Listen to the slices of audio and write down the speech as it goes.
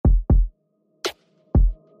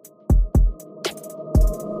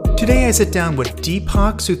Today I sit down with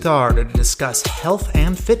Deepak Suthar to discuss health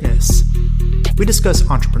and fitness. We discuss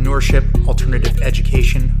entrepreneurship, alternative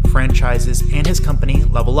education, franchises, and his company,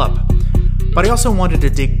 Level Up. But I also wanted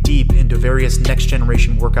to dig deep into various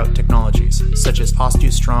next-generation workout technologies, such as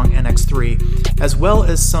OsteoStrong and X3, as well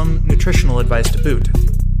as some nutritional advice to boot.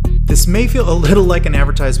 This may feel a little like an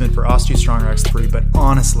advertisement for OsteoStrong or X3, but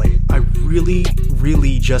honestly, I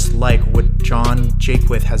really just like what John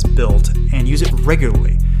Jaquith has built and use it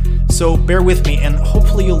regularly. So bear with me and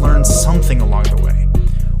hopefully you'll learn something along the way.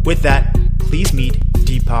 With that, please meet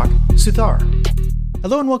Deepak Suthar.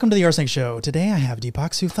 Hello and welcome to the Arsenic Show. Today I have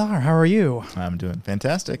Deepak Suthar. How are you? I'm doing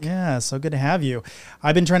fantastic. Yeah, so good to have you.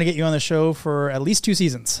 I've been trying to get you on the show for at least 2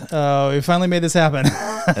 seasons. We finally made this happen.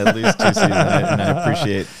 At least 2 seasons, and I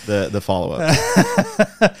appreciate the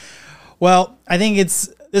follow-up. Well, I think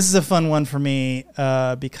this is a fun one for me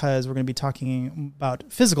because we're going to be talking about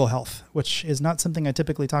physical health, which is not something I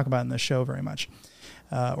typically talk about in this show very much.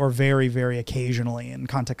 Or very occasionally in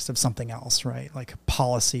context of something else, right? Like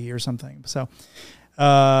policy or something. So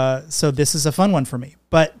this is a fun one for me.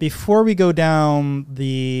 But before we go down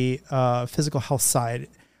the physical health side,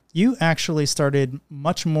 you actually started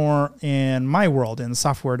much more in my world, in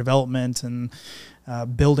software development and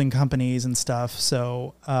building companies and stuff.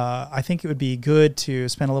 So I think it would be good to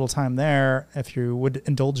spend a little time there, if you would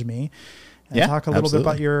indulge me, and talk a little bit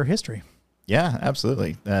about your history. Yeah,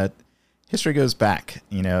 absolutely. History goes back,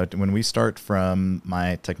 when we start from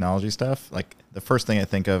my technology stuff, like the first thing I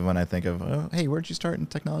think of when I think of, oh, hey, where'd you start in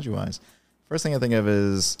technology-wise? First thing I think of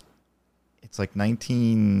is it's like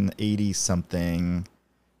 1980 something.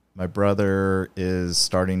 My brother is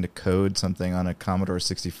starting to code something on a Commodore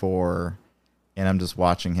 64, and I'm just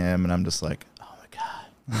watching him, and I'm just like, oh my God,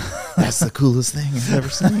 that's the coolest thing I've ever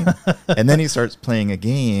seen. And then he starts playing a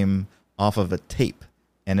game off of a tape.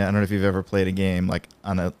 And I don't know if you've ever played a game like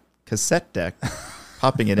on a cassette deck,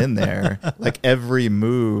 popping it in there, like every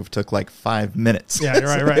move took like 5 minutes. Yeah,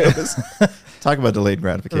 right. Talk about delayed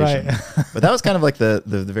gratification. Right. But that was kind of like the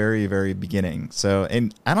very beginning. So,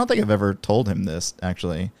 and I don't think I've ever told him this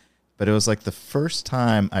actually, but it was like the first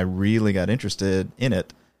time I really got interested in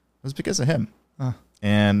it was because of him.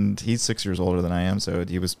 And he's 6 years older than I am, so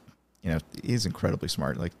he was, he's incredibly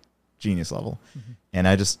smart, like genius level. Mm-hmm. And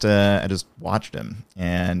I just watched him,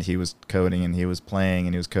 and he was coding and he was playing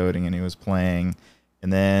and he was coding and he was playing.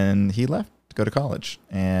 And then he left to go to college,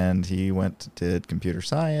 and he did computer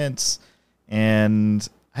science, and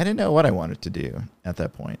I didn't know what I wanted to do at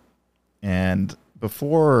that point. And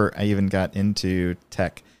before I even got into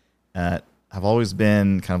tech, I've always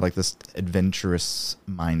been kind of like this adventurous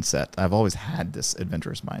mindset. I've always had this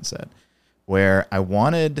adventurous mindset where I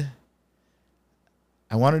wanted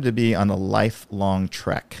to be on a lifelong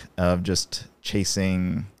trek of just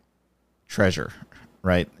chasing treasure,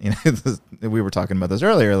 right? We were talking about this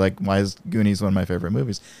earlier, like why is Goonies one of my favorite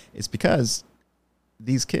movies? It's because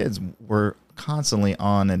these kids were constantly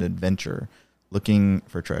on an adventure looking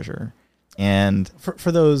for treasure. And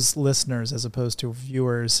for those listeners, as opposed to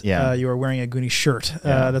viewers, you are wearing a Goonie shirt.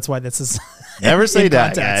 That's why this is never say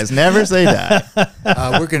die, guys. Never say die.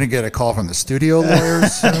 We're going to get a call from the studio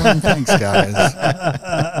lawyers soon. Thanks,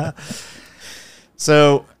 guys.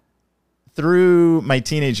 So through my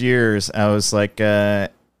teenage years, I was like,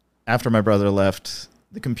 after my brother left,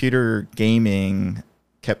 the computer gaming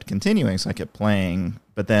kept continuing, so I kept playing,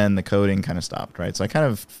 but then the coding kind of stopped, right? So I kind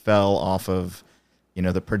of fell off of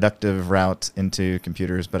the productive route into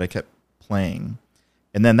computers, but I kept playing.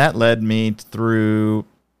 And then that led me through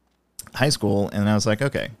high school, and I was like,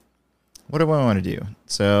 okay, what do I want to do?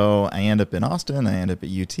 So I end up in Austin, I end up at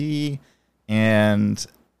UT, and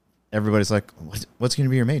everybody's like, what's going to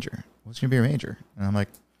be your major? What's going to be your major? And I'm like,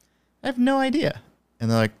 I have no idea. And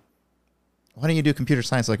they're like, why don't you do computer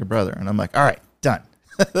science like your brother? And I'm like, all right, done.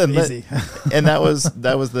 Easy. And that was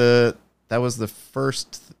the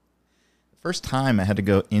first time I had to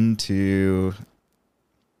go into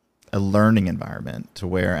a learning environment to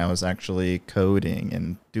where I was actually coding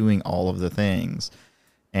and doing all of the things.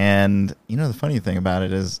 And, the funny thing about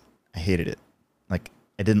it is I hated it. Like,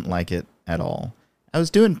 I didn't like it at all. I was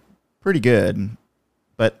doing pretty good,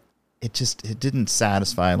 but it didn't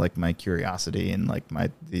satisfy like my curiosity and like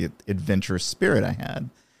the adventurous spirit I had.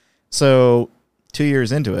 So 2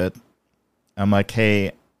 years into it, I'm like,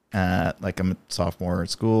 hey, like I'm a sophomore at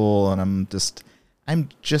school, and I'm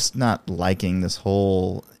just not liking this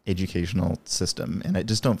whole educational system, and I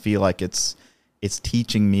just don't feel like it's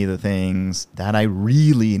teaching me the things that I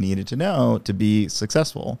really needed to know to be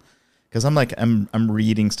successful. Because I'm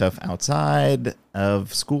reading stuff outside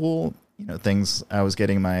of school, things. I was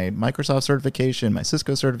getting my Microsoft certification, my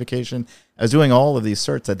Cisco certification. I was doing all of these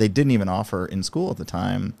certs that they didn't even offer in school at the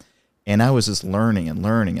time. And I was just learning and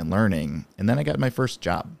learning and learning. And then I got my first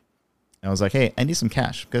job. I was like, hey, I need some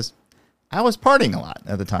cash because I was partying a lot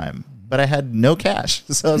at the time, but I had no cash.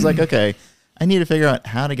 So I was like, okay, I need to figure out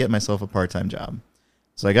how to get myself a part-time job.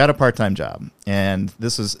 So I got a part-time job. And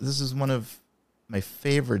this is one of my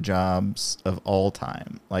favorite jobs of all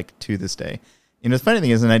time, like to this day. The funny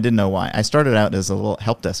thing is, and I didn't know why, I started out as a little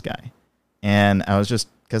help desk guy. And I was just,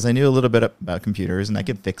 because I knew a little bit about computers and I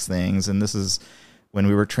could fix things. And this is when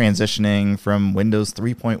we were transitioning from Windows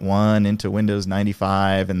 3.1 into Windows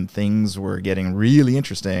 95, and things were getting really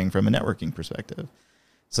interesting from a networking perspective.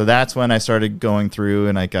 So that's when I started going through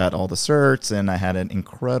and I got all the certs, and I had an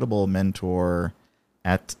incredible mentor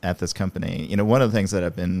at this company. One of the things that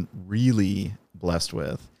I've been really blessed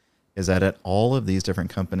with is that at all of these different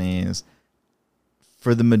companies,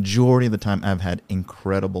 for the majority of the time, I've had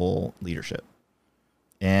incredible leadership.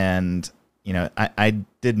 And I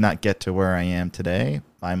did not get to where I am today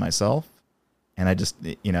by myself. And I just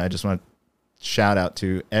want to shout out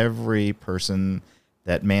to every person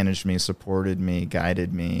that managed me, supported me,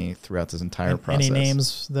 guided me throughout this entire process. Any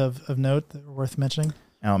names of note that are worth mentioning?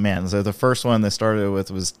 Oh, man. So the first one that started with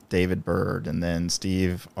was David Bird, and then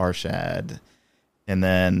Steve Arshad, and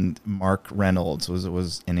then Mark Reynolds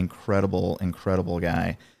was an incredible, incredible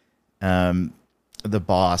guy. The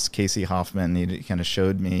boss, Casey Hoffman, he kind of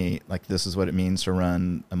showed me, like, this is what it means to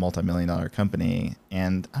run a multi-million-dollar company.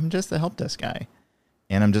 And I'm just the help desk guy.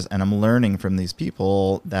 And I'm learning from these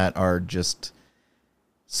people that are just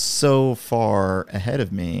so far ahead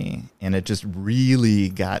of me. And it just really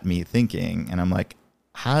got me thinking. And I'm like,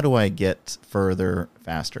 how do I get further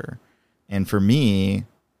faster? And for me,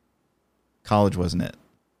 college wasn't it.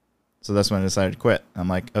 So that's when I decided to quit. I'm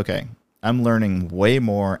like, okay, I'm learning way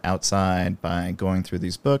more outside by going through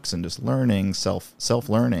these books and just learning,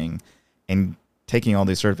 self-learning, and taking all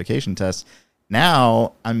these certification tests.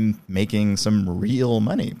 Now I'm making some real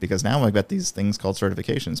money because now I've got these things called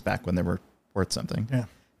certifications back when they were worth something.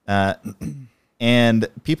 Yeah. And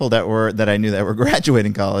people that I knew that were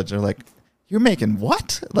graduating college are like, you're making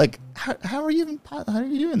what? Like, how are you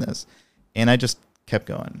doing this? And I just kept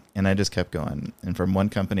going, and I just kept going. And from one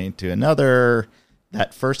company to another,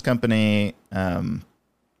 that first company,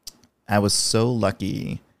 I was so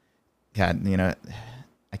lucky. God,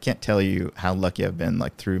 I can't tell you how lucky I've been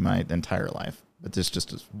like through my entire life, but there's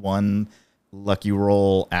just this one lucky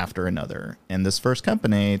roll after another. And this first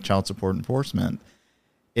company, Child Support Enforcement,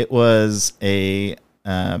 it was a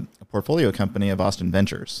portfolio company of Austin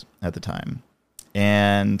Ventures at the time.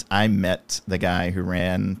 And I met the guy who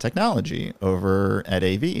ran technology over at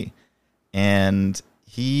AV. And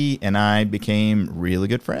he and I became really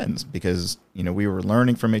good friends because, we were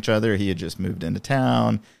learning from each other. He had just moved into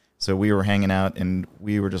town. So we were hanging out and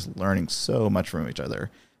we were just learning so much from each other.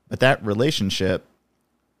 But that relationship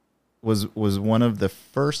was one of the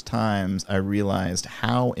first times I realized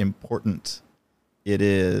how important it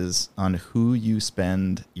is on who you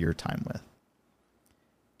spend your time with.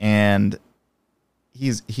 And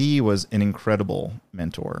he was an incredible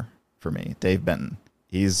mentor for me, Dave Benton.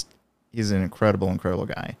 He's an incredible, incredible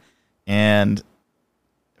guy. And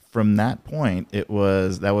from that point, that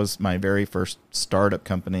was my very first startup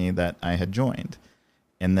company that I had joined.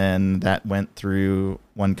 And then that went through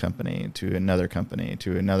one company to another company,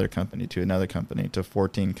 to another company, to another company, to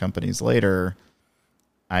 14 companies later,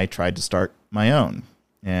 I tried to start my own.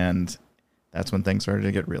 And that's when things started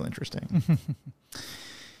to get real interesting.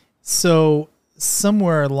 So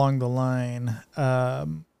somewhere along the line, I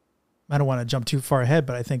don't want to jump too far ahead,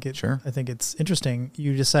 but I think it's interesting.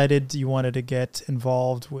 You decided you wanted to get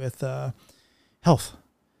involved with health.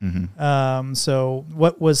 Mm-hmm. So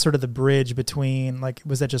what was sort of the bridge between, like,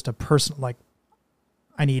 was that just a personal, like,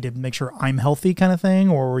 I need to make sure I'm healthy kind of thing,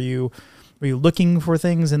 or were you looking for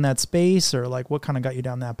things in that space, or like what kind of got you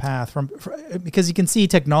down that path? Because you can see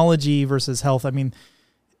technology versus health. I mean,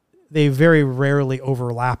 they very rarely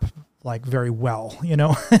overlap like very well,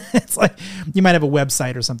 It's like you might have a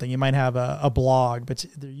website or something, you might have a blog, but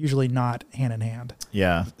they're usually not hand in hand.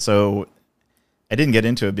 Yeah. So I didn't get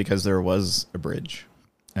into it because there was a bridge.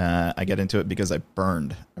 I got into it because I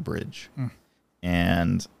burned a bridge.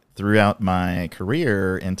 And throughout my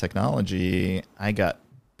career in technology, I got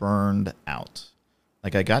burned out.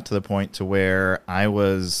 Like, I got to the point to where I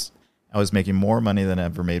was making more money than I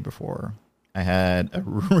ever made before. I had a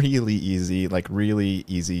really easy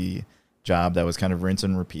job that was kind of rinse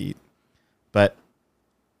and repeat. But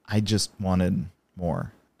I just wanted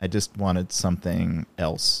more. I just wanted something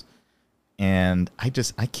else. And I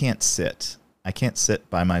can't sit I can't sit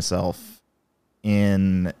by myself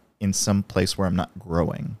in some place where I'm not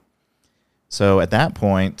growing. So at that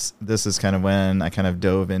point, this is kind of when I kind of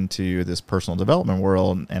dove into this personal development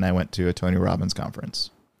world, and I went to a Tony Robbins conference.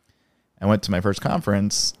 I went to my first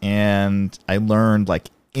conference, and I learned like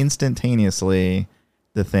instantaneously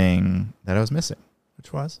the thing that I was missing.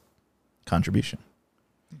 Which was? Contribution.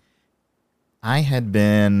 I had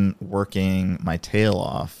been working my tail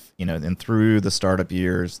off, and through the startup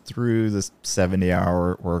years, through the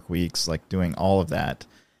 70-hour work weeks, like doing all of that.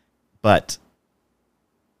 But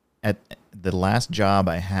at the last job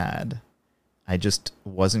I had, I just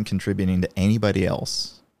wasn't contributing to anybody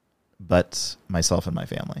else but myself and my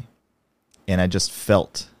family. And I just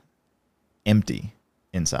felt empty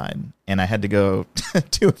inside. And I had to go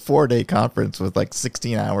to a 4-day conference with like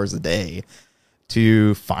 16 hours a day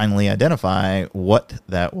to finally identify what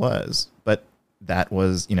that was. But that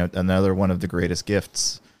was, another one of the greatest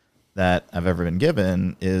gifts that I've ever been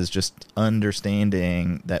given is just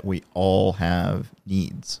understanding that we all have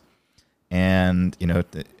needs. And,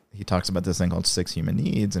 he talks about this thing called 6 human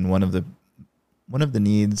needs. And one of the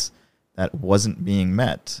needs that wasn't being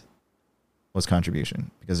met was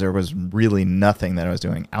contribution, because there was really nothing that I was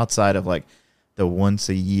doing outside of like the once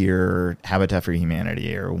a year Habitat for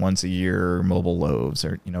Humanity or once a year Mobile Loaves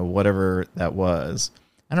or, whatever that was.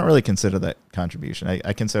 I don't really consider that contribution.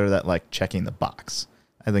 I consider that like checking the box.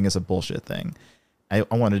 I think it's a bullshit thing. I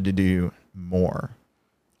wanted to do more.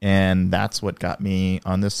 And that's what got me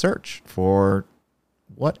on this search for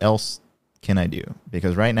what else can I do?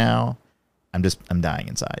 Because right now I'm dying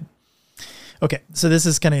inside. Okay, so this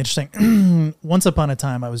is kind of interesting. Once upon a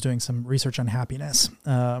time, I was doing some research on happiness.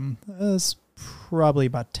 It was probably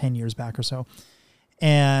about 10 years back or so.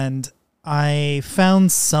 And I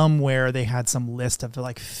found somewhere they had some list of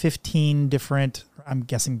like 15 different, I'm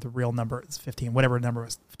guessing the real number is 15, whatever number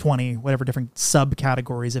was 20, whatever different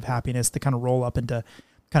subcategories of happiness that kind of roll up into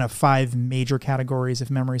kind of 5 major categories,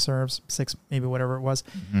 if memory serves, 6, maybe whatever it was.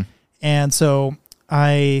 Mm-hmm. And so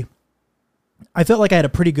I felt like I had a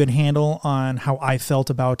pretty good handle on how I felt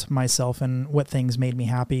about myself and what things made me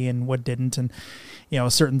happy and what didn't. And,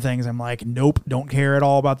 certain things I'm like, nope, don't care at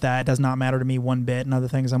all about that. It does not matter to me one bit. And other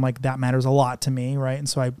things I'm like, that matters a lot to me. Right. And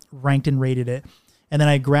so I ranked and rated it. And then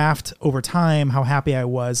I graphed over time how happy I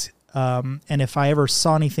was. And if I ever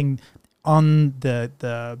saw anything on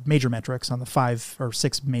the major metrics, on the 5 or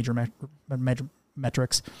 6 major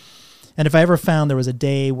metrics, and if I ever found there was a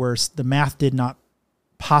day where the math did not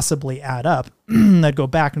possibly add up, I'd go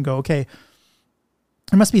back and go, okay,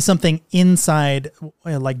 there must be something inside,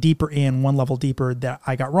 like deeper in, one level deeper, that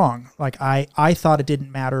I got wrong. Like I thought it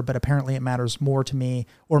didn't matter, but apparently it matters more to me,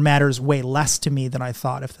 or matters way less to me than I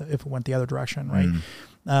thought if it went the other direction, right?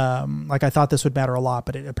 Like I thought this would matter a lot,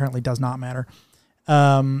 but it apparently does not matter.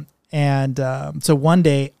 So one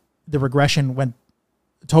day the regression went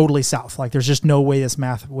totally south. Like there's just no way this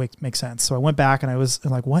math makes sense. So I went back and I was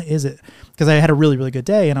like, what is it? Because I had a really, really good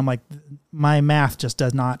day. And I'm like, my math just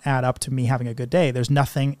does not add up to me having a good day. There's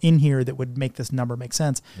nothing in here that would make this number make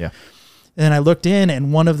sense. Yeah. And I looked in,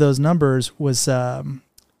 and one of those numbers was,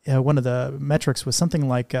 one of the metrics was something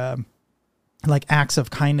like acts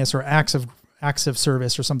of kindness or acts of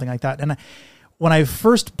service or something like that. And when I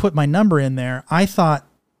first put my number in there, I thought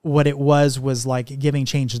what it was like giving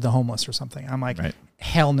change to the homeless or something. I'm like, right.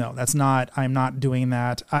 Hell no, I'm not doing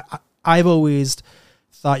that. I've always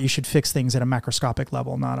thought you should fix things at a macroscopic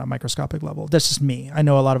level, not a microscopic level. That's just me. I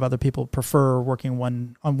know a lot of other people prefer working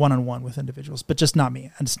one-on-one with individuals, but just not me.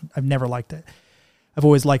 I've never liked it. I've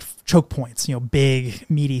always liked choke points, big,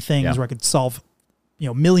 meaty things where I could solve,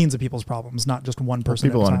 millions of people's problems, not just one person.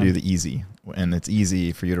 People want to do the easy, and it's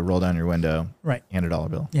easy for you to roll down your window, right? And $1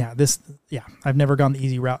 bill. Yeah, I've never gone the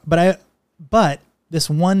easy route, but this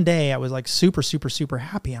one day I was like super, super, super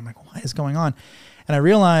happy. I'm like, what is going on? And I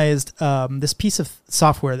realized this piece of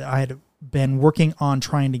software that I had been working on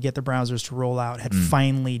trying to get the browsers to roll out had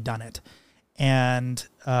finally done it. And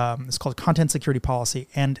it's called Content Security Policy.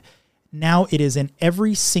 And now it is in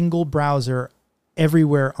every single browser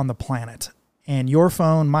everywhere on the planet. And your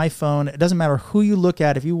phone, my phone, it doesn't matter who you look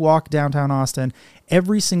at. If you walk downtown Austin,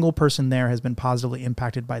 every single person there has been positively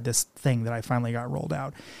impacted by this thing that I finally got rolled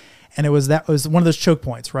out. And it was one of those choke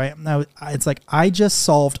points, right? Now it's like, I just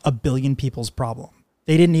solved 1 billion people's problem.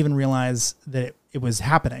 They didn't even realize that it was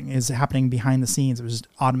happening. It was happening behind the scenes. It was just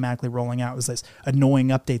automatically rolling out. It was this annoying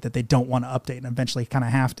update that they don't want to update and eventually kind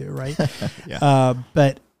of have to, right?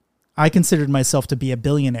 But I considered myself to be a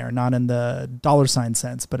billionaire, not in the $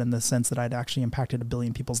 sense, but in the sense that I'd actually impacted 1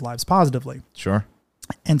 billion people's lives positively. Sure.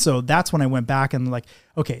 And so that's when I went back and like,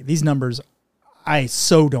 okay, these numbers, I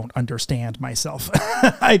so don't understand myself.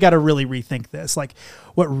 I got to really rethink this. Like,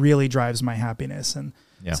 what really drives my happiness? And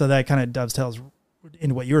so that kind of dovetails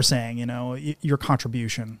into what you're saying, your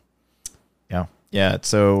contribution. Yeah. Yeah.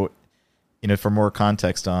 So, for more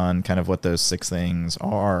context on kind of what those 6 things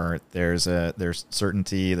are, there's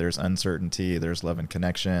certainty, there's uncertainty, there's love and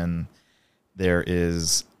connection, there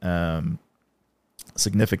is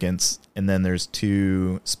significance, and then there's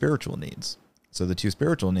 2 spiritual needs. So the 2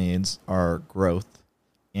 spiritual needs are growth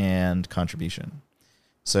and contribution.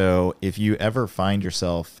 So if you ever find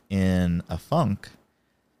yourself in a funk,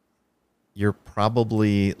 you're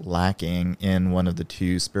probably lacking in one of the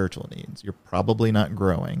 2 spiritual needs. You're probably not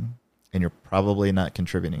growing, and you're probably not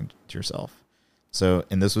contributing to yourself. So,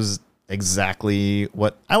 and this was exactly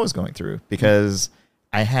what I was going through, because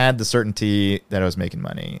I had the certainty that I was making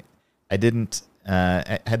money. I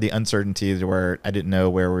had the uncertainty to where I didn't know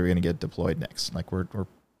where we were going to get deployed next. Like we're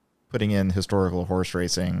putting in historical horse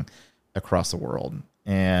racing across the world.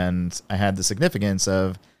 And I had the significance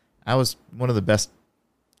of I was one of the best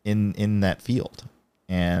in that field.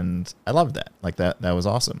 And I loved that. Like that was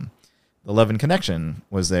awesome. The love and connection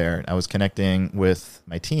was there. I was connecting with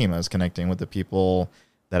my team. I was connecting with the people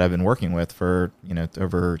that I've been working with for,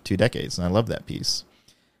 over 2 decades. And I love that piece.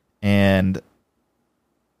 And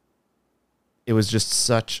it was just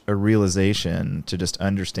such a realization to just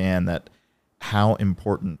understand that how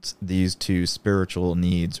important these 2 spiritual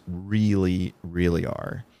needs really, really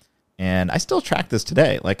are. And I still track this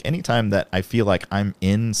today. Like anytime that I feel like I'm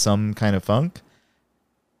in some kind of funk,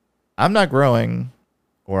 I'm not growing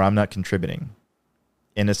or I'm not contributing.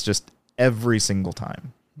 And it's just every single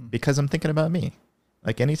time because I'm thinking about me.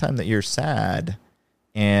 Like anytime that you're sad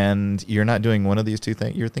and you're not doing one of these 2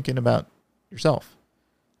 things, you're thinking about yourself.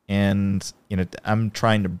 And, I'm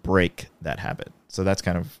trying to break that habit. So that's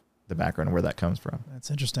kind of the background of where that comes from.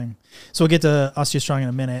 That's interesting. So we'll get to OsteoStrong in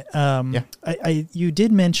a minute. You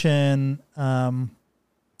did mention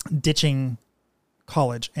ditching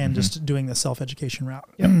college and just doing the self-education route.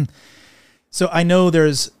 Yep. So I know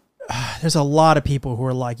there's a lot of people who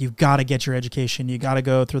are like, you've got to get your education. You got to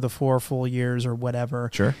go through the 4 full years or whatever.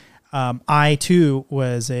 Sure. I too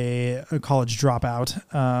was a college dropout.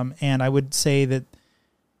 And I would say that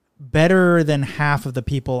better than half of the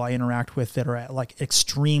people I interact with that are at like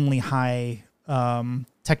extremely high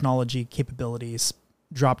technology capabilities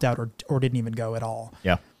dropped out or didn't even go at all.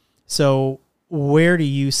 Yeah. So where do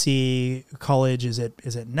you see college? Is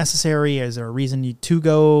it necessary? Is there a reason to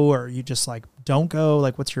go, or you just like don't go?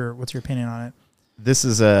 Like what's your opinion on it? This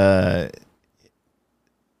is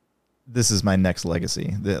my next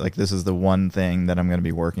legacy. This is the one thing that I'm going to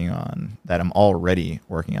be working on, that I'm already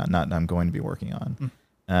working on, not I'm going to be working on.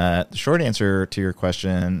 The short answer to your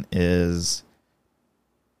question is,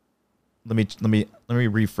 let me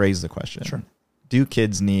rephrase the question. Sure. Do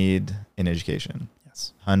kids need an education?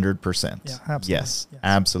 Yes. 100%. Yeah, absolutely. Yes,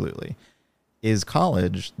 absolutely. Is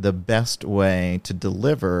college the best way to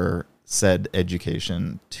deliver said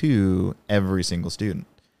education to every single student?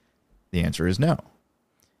 The answer is no.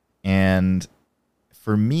 And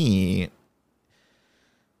for me,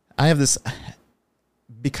 I have this,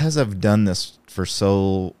 because I've done this for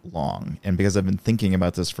so long and because I've been thinking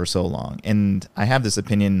about this for so long, and I have this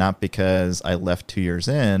opinion not because I left 2 years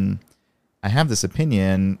in, I have this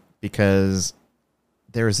opinion because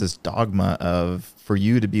there is this dogma of, for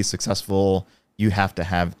you to be successful, you have to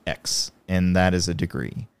have X, and that is a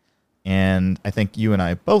degree. And I think you and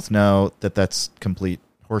I both know that that's complete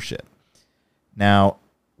horseshit. Now,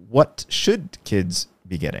 what should kids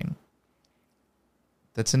be getting?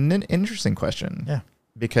 That's an interesting question. Yeah.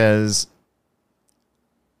 Because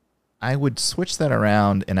I would switch that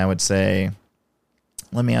around and I would say,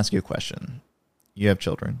 let me ask you a question. You have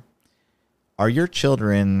children. Are your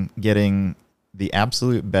children getting the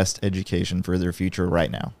absolute best education for their future right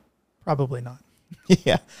now? Probably not.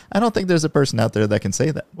 Yeah. I don't think there's a person out there that can say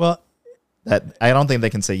that. Well, I don't think they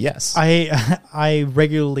can say yes. I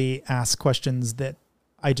regularly ask questions that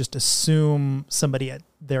I just assume somebody at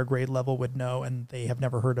their grade level would know, and they have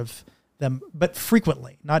never heard of them, but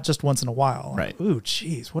frequently, not just once in a while. Right. Like, ooh,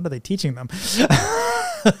 geez, what are they teaching them?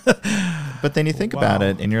 But then you think about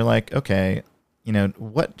it and you're like, okay,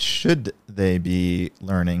 what should they be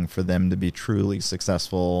learning for them to be truly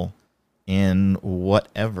successful in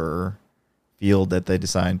whatever field that they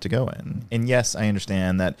decide to go in? And yes, I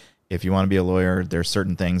understand that if you want to be a lawyer, there's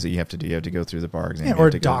certain things that you have to do. You have to go through the bar exam. Or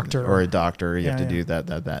a doctor. You have to do that.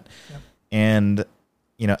 Yep. And,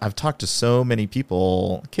 I've talked to so many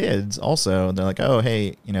people, kids also, they're like, oh,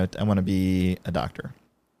 hey, I want to be a doctor.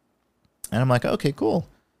 And I'm like, okay, cool.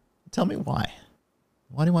 Tell me why.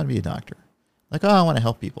 Why do you want to be a doctor? Like, oh, I want to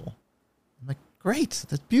help people. I'm like, great.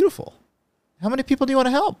 That's beautiful. How many people do you want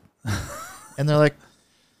to help? And they're like,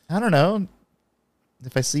 I don't know.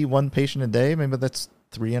 If I see one patient a day, maybe that's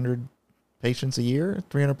 300 patients a year,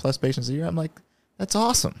 300 plus patients a year. I'm like, that's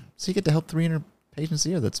awesome. So you get to help 300 patients a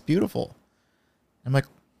year. That's beautiful. I'm like,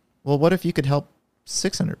 well, what if you could help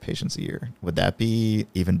 600 patients a year? Would that be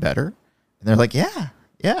even better? And they're like, yeah,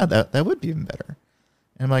 that would be even better.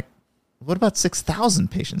 And I'm like, what about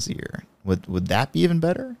 6,000 patients a year? Would that be even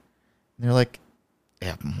better? And they're like,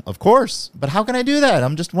 yeah, of course. But how can I do that?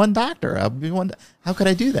 I'm just one doctor. How could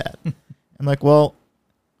I do that? I'm like, well,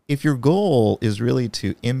 if your goal is really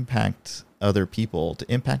to impact other people,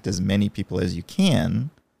 to impact as many people as you can,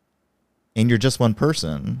 and you're just one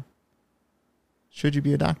person, should you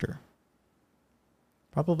be a doctor?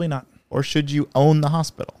 Probably not. Or should you own the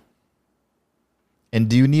hospital? And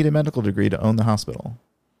do you need a medical degree to own the hospital?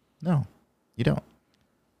 No, you don't.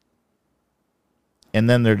 And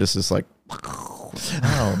then they're just like,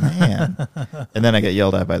 oh, man. And then I get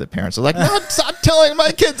yelled at by the parents. They're like, no, stop telling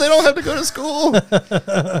my kids they don't have to go to school.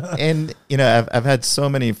 And, I've had so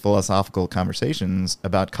many philosophical conversations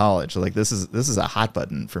about college. Like, this is a hot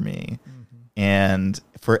button for me. Mm-hmm. And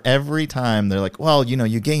for every time they're like, well,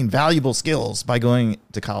 you gain valuable skills by going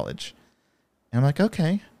to college. And I'm like,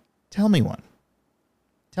 okay, tell me one.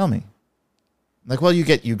 Tell me. Like, well, you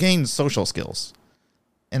gain social skills.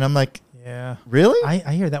 And I'm like, yeah, really?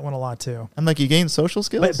 I hear that one a lot too. I'm like, you gain social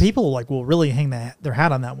skills? But people will really hang their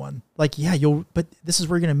hat on that one. Like, yeah, but this is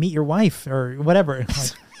where you're going to meet your wife or whatever.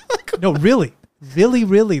 Like, no, really,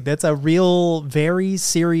 that's a real, very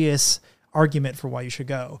serious argument for why you should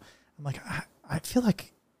go. I'm like, I feel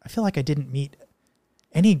like I didn't meet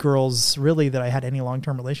any girls really that I had any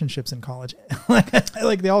long-term relationships in college.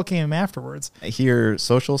 like they all came afterwards. I hear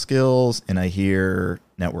social skills and I hear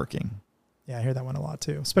networking. Yeah, I hear that one a lot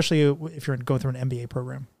too, especially if you're going through an MBA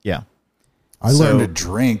program. Yeah. I learned to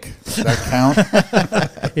drink. Does that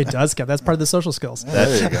count? It does count. That's part of the social skills.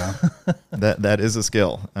 There you go. That is a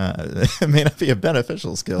skill. It may not be a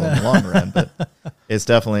beneficial skill in the long run, but it's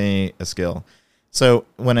definitely a skill. So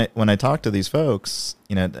when I talk to these folks,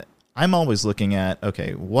 I'm always looking at,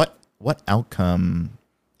 okay, what outcome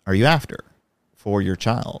are you after for your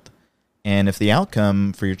child? And if the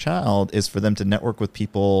outcome for your child is for them to network with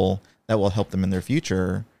people that will help them in their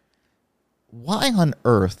future, why on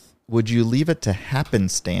earth would you leave it to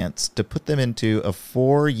happenstance to put them into a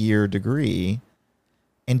 4-year degree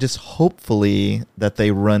and just hopefully that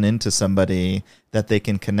they run into somebody that they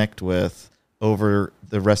can connect with over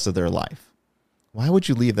the rest of their life? Why would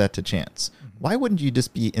you leave that to chance? Why wouldn't you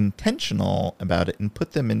just be intentional about it and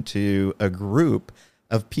put them into a group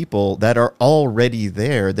of people that are already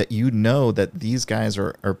there, that that these guys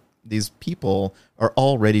these people are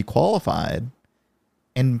already qualified,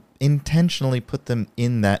 and intentionally put them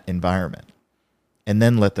in that environment and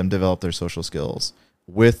then let them develop their social skills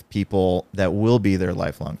with people that will be their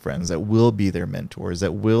lifelong friends, that will be their mentors,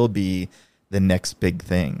 that will be the next big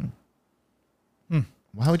thing.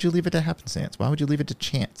 Why would you leave it to happenstance? Why would you leave it to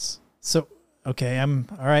chance? So, okay,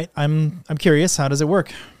 I'm curious. How does it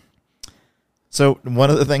work? So one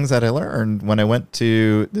of the things that I learned when I went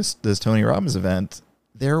to this Tony Robbins event,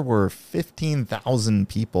 there were 15,000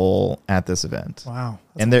 people at this event. Wow.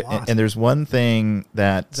 And there's one thing is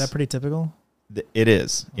that pretty typical? It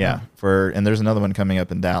is. Yeah. Wow. And there's another one coming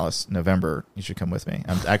up in Dallas, November. You should come with me.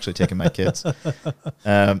 I'm actually taking my kids.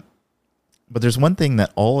 But there's one thing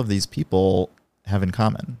that all of these people have in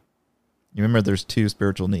common. You remember there's 2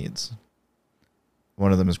 spiritual needs.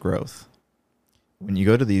 One of them is growth. When you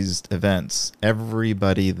go to these events,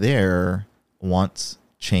 everybody there wants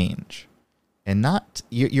change. And not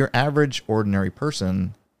your average ordinary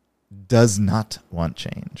person does not want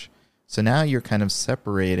change. So now you're kind of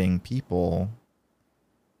separating people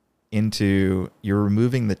into, you're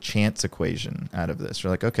removing the chance equation out of this.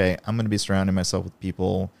 You're like, okay, I'm going to be surrounding myself with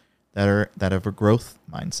people that have a growth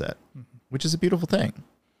mindset, which is a beautiful thing.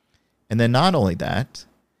 And then not only that,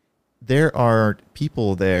 there are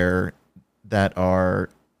people there that are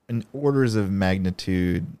in orders of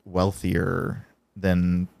magnitude wealthier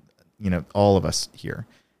than, all of us here.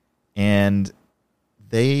 And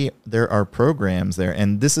there are programs there,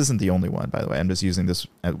 and this isn't the only one, by the way. I'm just using this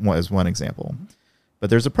as one example. But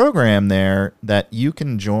there's a program there that you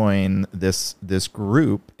can join this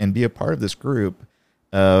group and be a part of this group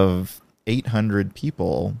of 800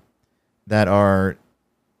 people that are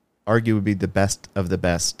arguably the best of the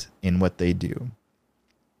best in what they do.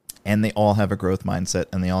 And they all have a growth mindset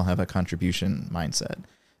and they all have a contribution mindset.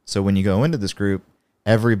 So when you go into this group,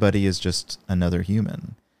 everybody is just another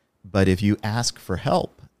human. But if you ask for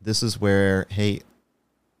help, this is where, hey,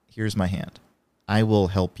 here's my hand. I will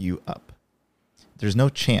help you up. there's no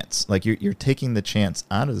chance. Like you're taking the chance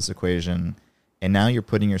out of this equation, and now you're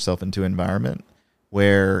putting yourself into an environment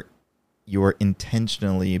where you're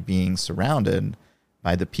intentionally being surrounded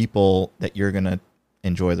by the people that you're going to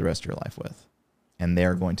enjoy the rest of your life with. And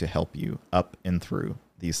they're going to help you up and through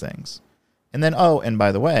these things. And then, and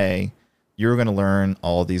by the way, you're going to learn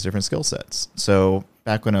all these different skill sets. So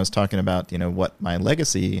back when I was talking about, what I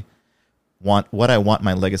want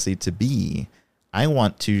my legacy to be, I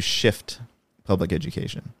want to shift public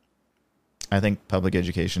education. I think public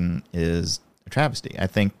education is a travesty. I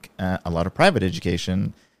think a lot of private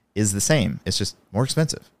education is the same. It's just more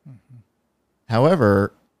expensive. Mm-hmm.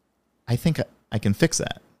 However, I think I can fix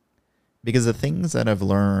that, because the things that I've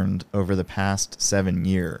learned over the past 7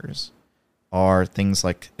 years are things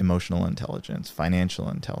like emotional intelligence, financial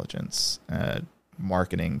intelligence,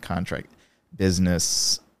 marketing, contract,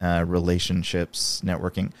 business, relationships,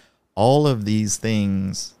 networking, all of these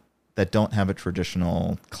things that don't have a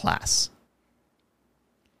traditional class.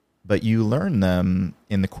 But you learn them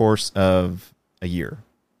in the course of a year.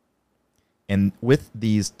 And with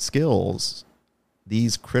these skills,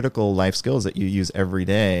 these critical life skills that you use every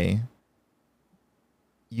day,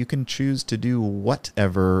 you can choose to do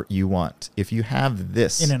whatever you want. If you have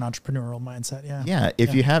this in an entrepreneurial mindset,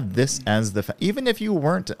 if you have this as even if you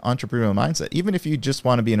weren't entrepreneurial mindset, even if you just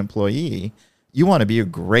want to be an employee, you want to be a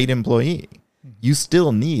great employee, you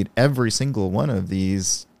still need every single one of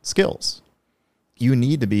these skills. You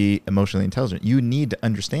need to be emotionally intelligent. You need to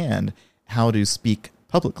understand how to speak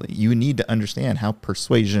publicly. You need to understand how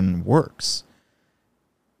persuasion works.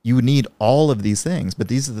 You need all of these things, but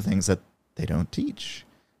these are the things that they don't teach.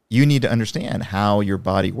 You need to understand how your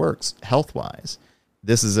body works health-wise.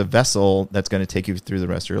 This is a vessel that's going to take you through the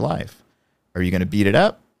rest of your life. Are you going to beat it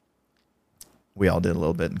up? We all did a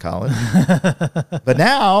little bit in college. But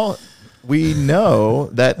now we know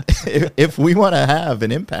that if we want to have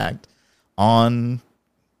an impact on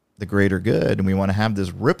the greater good and we want to have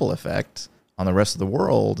this ripple effect on the rest of the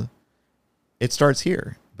world, it starts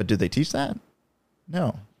here. But do they teach that?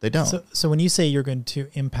 No, they don't. So when you say you're going to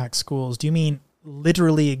impact schools, do you mean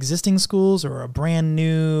literally existing schools or a brand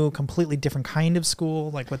new, completely different kind of school?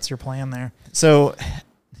 Like, what's your plan there? So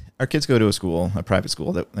our kids go to a private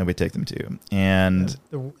school that we take them to. And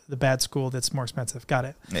the bad school that's more expensive. Got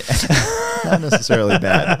it. Not necessarily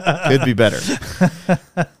bad. Could be better.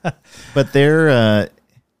 But there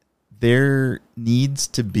needs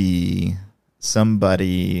to be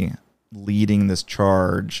somebody leading this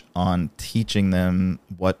charge on teaching them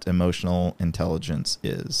what emotional intelligence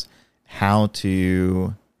is, how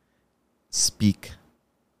to speak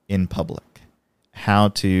in public, how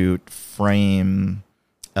to frame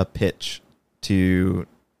a pitch to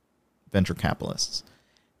venture capitalists.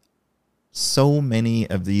 So many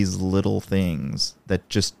of these little things that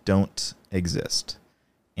just don't exist.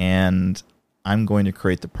 And I'm going to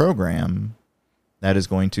create the program that is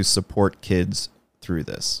going to support kids through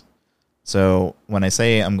this. So when I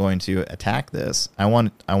say I'm going to attack this, I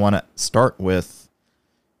want to start with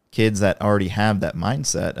kids that already have that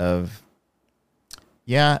mindset of,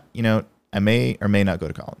 I may or may not go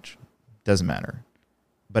to college. Doesn't matter.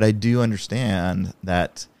 But I do understand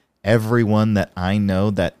that everyone that I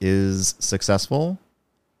know that is successful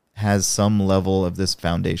has some level of this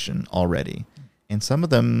foundation already. And some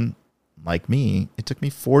of them, like me, it took me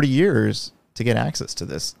 40 years to get access to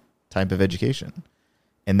this type of education.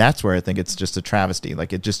 And that's where I think it's just a travesty.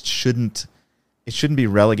 Like, it just shouldn't be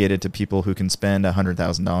relegated to people who can spend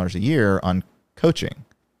 $100,000 a year on coaching.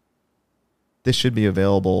 This should be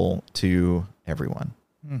available to everyone.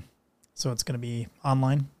 So it's going to be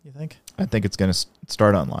online, you think? I think it's going to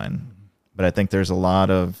start online, but I think there's a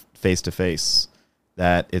lot of face-to-face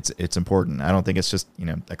that it's important. I don't think it's just,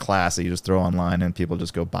 a class that you just throw online and people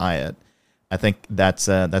just go buy it. I think that's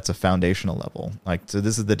a foundational level. Like, so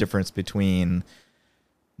this is the difference between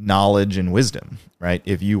knowledge and wisdom, right?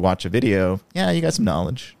 If you watch a video, you got some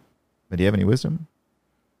knowledge, but do you have any wisdom?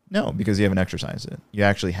 No, because you haven't exercised it. You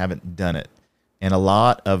actually haven't done it. And a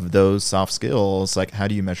lot of those soft skills, like, how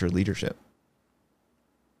do you measure leadership?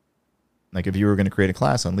 Like, if you were going to create a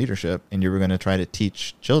class on leadership and you were going to try to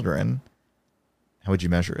teach children, how would you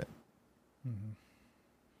measure it? Mm-hmm.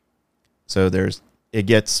 So it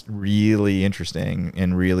gets really interesting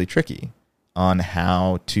and really tricky on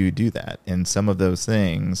how to do that. And some of those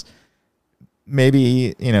things,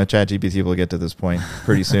 maybe, ChatGPT will get to this point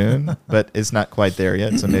pretty soon, but it's not quite there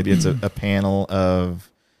yet. So maybe it's a panel of,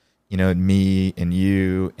 me and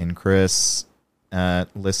you and Chris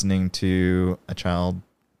listening to a child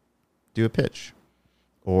do a pitch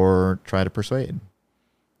or try to persuade.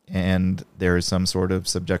 And there is some sort of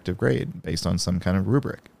subjective grade based on some kind of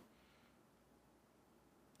rubric.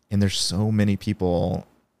 And there's so many people.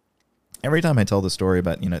 Every time I tell the story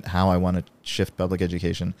about, how I want to shift public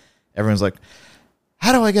education, everyone's like,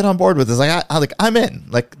 how do I get on board with this? I'm in.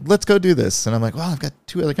 Like, let's go do this. And I'm like, well, I've got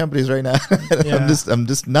 2 other companies right now. Yeah. I'm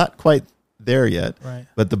just not quite there yet. Right.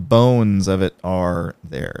 But the bones of it are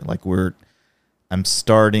there. Like I'm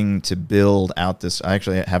starting to build out this. I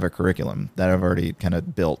actually have a curriculum that I've already kind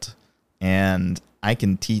of built, and I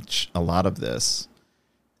can teach a lot of this,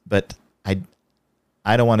 but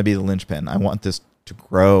I don't want to be the linchpin. I want this to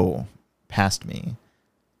grow past me.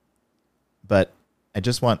 But I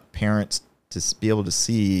just want parents to be able to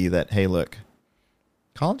see that, hey, look,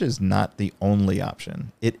 college is not the only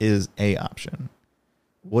option. It is a option.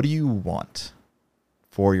 What do you want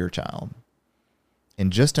for your child?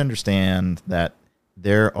 And just understand that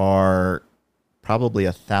there are probably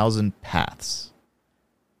 1,000 paths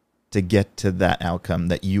to get to that outcome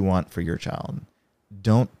that you want for your child.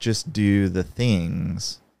 Don't just do the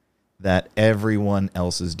things that everyone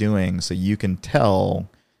else is doing so you can tell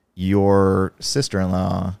your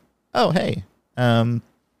sister-in-law, oh, hey, my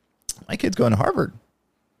kid's going to Harvard.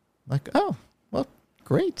 Like, oh, well,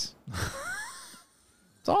 great.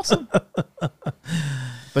 It's awesome.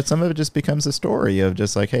 But some of it just becomes a story of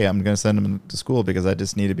just like, hey, I'm going to send them to school because I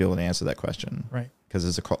just need to be able to answer that question. Right. Because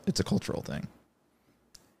it's a cultural thing.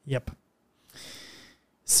 Yep.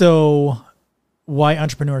 So why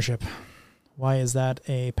entrepreneurship? Why is that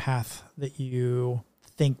a path that you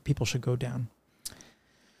think people should go down?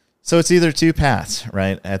 So it's either 2 paths,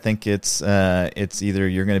 right? I think it's either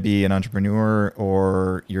you're going to be an entrepreneur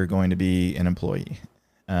or you're going to be an employee.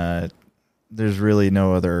 There's really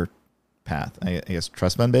no other path. I guess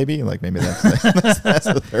trust fund baby, like maybe that's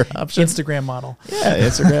the third option. Instagram model. Yeah,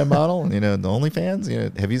 Instagram model. The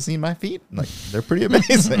OnlyFans. Have you seen my feet? Like, they're pretty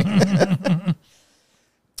amazing.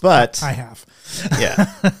 But I have.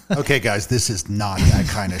 Yeah. Okay, guys, this is not that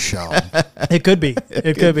kind of show. It could be.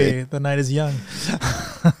 It could be. The night is young.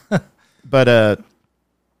 But I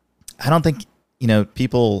don't think,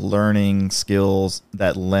 people learning skills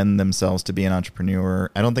that lend themselves to be an entrepreneur,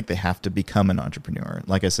 I don't think they have to become an entrepreneur.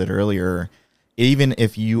 Like I said earlier, even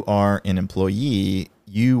if you are an employee,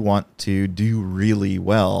 you want to do really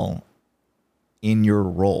well in your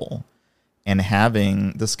role. And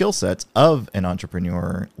having the skill sets of an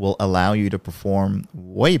entrepreneur will allow you to perform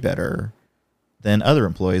way better than other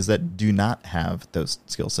employees that do not have those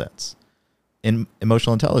skill sets. In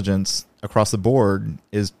emotional intelligence across the board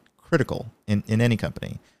is critical in any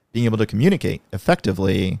company. Being able to communicate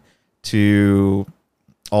effectively to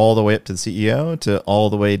all the way up to the CEO to all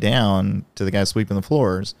the way down to the guy sweeping the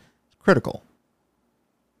floors, critical.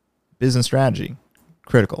 Business strategy,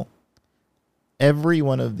 critical. Every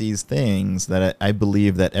one of these things that I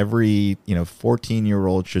believe that every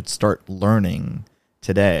 14-year-old should start learning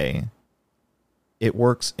today, it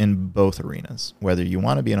works in both arenas, whether you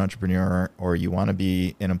want to be an entrepreneur or you want to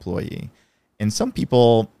be an employee. And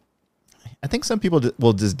I think some people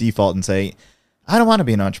will just default and say, I don't want to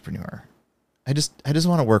be an entrepreneur. I just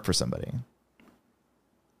want to work for somebody.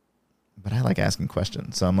 But I like asking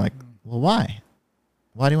questions. So I'm like, well, why?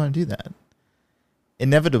 Why do you want to do that?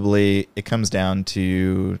 Inevitably, it comes down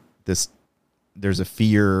to this. There's a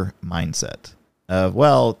fear mindset of,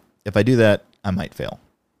 well, if I do that, I might fail.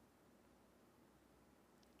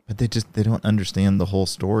 But they don't understand the whole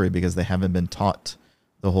story because they haven't been taught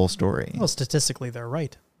the whole story. Well, statistically, they're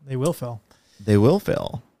right. They will fail. They will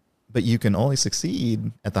fail. But you can only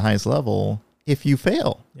succeed at the highest level if you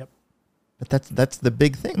fail. Yep. But that's the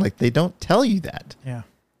big thing. Like, they don't tell you that. Yeah.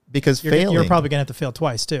 Because you're probably going to have to fail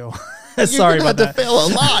twice, too. Sorry about that. You're going to have to fail a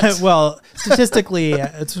lot. Well, statistically,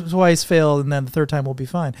 it's twice fail, and then the third time will be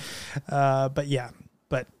fine. But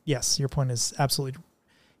yes, your point is absolutely.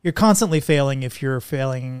 You're constantly failing. If you're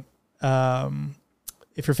failing upwards,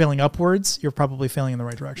 you're probably failing in the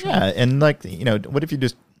right direction. Yeah, and what if you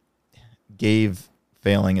just gave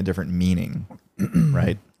failing a different meaning,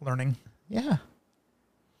 right? Learning. Yeah.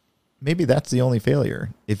 Maybe that's the only failure.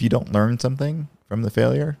 If you don't learn something from the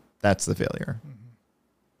failure, that's the failure. Mm-hmm.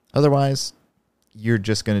 Otherwise, you're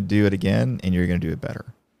just going to do it again, and you're going to do it better.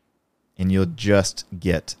 And you'll just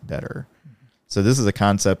get better. Mm-hmm. So this is a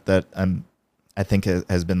concept that I think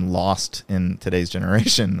has been lost in today's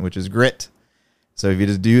generation, which is grit. So if you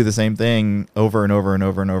just do the same thing over and over and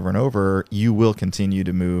over and over and over, you will continue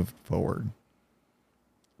to move forward.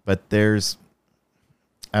 But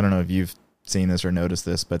I don't know if you've seen this or noticed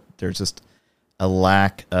this, but there's just a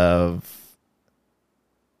lack of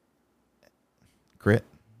grit.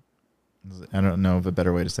 I don't know of a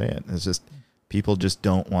better way to say it. It's just people just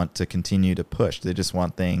don't want to continue to push. They just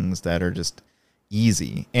want things that are just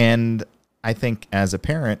easy. And I think as a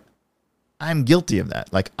parent, I'm guilty of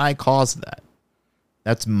that. Like, I caused that.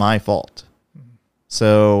 That's my fault.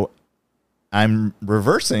 So I'm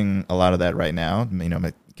reversing a lot of that right now. You know,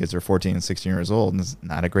 my kids are 14 and 16 years old, and it's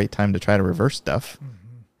not a great time to try to reverse stuff.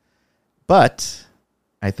 But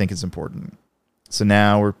I think it's important. So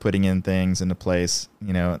now we're putting in things into place,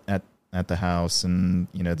 you know, at the house, and,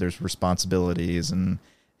 you know, there's responsibilities, and,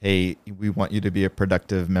 hey, we want you to be a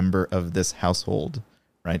productive member of this household,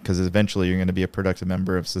 right? Because eventually you're going to be a productive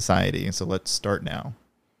member of society. So let's start now.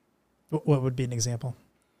 What would be an example?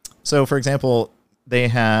 So, for example, they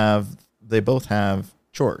both have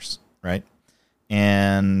chores, right?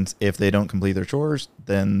 And if they don't complete their chores,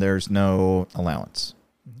 then there's no allowance,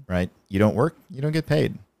 right? You don't work, you don't get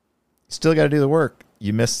paid. You still got to do the work.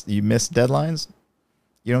 You miss deadlines,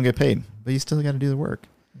 you don't get paid, but you still got to do the work.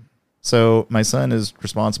 So my son is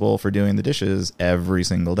responsible for doing the dishes every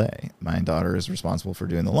single day. My daughter is responsible for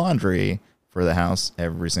doing the laundry for the house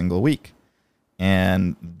every single week.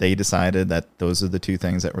 And they decided that those are the two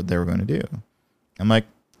things that they were going to do. I'm like,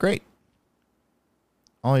 great.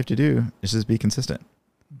 All you have to do is just be consistent.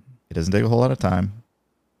 It doesn't take a whole lot of time.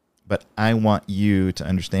 But I want you to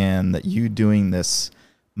understand that you doing this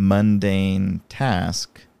mundane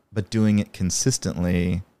task, but doing it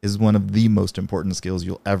consistently, is one of the most important skills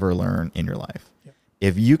you'll ever learn in your life. Yep.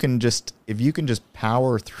 If you can just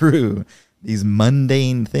power through these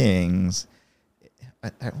mundane things.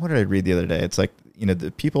 What did I read the other day? It's like, you know, the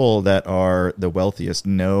people that are the wealthiest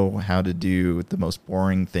know how to do the most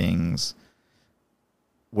boring things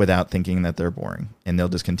without thinking that they're boring. And they'll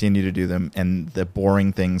just continue to do them. And the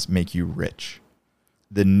boring things make you rich.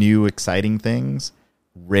 The new exciting things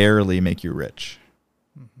rarely make you rich.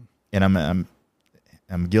 And I'm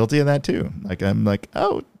guilty of that too. Like, I'm like,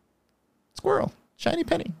 oh, squirrel, shiny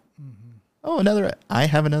penny. Oh, I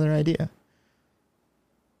have another idea.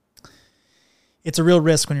 It's a real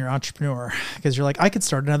risk when you're an entrepreneur, because you're like, I could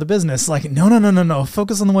start another business. Like, no.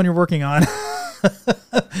 Focus on the one you're working on.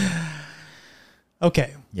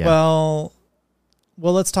 Okay. Yeah. Well,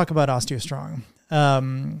 let's talk about OsteoStrong.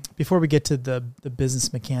 Before we get to the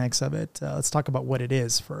business mechanics of it, let's talk about what it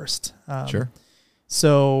is first. Sure.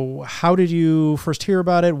 So how did you first hear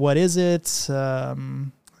about it? What is it?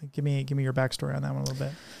 Give me your backstory on that one a little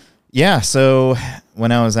bit. Yeah. So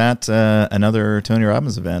when I was at another Tony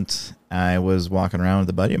Robbins event, I was walking around with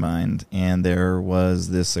a buddy of mine, and there was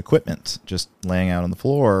this equipment just laying out on the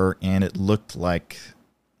floor, and it looked like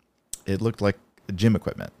gym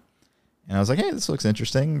equipment. And I was like, hey, this looks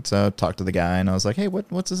interesting. So I talked to the guy, and I was like, hey,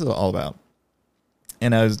 what's this all about?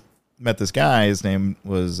 And I met this guy. His name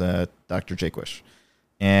was Dr. Jaquish.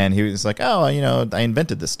 And he was like, oh, you know, I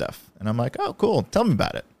invented this stuff. And I'm like, oh, cool. Tell me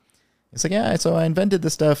about it. He's like, yeah, so I invented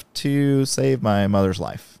this stuff to save my mother's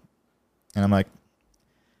life. And I'm like,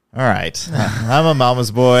 all right, I'm a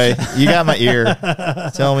mama's boy. You got my ear.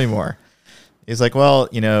 Tell me more. He's like, well,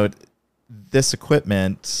 you know, this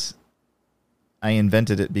equipment, I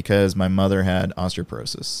invented it because my mother had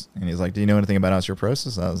osteoporosis. And he's like, do you know anything about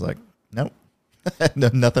osteoporosis? I was like, nope, no,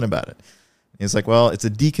 nothing about it. He's like, well, it's a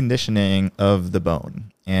deconditioning of the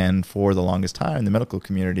bone. And for the longest time, the medical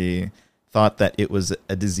community thought that it was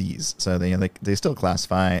a disease. So they still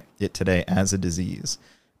classify it today as a disease.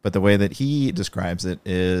 But the way that he describes it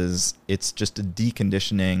is it's just a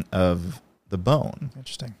deconditioning of the bone.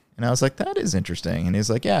 Interesting. And I was like, that is interesting. And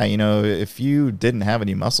he's like, yeah, you know, if you didn't have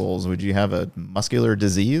any muscles, would you have a muscular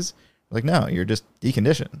disease? I'm like, no, you're just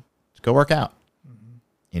deconditioned. Just go work out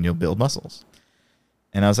and you'll build muscles.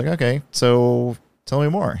 And I was like, okay, so tell me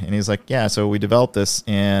more. And he's like, yeah, so we developed this,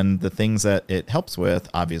 and the things that it helps with,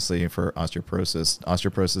 obviously, for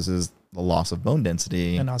osteoporosis is the loss of bone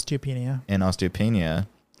density. And osteopenia. And osteopenia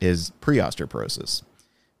is pre-osteoporosis.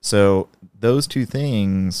 So those two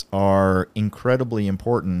things are incredibly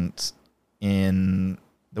important in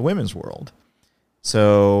the women's world.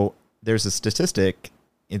 So there's a statistic,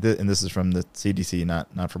 and this is from the CDC,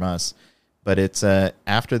 not from us, but it's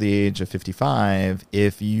after the age of 55,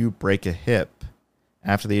 if you break a hip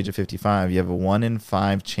after the age of 55, you have a 1 in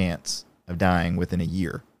 5 chance of dying within a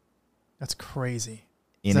year. That's crazy.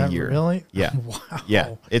 In a year. Really? Yeah. Wow.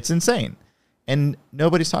 Yeah. It's insane. And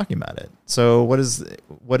nobody's talking about it. So what has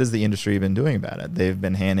the industry been doing about it? They've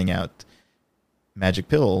been handing out magic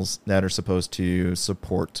pills that are supposed to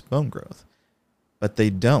support bone growth. But they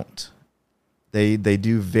don't. They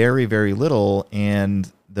do very, very little,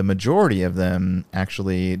 and the majority of them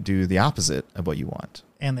actually do the opposite of what you want.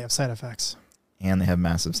 And they have side effects. And they have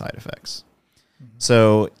massive side effects. Mm-hmm.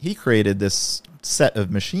 So he created this set of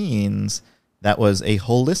machines that was a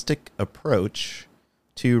holistic approach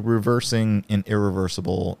to reversing an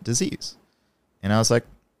irreversible disease. And I was like,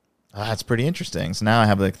 that's pretty interesting. So now I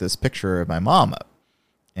have like this picture of my mom up,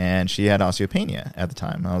 and she had osteopenia at the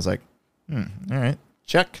time. I was like, all right,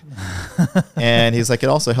 check. And he's like, it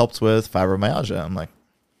also helps with fibromyalgia. I'm like,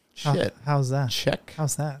 shit. How's that? Check.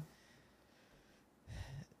 How's that?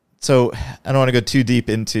 So I don't want to go too deep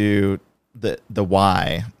into the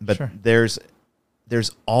why, but Sure. there's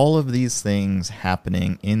all of these things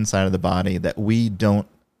happening inside of the body that we don't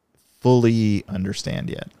fully understand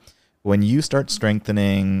yet. When you start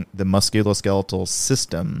strengthening the musculoskeletal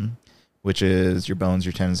system, which is your bones,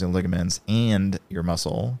 your tendons and ligaments, and your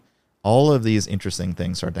muscle, all of these interesting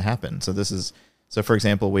things start to happen. So for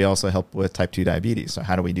example, we also help with type 2 diabetes. So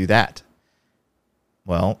how do we do that?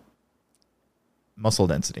 Well, muscle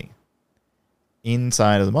density.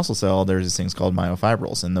 Inside of the muscle cell, there's these things called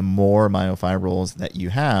myofibrils. And the more myofibrils that you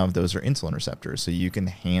have, those are insulin receptors. So you can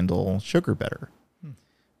handle sugar better.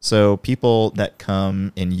 So people that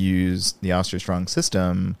come and use the OsteoStrong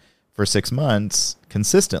system for 6 months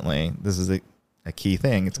consistently, this is a key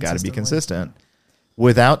thing. It's got to be consistent.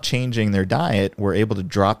 Without changing their diet, we're able to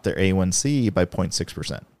drop their A1C by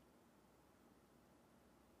 0.6%.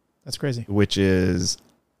 That's crazy. Which is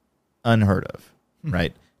unheard of,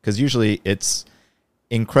 right? Because usually it's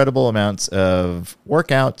incredible amounts of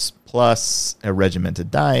workouts plus a regimented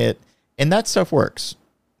diet, and that stuff works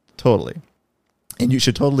totally. And you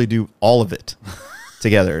should totally do all of it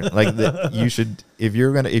together. Like you should, if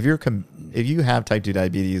you have type 2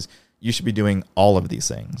 diabetes, you should be doing all of these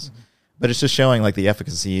things. But it's just showing like the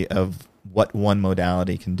efficacy of what one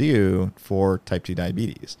modality can do for type 2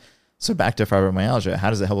 diabetes. So back to fibromyalgia.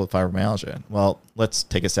 How does it help with fibromyalgia? Well, let's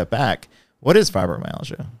take a step back. What is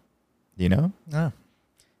fibromyalgia? Do you know? Oh.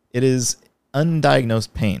 It is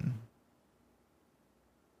undiagnosed pain.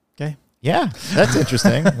 Okay. Yeah, that's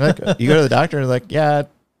interesting. Like, you go to the doctor and like, yeah,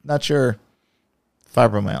 not sure.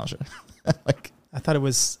 Fibromyalgia. Like, I thought it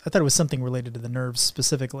was something related to the nerves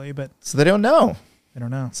specifically, but so they don't know. I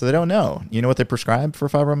don't know. So they don't know. You know what they prescribe for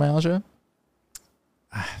fibromyalgia?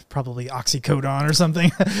 Probably oxycodone or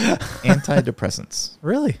something. Antidepressants.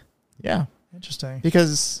 Really? Yeah. Interesting.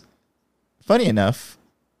 Because funny enough,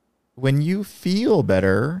 when you feel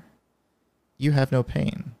better, you have no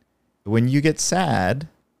pain. When you get sad,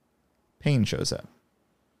 pain shows up.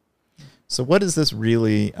 So what is this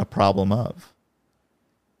really a problem of?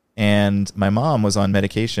 And my mom was on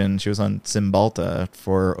medication. She was on Cymbalta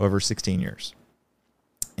for over 16 years.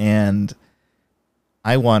 And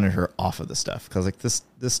I wanted her off of the stuff because like this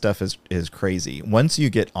stuff is crazy. Once you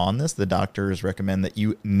get on this, the doctors recommend that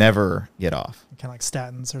you never get off. Kind of like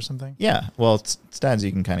statins or something. Yeah, well, statins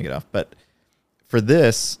you can kind of get off, but for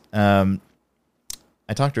this, I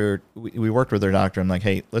talked to her. We worked with her doctor. I'm like,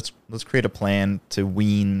 hey, let's create a plan to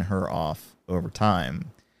wean her off over time,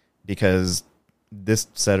 because this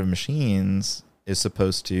set of machines is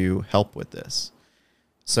supposed to help with this.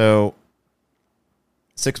 So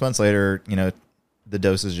 6 months later, the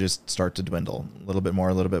doses just start to dwindle a little bit more,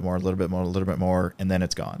 a little bit more, a little bit more, a little bit more, and then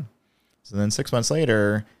it's gone. So then 6 months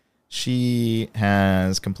later, she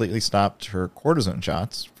has completely stopped her cortisone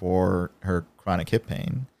shots for her chronic hip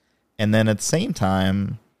pain. And then at the same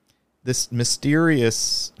time, this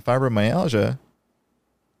mysterious fibromyalgia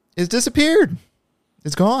is disappeared.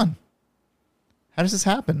 It's gone. How does this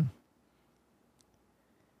happen?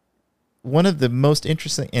 One of the most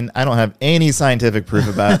interesting, and I don't have any scientific proof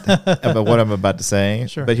about what I'm about to say,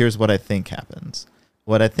 Sure. But here's what I think happens.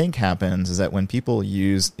 What I think happens is that when people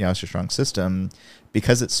use the OsteoStrong system,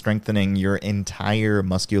 because it's strengthening your entire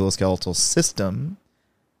musculoskeletal system,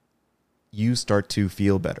 you start to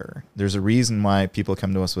feel better. There's a reason why people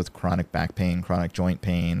come to us with chronic back pain, chronic joint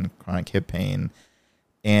pain, chronic hip pain,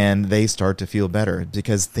 and they start to feel better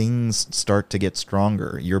because things start to get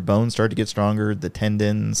stronger. Your bones start to get stronger, the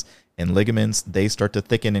tendons and ligaments, they start to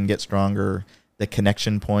thicken and get stronger. The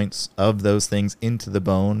connection points of those things into the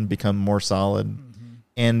bone become more solid. Mm-hmm.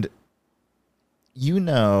 And you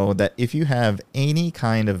know that if you have any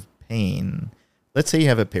kind of pain, let's say you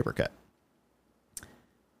have a paper cut,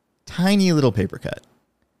 tiny little paper cut,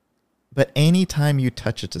 but anytime you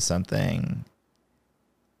touch it to something,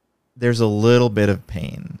 there's a little bit of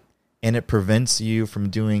pain, and it prevents you from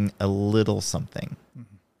doing a little something.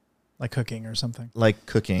 Like cooking or something. Like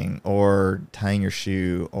cooking or tying your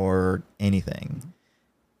shoe or anything. Mm-hmm.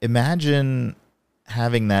 Imagine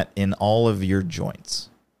having that in all of your joints.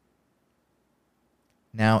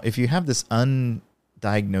 Now, if you have this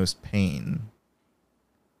undiagnosed pain,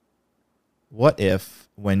 what if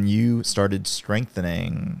when you started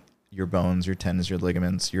strengthening your bones, your tendons, your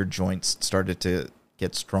ligaments, your joints started to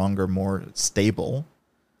get stronger, more stable,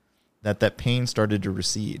 that pain started to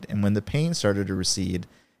recede? And when the pain started to recede,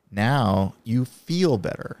 now you feel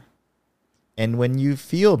better. And when you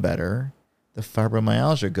feel better, the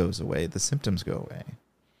fibromyalgia goes away, the symptoms go away.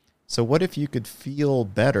 So what if you could feel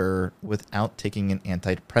better without taking an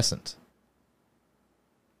antidepressant?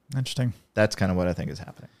 Interesting. That's kind of what I think is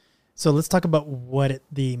happening. So let's talk about what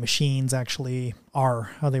the machines actually are,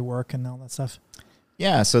 how they work, and all that stuff.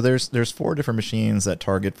 Yeah, so there's 4 different machines that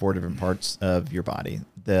target 4 different parts of your body.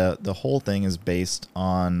 The whole thing is based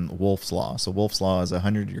on Wolff's Law. So Wolff's Law is a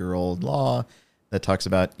 100-year-old law that talks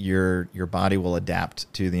about your body will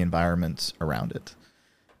adapt to the environment around it.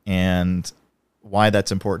 And why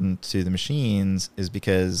that's important to the machines is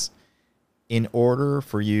because in order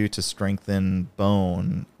for you to strengthen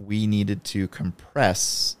bone, we needed to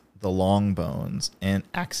compress the long bones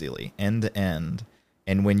and axially, end to end.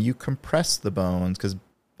 And when you compress the bones, because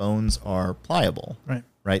bones are pliable,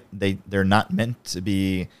 right? They're not meant to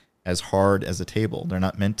be as hard as a table. They're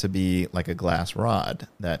not meant to be like a glass rod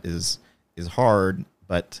that is hard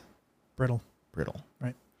but brittle.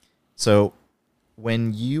 Right. So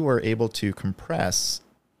when you are able to compress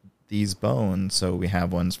these bones, so we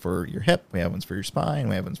have ones for your hip, we have ones for your spine,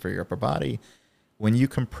 we have ones for your upper body. When you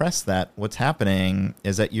compress that, what's happening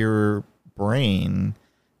is that your brain,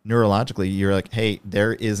 neurologically, you're like, hey,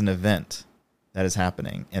 there is an event that is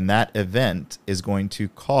happening. And that event is going to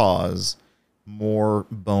cause more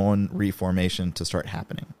bone reformation to start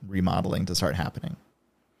happening, remodeling to start happening.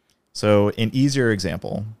 So an easier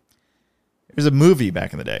example, there's a movie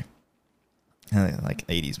back in the day, like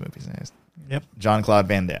 80s movies. Yep. Jean-Claude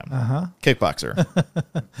Van Damme, kickboxer.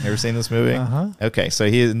 Ever seen this movie? Okay, so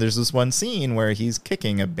there's this one scene where he's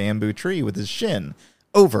kicking a bamboo tree with his shin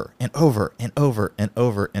over and over and over and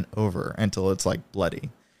over and over until it's like bloody.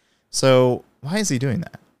 So why is he doing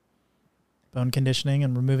that? Bone conditioning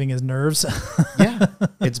and removing his nerves. Yeah,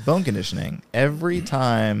 it's bone conditioning. Every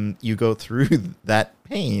time you go through that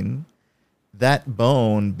pain, that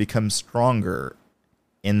bone becomes stronger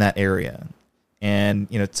in that area. And,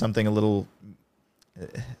 it's something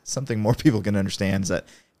more people can understand is that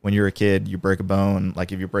when you're a kid, you break a bone,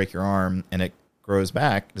 like if you break your arm and it grows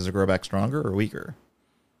back, does it grow back stronger or weaker?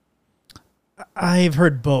 I've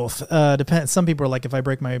heard both. Depends. Some people are like, if I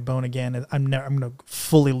break my bone again, I'm going to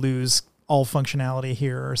fully lose all functionality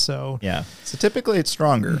here or so. Yeah. So typically it's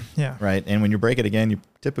stronger. Yeah. Right. And when you break it again, you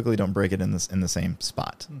typically don't break it in the same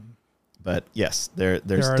spot. Mm-hmm. But yes, there's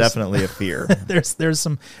definitely a fear. there's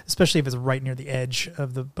some, especially if it's right near the edge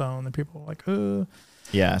of the bone, that people are like, oh.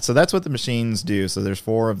 Yeah. So that's what the machines do. So there's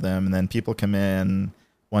 4 of them, and then people come in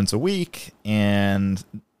once a week, and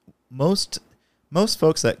most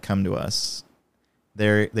folks that come to us,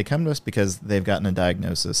 they come to us because they've gotten a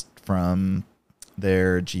diagnosis from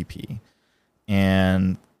their GP,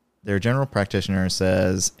 and their general practitioner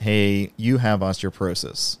says, hey, you have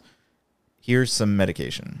osteoporosis. Here's some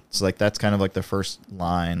medication. So like that's kind of like the first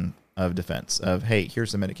line of defense of, hey, here's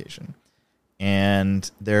some medication. And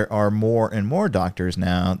there are more and more doctors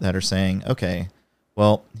now that are saying, okay,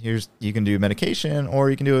 well, you can do medication or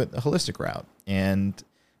you can do a holistic route. And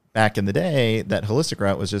back in the day, that holistic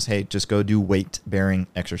route was just, hey, just go do weight-bearing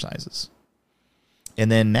exercises.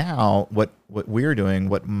 And then now what we're doing,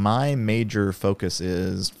 what my major focus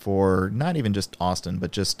is for not even just Austin,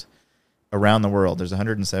 but just around the world, there's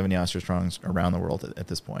 170 OsteoStrongs around the world at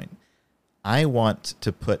this point. I want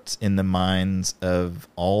to put in the minds of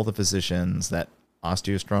all the physicians that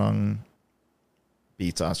OsteoStrong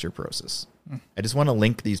beats osteoporosis. I just want to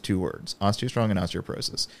link these 2 words, OsteoStrong and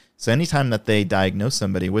osteoporosis. So anytime that they diagnose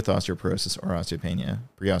somebody with osteoporosis or osteopenia,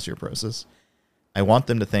 pre-osteoporosis, I want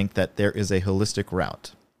them to think that there is a holistic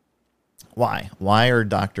route. Why? Why are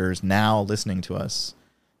doctors now listening to us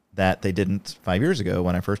that they didn't 5 years ago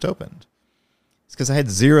when I first opened? It's because I had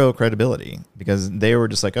zero credibility, because they were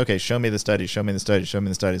just like, okay, show me the studies, show me the studies, show me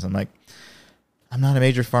the studies. I'm like, I'm not a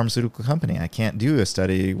major pharmaceutical company. I can't do a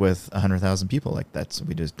study with 100,000 people. Like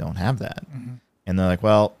we just don't have that. Mm-hmm. And they're like,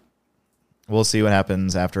 well, we'll see what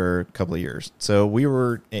happens after a couple of years. So we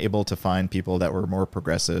were able to find people that were more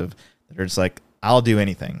progressive, that are just like, I'll do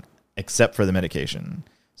anything except for the medication.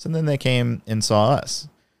 So then they came and saw us.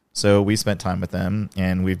 So we spent time with them,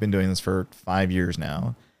 and we've been doing this for 5 years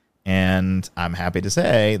now. And I'm happy to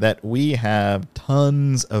say that we have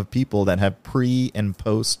tons of people that have pre and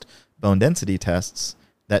post bone density tests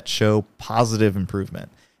that show positive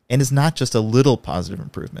improvement. And it's not just a little positive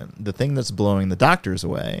improvement. The thing that's blowing the doctors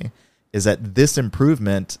away is that this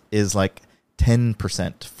improvement is like 10%,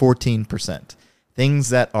 14%, things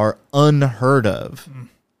that are unheard of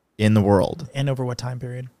in the world. And over what time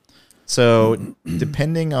period? So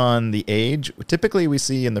depending on the age, typically we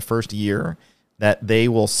see in the first year that they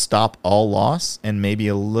will stop all loss and maybe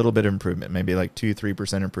a little bit of improvement, maybe like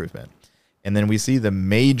 2-3% improvement. And then we see the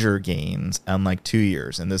major gains on like 2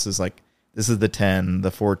 years. And this is the 10,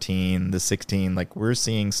 the 14, the 16. Like we're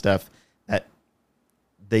seeing stuff that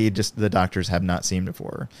the doctors have not seen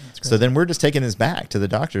before. So then we're just taking this back to the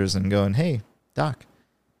doctors and going, hey, doc,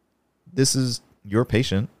 this is your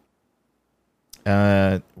patient.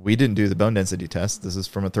 We didn't do the bone density test. This is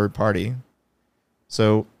from a third party.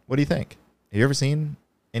 So what do you think? Have you ever seen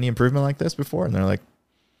any improvement like this before? And they're like,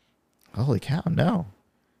 holy cow, no.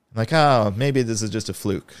 I'm like, oh, maybe this is just a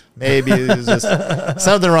fluke. Maybe there's just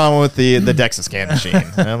something wrong with the DEXA scan machine.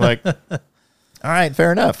 And I'm like, all right,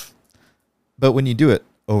 fair enough. But when you do it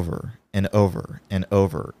over and over and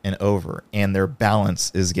over and over, and their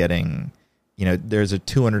balance is getting, there's a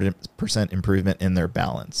 200% improvement in their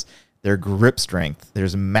balance. Their grip strength,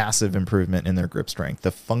 there's a massive improvement in their grip strength.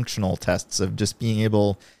 The functional tests of just being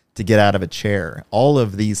able to get out of a chair, all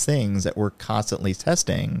of these things that we're constantly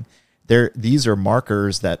testing, these are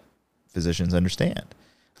markers that physicians understand.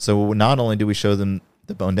 So not only do we show them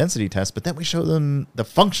the bone density test, but then we show them the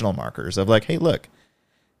functional markers of like, hey, look,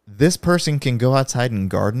 this person can go outside and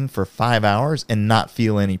garden for 5 hours and not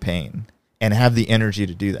feel any pain and have the energy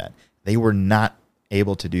to do that. They were not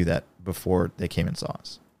able to do that before they came and saw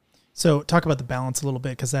us. So talk about the balance a little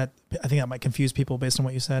bit, because I think that might confuse people based on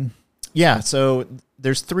what you said. Yeah, so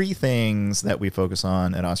there's 3 things that we focus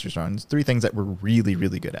on at OsteoStrong. There's 3 things that we're really,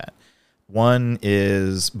 really good at. One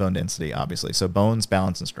is bone density, obviously. So bones,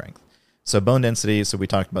 balance, and strength. So bone density, so we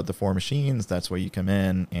talked about the 4 machines. That's where you come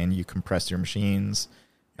in and you compress your machines,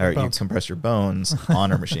 or you compress your bones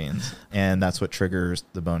on our machines. And that's what triggers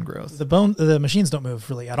the bone growth. The machines don't move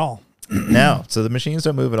really at all. No, so the machines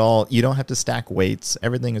don't move at all. You don't have to stack weights.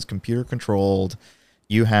 Everything is computer controlled.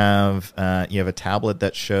 You have a tablet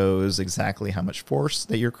that shows exactly how much force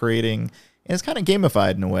that you're creating. And it's kind of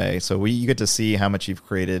gamified in a way. So you get to see how much you've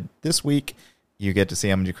created this week. You get to see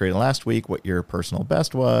how much you created last week, what your personal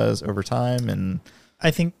best was over time. And I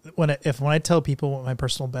think when I tell people what my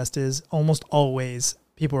personal best is, almost always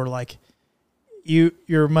people are like,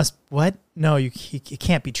 what? No, it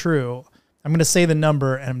can't be true. I'm going to say the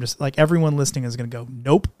number, and I'm just like, everyone listening is going to go,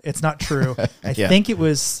 nope, it's not true. I think it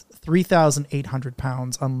was 3,800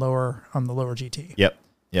 pounds on the lower GT.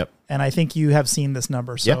 Yep. And I think you have seen this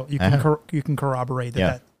number, so you can corroborate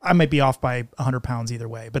that I might be off by 100 pounds either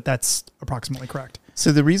way, but that's approximately correct.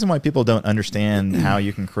 So the reason why people don't understand how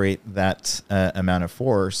you can create that amount of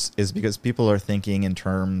force is because people are thinking in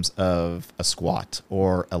terms of a squat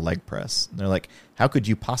or a leg press. They're like, how could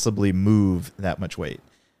you possibly move that much weight?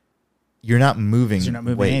 You're not moving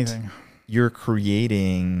weight. Anything. You're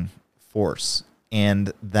creating force.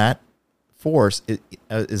 And that force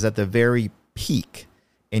is at the very peak.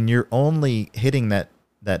 And you're only hitting that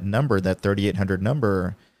number, that 3,800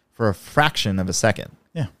 number, for a fraction of a second.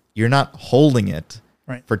 Yeah. You're not holding it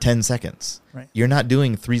right. for 10 seconds. Right. You're not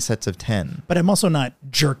doing 3 sets of 10. But I'm also not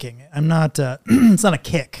jerking. I'm not, it's not a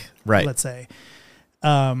kick, right. let's say.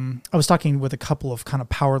 I was talking with a couple of kind of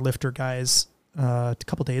power lifter guys a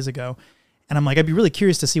couple days ago, and I'm like, I'd be really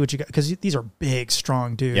curious to see what you guys, because these are big,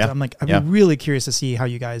 strong dudes. Yeah. I'm like, I'd be really curious to see how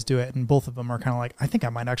you guys do it. And both of them are kind of like, I think I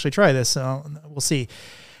might actually try this. So we'll see.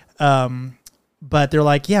 But they're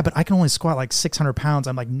like, yeah, but I can only squat like 600 pounds.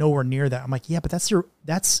 I'm like, nowhere near that. I'm like, yeah, but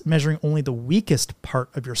that's measuring only the weakest part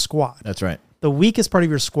of your squat. That's right. The weakest part of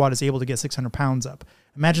your squat is able to get 600 pounds up.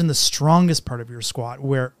 Imagine the strongest part of your squat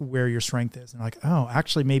where your strength is. And they're like, oh,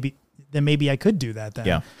 actually, maybe I could do that then.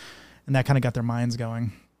 Yeah. And that kind of got their minds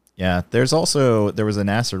going. Yeah. There was a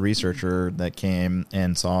NASA researcher that came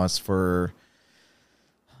and saw us for,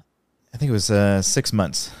 I think it was 6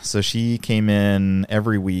 months. So she came in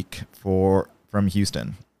every week from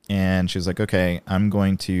Houston, and she was like, okay, I'm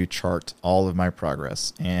going to chart all of my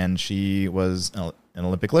progress. And she was an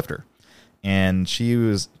Olympic lifter, and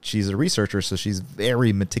she's a researcher. So she's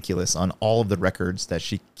very meticulous on all of the records that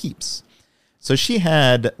she keeps. So she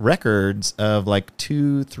had records of like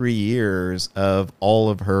 2-3 years of all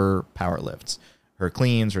of her power lifts, her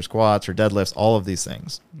cleans, her squats, her deadlifts, all of these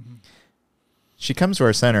things. Mm-hmm. She comes to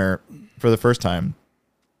our center for the first time,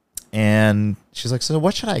 and she's like, so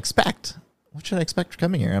what should I expect? What should I expect for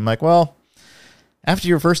coming here? I'm like, well, after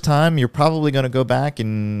your first time, you're probably going to go back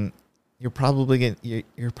and you're probably going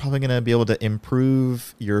to be able to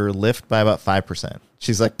improve your lift by about 5%.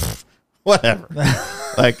 She's like, whatever.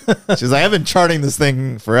 She's like, I've been charting this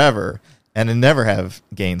thing forever, and I never have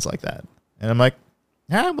gains like that. And I'm like,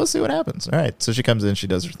 all right, we'll see what happens. All right. So she comes in, she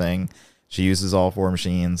does her thing. She uses all 4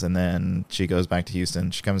 machines, and then she goes back to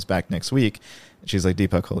Houston. She comes back next week, and she's like,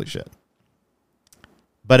 Deepak, holy shit.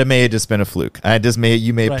 But it may have just been a fluke.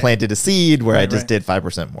 You may have planted a seed where I just did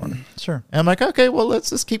 5% more. Sure. And I'm like, okay, well,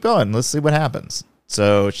 let's just keep going. Let's see what happens.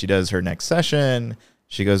 So she does her next session.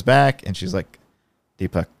 She goes back and she's like,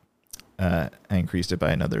 Deepak, I increased it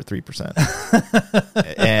by another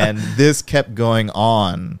 3%. And this kept going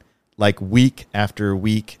on like week after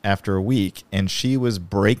week after week. And she was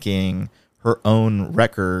breaking her own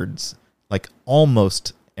records like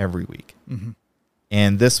almost every week. Mm-hmm.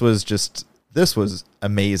 And this was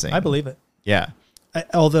amazing. I believe it. Yeah.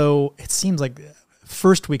 Although it seems like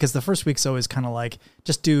first week, because the first week's always kind of like,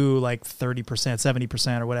 just do like 30%,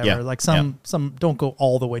 70% or whatever. Yeah. Like some don't go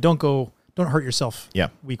all the way. Don't hurt yourself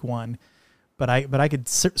week one. But I could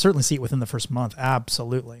certainly see it within the first month.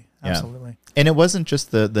 Absolutely. Absolutely. Yeah. And it wasn't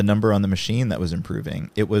just the number on the machine that was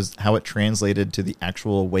improving. It was how it translated to the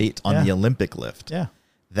actual weight on the Olympic lift. Yeah.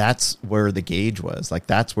 That's where the gauge was. Like,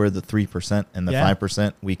 that's where the 3% and the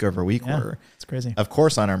 5% week over week were. It's crazy. Of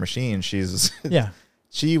course, on our machine, she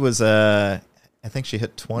was, I think she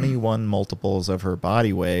hit 21 multiples of her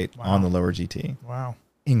body weight on the lower GT. Wow.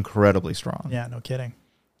 Incredibly strong. Yeah, no kidding.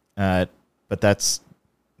 But that's,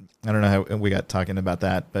 I don't know how we got talking about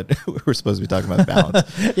that, but we're supposed to be talking about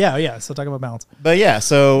balance. yeah. So talking about balance. But yeah,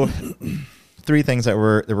 so 3 things that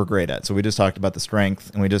we're great at. So we just talked about the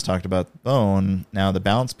strength and we just talked about bone. Now the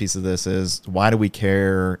balance piece of this is, why do we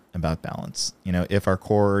care about balance? You know, if our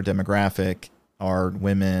core demographic are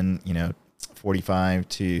women, 45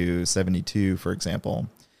 to 72, for example,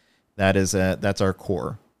 that's our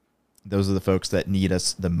core. Those are the folks that need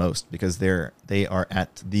us the most because they are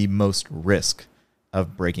at the most risk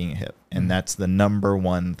of breaking a hip. And that's the number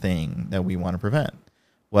one thing that we want to prevent.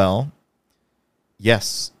 Well,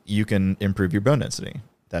 yes, you can improve your bone density.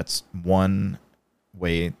 That's one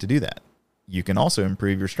way to do that. You can also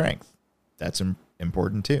improve your strength. That's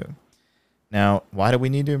important too. Now, why do we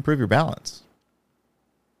need to improve your balance?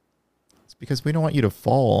 It's because we don't want you to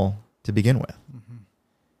fall to begin with. Mm-hmm.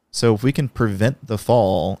 So if we can prevent the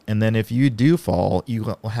fall, and then if you do fall, you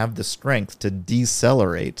will have the strength to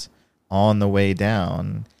decelerate on the way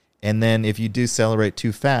down. And then if you decelerate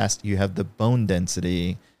too fast, you have the bone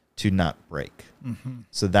density to not break. Mm-hmm.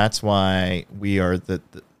 So that's why we are the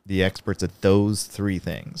experts at those 3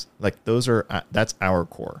 things. Like, that's our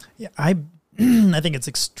core. Yeah, I think it's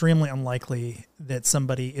extremely unlikely that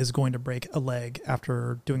somebody is going to break a leg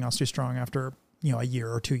after doing OsteoStrong after a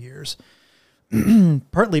year or 2 years.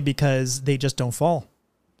 Partly because they just don't fall.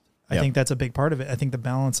 I think that's a big part of it. I think the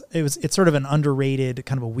balance, it's sort of an underrated,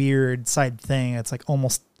 kind of a weird side thing. It's like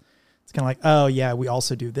almost, it's kind of like, oh yeah, we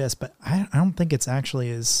also do this, but I don't think it's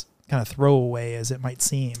actually as kind of throwaway as it might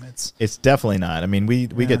seem. It's definitely not. I mean, we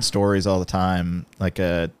get stories all the time, like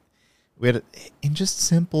we had in just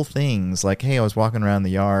simple things like, hey, I was walking around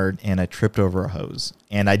the yard and I tripped over a hose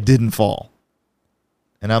and I didn't fall.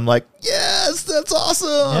 And I'm like, yes, that's awesome.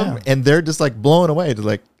 Yeah. And they're just like blown away to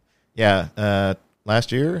like,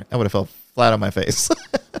 last year I would have fell flat on my face.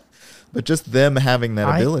 But just them having that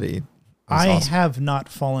ability. I have not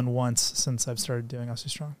fallen once since I've started doing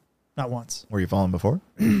OsteoStrong. Not once. Were you falling before?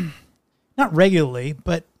 Not regularly,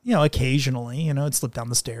 but occasionally, it'd slip down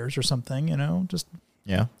the stairs or something, just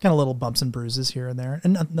kind of little bumps and bruises here and there.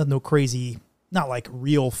 And no crazy, not like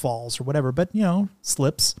real falls or whatever, but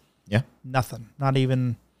slips. Yeah. Nothing. Not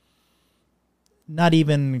even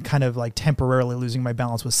kind of like temporarily losing my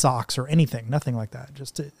balance with socks or anything. Nothing like that.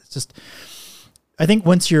 I think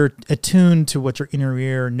once you're attuned to what your inner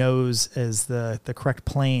ear knows as the correct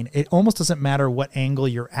plane, it almost doesn't matter what angle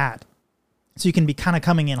you're at. So you can be kind of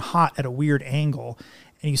coming in hot at a weird angle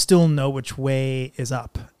and you still know which way is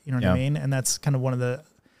up. You know what I mean? And that's kind of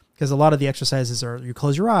because a lot of the exercises are, you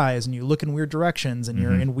close your eyes and you look in weird directions and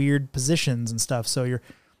you're in weird positions and stuff. So your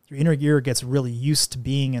inner ear gets really used to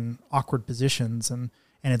being in awkward positions and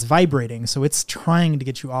it's vibrating. So it's trying to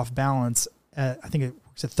get you off balance at, I think it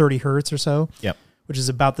works at 30 hertz or so, which is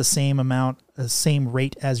about the same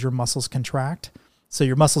rate as your muscles contract. So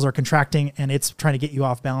your muscles are contracting and it's trying to get you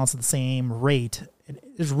off balance at the same rate.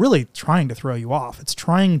 It's really trying to throw you off. It's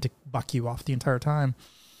trying to buck you off the entire time.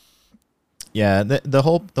 Yeah. The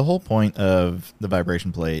whole point of the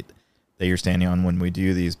vibration plate that you're standing on when we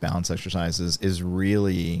do these balance exercises is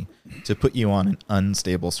really to put you on an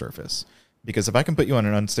unstable surface. Because if I can put you on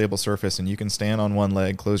an unstable surface and you can stand on one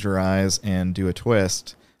leg, close your eyes, and do a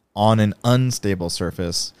twist on an unstable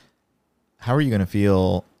surface, how are you going to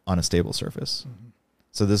feel on a stable surface? Mm-hmm.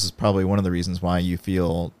 So this is probably one of the reasons why you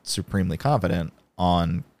feel supremely confident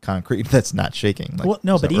on concrete that's not shaking. Like, well,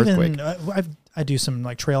 no, but even I do some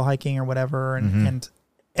like trail hiking or whatever, and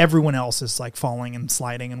everyone else is like falling and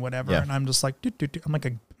sliding and whatever, and I'm just like, I'm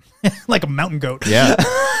like like a mountain goat. Yeah.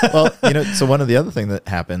 Well, so one of the other thing that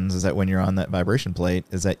happens is that when you're on that vibration plate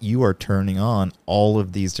is that you are turning on all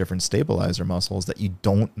of these different stabilizer muscles that you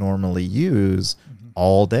don't normally use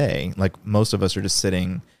all day. Like most of us are just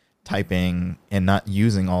sitting, typing, and not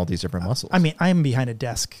using all these different muscles. I mean, I'm behind a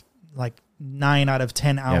desk like 9 out of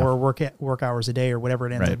 10 hour work hours a day or whatever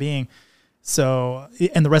it ends up being. So,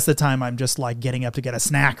 and the rest of the time I'm just like getting up to get a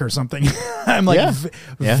snack or something. I'm like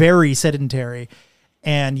very sedentary,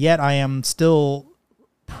 and yet I am still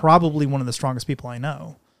probably one of the strongest people I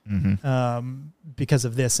know, because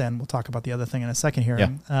of this. And we'll talk about the other thing in a second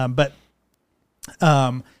here. But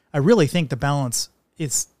I really think the balance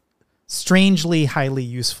is strangely highly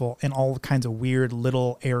useful in all kinds of weird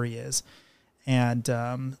little areas.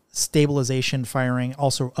 And stabilization firing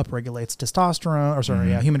also upregulates testosterone,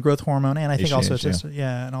 or human growth hormone, and I think also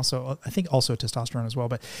and also I think also testosterone as well.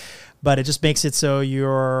 But it just makes it so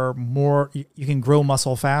you're more, you can grow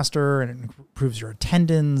muscle faster, and it improves your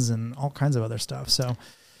tendons and all kinds of other stuff. So,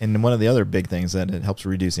 and one of the other big things that it helps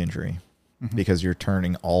reduce injury, because you're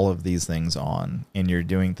turning all of these things on, and you're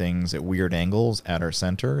doing things at weird angles at our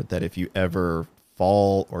center that if you ever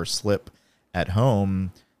fall or slip at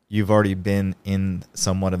home, you've already been in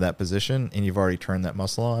somewhat of that position, and you've already turned that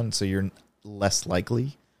muscle on, so you're less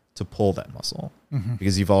likely to pull that muscle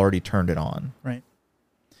because you've already turned it on. Right.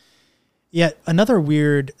 Yeah, another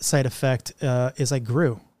weird side effect is I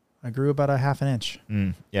grew about a half an inch.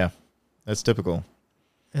 Yeah, that's typical.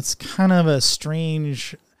 It's kind of a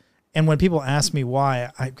strange, and when people ask me why,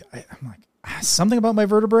 I'm like, something about my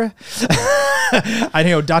vertebrae. I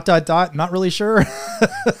know ... Not really sure.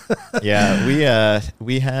 Yeah,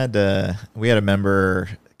 we had a member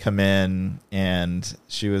come in, and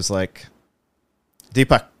she was like,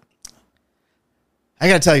 "Deepak, I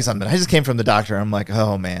got to tell you something. I just came from the doctor." I'm like,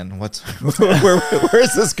 "Oh man, where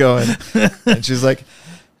is this going?" And she's like,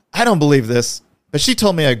 "I don't believe this, but she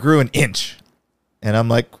told me I grew an inch," and I'm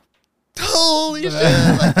like, "Holy shit,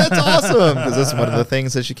 like, that's awesome!" Because that's one of the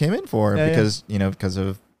things that she came in for, because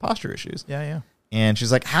of posture issues. Yeah. And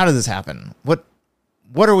she's like, "How did this happen?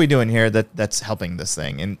 What are we doing here that's helping this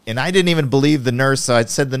thing?" And I didn't even believe the nurse, so I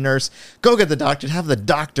said to the nurse, "Go get the doctor, have the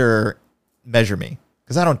doctor measure me,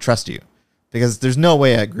 because I don't trust you, because there's no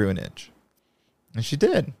way I grew an inch." And she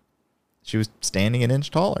did. She was standing an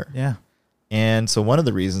inch taller. Yeah. And so one of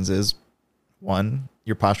the reasons is, one,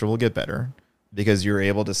 your posture will get better because you're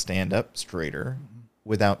able to stand up straighter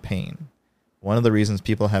without pain. One of the reasons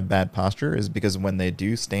people have bad posture is because when they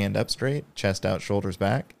do stand up straight, chest out, shoulders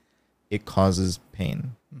back, it causes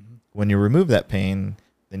pain. When you remove that pain,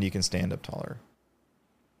 then you can stand up taller.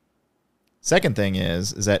 Second thing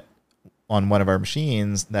is that on one of our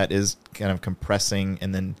machines that is kind of compressing,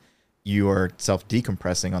 and then you are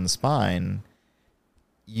self-decompressing on the spine,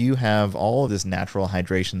 you have all of this natural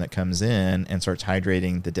hydration that comes in and starts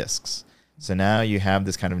hydrating the discs. So now you have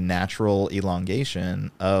this kind of natural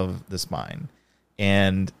elongation of the spine.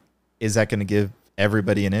 And is that going to give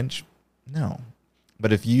everybody an inch? No.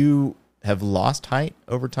 But if you have lost height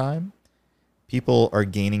over time, people are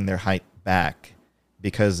gaining their height back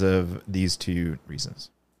because of these two reasons.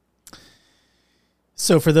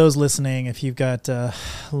 So for those listening, if you've got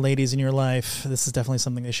ladies in your life, this is definitely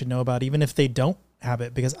something they should know about, even if they don't have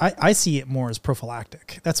it, because I see it more as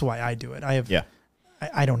prophylactic. That's why I do it.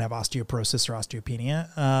 I don't have osteoporosis or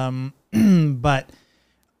osteopenia, but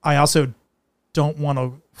I also don't want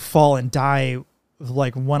to fall and die with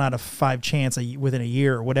like 1 out of 5 chance within a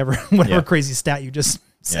year or whatever crazy stat you just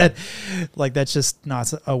said. Like, that's just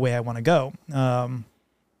not a way I want to go.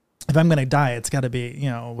 If I'm going to die, it's got to be,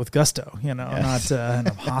 with gusto, not in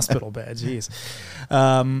a hospital bed. Jeez.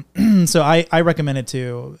 So I recommend it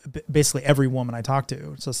to basically every woman I talk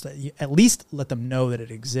to. So at least let them know that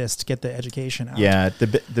it exists, get the education out. Yeah.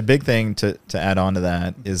 The big thing to add on to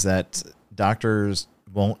that is that doctors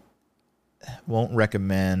won't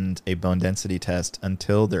recommend a bone density test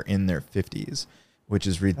until they're in their 50s, which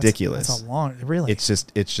is ridiculous. That's a long, really. It's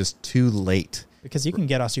just too late. Because you can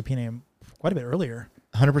get osteopenia quite a bit earlier.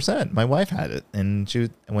 100%. My wife had it, and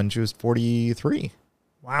when she was 43.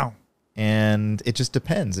 Wow. And it just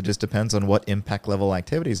depends. It just depends on what impact level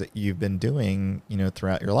activities that you've been doing,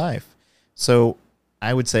 throughout your life. So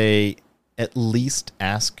I would say at least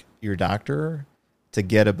ask your doctor to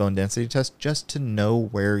get a bone density test just to know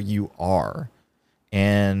where you are.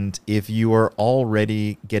 And if you are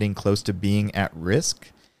already getting close to being at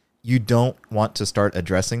risk, you don't want to start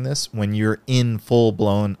addressing this when you're in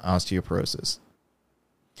full-blown osteoporosis.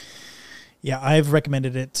 Yeah, I've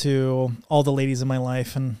recommended it to all the ladies in my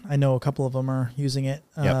life, and I know a couple of them are using it.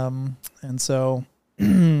 Yep. And so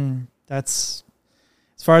that's,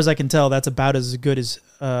 as far as I can tell, that's about as good as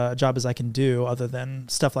a job as I can do, other than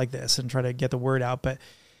stuff like this and try to get the word out. But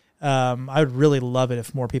I would really love it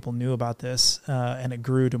if more people knew about this, and it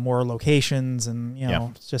grew to more locations, and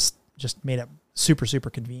just made it super, super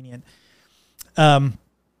convenient.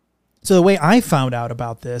 So the way I found out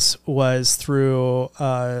about this was through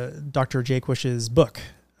Dr. Jaquish's book.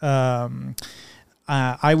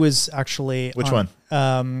 I was actually Which one?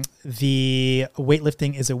 The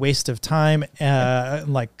weightlifting is a waste of time,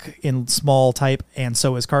 like in small type, and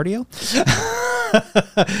so is cardio.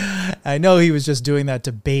 I know he was just doing that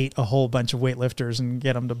to bait a whole bunch of weightlifters and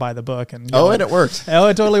get them to buy the book. And and it worked. Oh,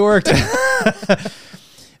 it totally worked.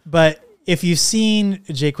 But if you've seen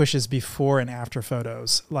Jaquish's before and after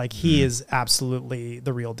photos, like he is absolutely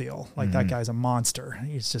the real deal. Like that guy's a monster.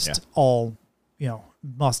 He's just all,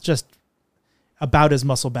 just about as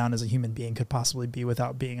muscle bound as a human being could possibly be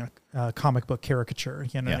without being a comic book caricature.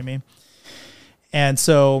 You know what I mean? And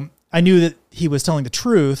so I knew that he was telling the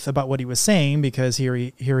truth about what he was saying, because here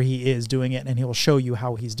he is doing it, and he will show you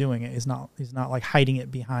how he's doing it. He's not like hiding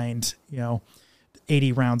it behind,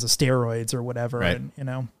 80 rounds of steroids or whatever. Right.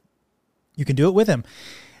 And, you can do it with him.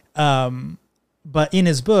 But in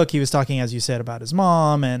his book, he was talking, as you said, about his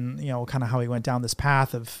mom and, kind of how he went down this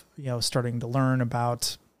path of, starting to learn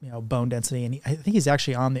about, bone density. And I think he's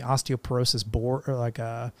actually on the osteoporosis board, or like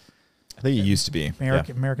I think he used to be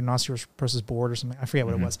American Osteoporosis Board or something. I forget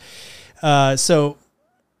what it was. So,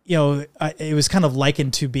 it was kind of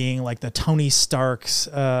likened to being like the Tony Stark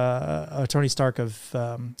of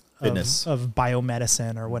fitness, of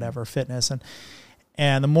biomedicine or whatever, fitness.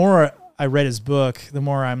 And the more I read his book, the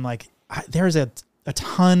more I'm like, there's a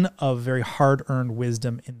ton of very hard-earned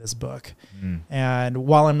wisdom in this book. And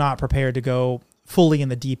while I'm not prepared to go fully in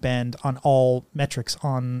the deep end on all metrics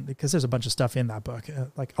because there's a bunch of stuff in that book,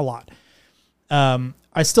 like a lot,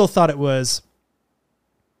 I still thought it was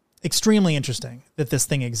extremely interesting that this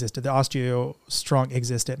thing existed, the OsteoStrong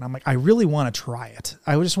existed. And I'm like, I really want to try it.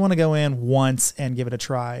 I just want to go in once and give it a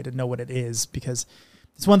try to know what it is, because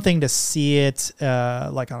it's one thing to see it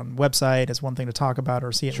like on a website. It's one thing to talk about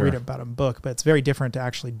or see it, read about a book, but it's very different to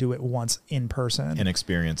actually do it once in person and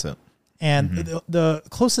experience it. And the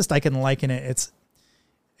closest I can liken it,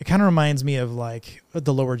 it kind of reminds me of like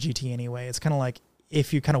the lower GT anyway. It's kind of like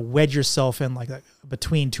if you kind of wedge yourself in like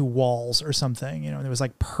between two walls or something, it was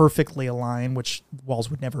like perfectly aligned, which walls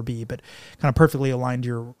would never be, but kind of perfectly aligned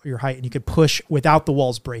to your height, and you could push without the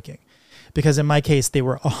walls breaking. Because in my case, they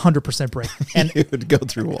were 100% break. And you would go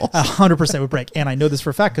through walls. 100% would break. And I know this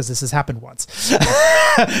for a fact because this has happened once.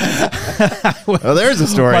 Well, there's a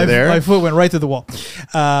story there. My foot went right through the wall.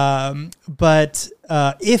 But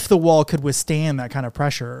if the wall could withstand that kind of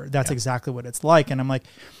pressure, that's exactly what it's like. And I'm like,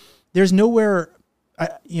 there's nowhere,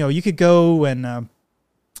 you could go and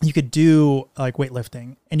you could do like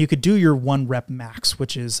weightlifting, and you could do your 1 rep max,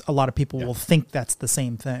 which is a lot of people will think that's the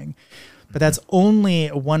same thing. But that's only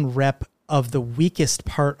 1 rep of the weakest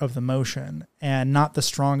part of the motion and not the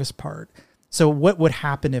strongest part. So what would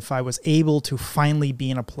happen if I was able to finally be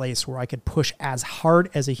in a place where I could push as hard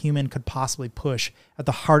as a human could possibly push at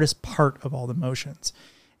the hardest part of all the motions?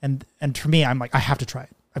 And for me, I'm like, I have to try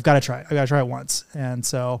it. I've got to try it. I got to try it once. And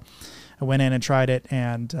so I went in and tried it,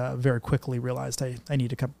 and very quickly realized I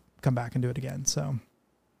need to come back and do it again. So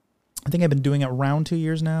I think I've been doing it around 2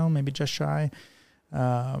 years now, maybe just shy.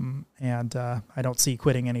 And I don't see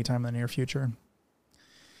quitting anytime in the near future.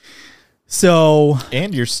 So,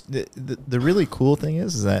 and the really cool thing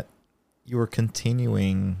is that you are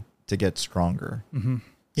continuing to get stronger.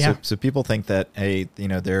 Yeah. So people think that, hey,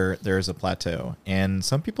 there's a plateau, and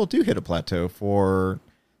some people do hit a plateau for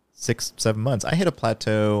 6-7 months. I hit a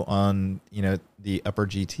plateau on, the upper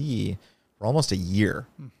GT for almost a year,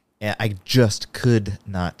 and I just could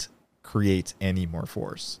not create any more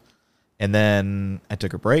force. And then I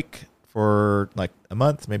took a break for like a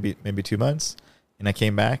month, maybe 2 months, and I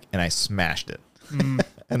came back and I smashed it.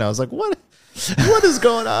 And I was like, what is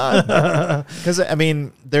going on? Because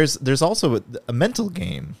there's also a mental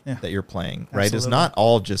game that you're playing, right? Absolutely. It's not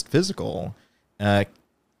all just physical.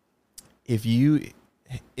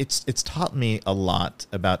 It's taught me a lot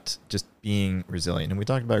about just being resilient. And we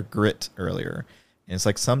talked about grit earlier. And it's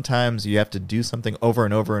like sometimes you have to do something over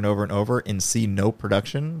and over and over and over and see no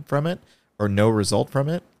production from it or no result from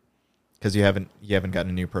it because you haven't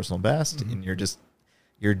gotten a new personal best, and you're just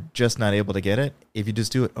not able to get it. If you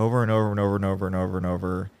just do it over and over and over and over and over and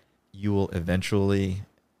over, you will eventually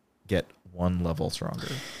get 1 level stronger.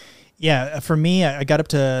 Yeah, for me, I got up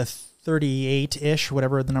to 38-ish,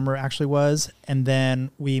 whatever the number actually was, and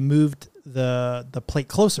then we moved the plate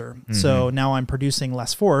closer. So now I'm producing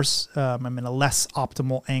less force. I'm in a less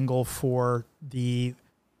optimal angle for the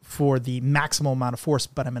maximal amount of force,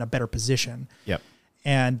 but I'm in a better position. Yep.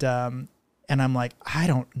 And I'm like, I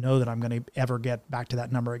don't know that I'm going to ever get back to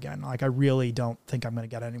that number again. Like, I really don't think I'm going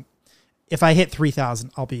to get any. if I hit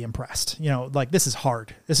 3,000, I'll be impressed. Like this is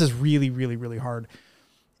hard. This is really, really, really hard.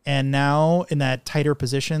 And now in that tighter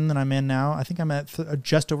position that I'm in now, I think I'm at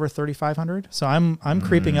just over 3,500. So I'm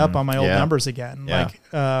creeping up on my old numbers again.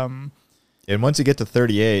 Yeah. And once you get to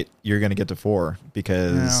 38, you're going to get to 4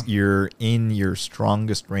 because you're in your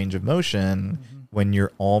strongest range of motion when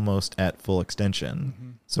you're almost at full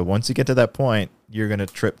extension. So once you get to that point, you're going to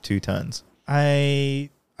trip 2 tons. I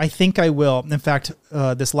think I will. In fact,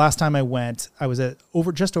 this last time I went, I was at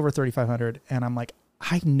just over 3,500, and I'm like,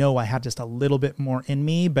 I know I had just a little bit more in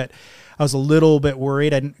me, but I was a little bit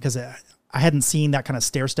worried because I hadn't seen that kind of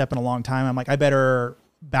stair step in a long time. I'm like, I better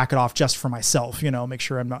back it off just for myself, make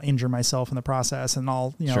sure I'm not injure myself in the process, and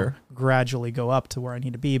I'll, gradually go up to where I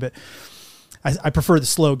need to be. But I prefer the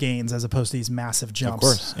slow gains as opposed to these massive jumps. Of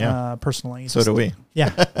course, yeah. Personally. So do we.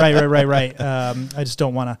 Yeah, right. I just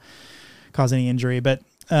don't want to cause any injury, but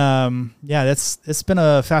it's been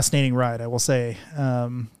a fascinating ride, I will say.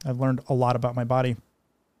 I've learned a lot about my body,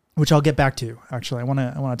 which I'll get back to. Actually, I want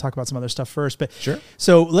to talk about some other stuff first, but sure.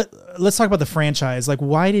 So let's talk about the franchise. Like,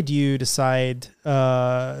 why did you decide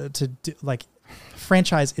to do, like,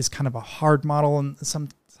 franchise is kind of a hard model, and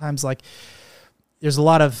sometimes like there's a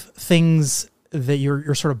lot of things that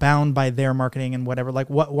you're sort of bound by their marketing and whatever. Like,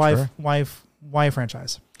 why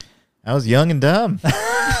franchise? I was young and dumb.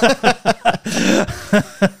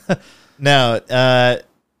 No,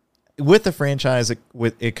 with the franchise,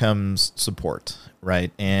 it comes support,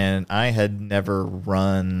 right? And I had never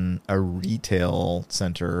run a retail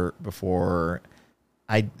center before.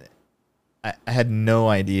 I had no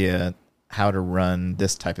idea how to run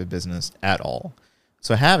this type of business at all.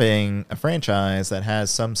 So having a franchise that has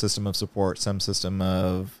some system of support, some system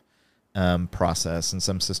of process, and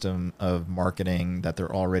some system of marketing that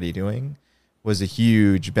they're already doing was a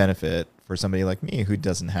huge benefit for somebody like me who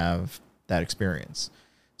doesn't have that experience.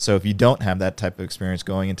 So if you don't have that type of experience,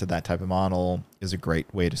 going into that type of model is a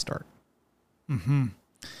great way to start. Mm-hmm.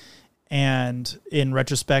 And in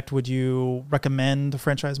retrospect, would you recommend the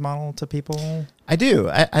franchise model to people? I do.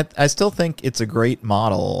 I still think it's a great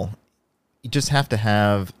model. You just have to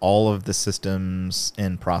have all of the systems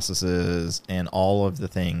and processes and all of the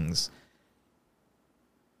things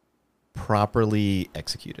properly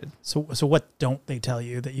executed. So what don't they tell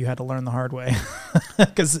you that you had to learn the hard way?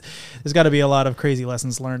 Because there's got to be a lot of crazy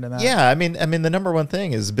lessons learned in that. Yeah, I mean, the number one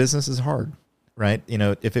thing is business is hard, right?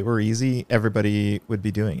 If it were easy, everybody would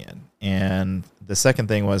be doing it. And the second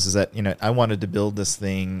thing is that I wanted to build this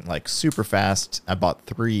thing like super fast. I bought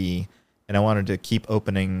 3, and I wanted to keep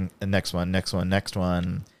opening the next one, and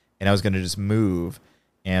I was going to just move.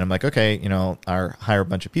 And I'm like, okay, I'll hire a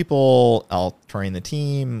bunch of people, I'll train the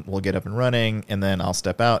team, we'll get up and running, and then I'll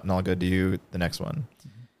step out and I'll go do the next one.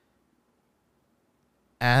 Mm-hmm.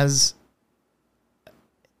 As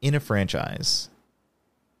in a franchise,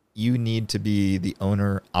 you need to be the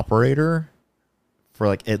owner operator for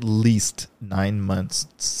like at least 9 months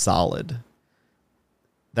solid.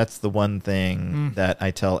 That's the one thing that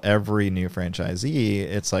I tell every new franchisee.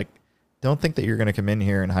 It's like, don't think that you're going to come in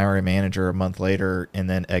here and hire a manager a month later and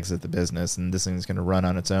then exit the business and this thing's going to run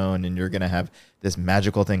on its own and you're going to have this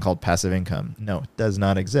magical thing called passive income. No, it does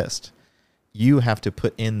not exist. You have to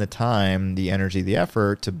put in the time, the energy, the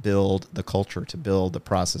effort to build the culture, to build the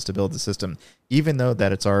process, to build the system. Even though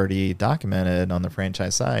that it's already documented on the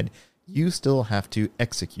franchise side, you still have to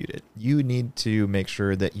execute it. You need to make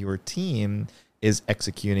sure that your team is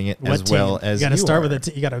executing it as well as you. You got to start with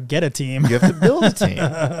it. You got to get a team. You have to build a team,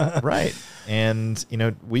 right? And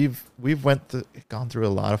we've gone through a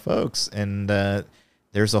lot of folks, and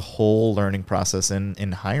there's a whole learning process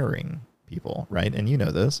in hiring people, right? And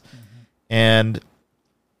this. Mm-hmm. And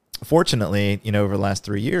fortunately, over the last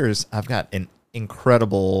 3 years, I've got an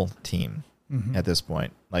incredible team at this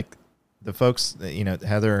point. Like the folks,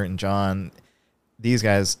 Heather and John. These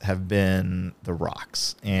guys have been the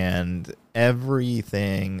rocks, and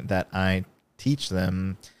everything that I teach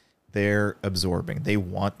them, they're absorbing. They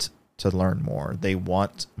want to learn more. They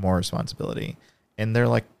want more responsibility, and they're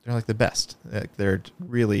like the best. They're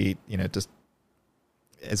really, just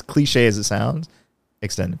as cliche as it sounds,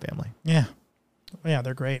 extended family. Yeah,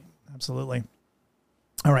 they're great. Absolutely.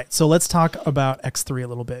 All right, so let's talk about X3 a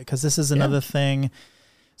little bit, because this is another thing.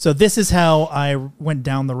 So this is how I went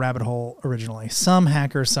down the rabbit hole originally. Some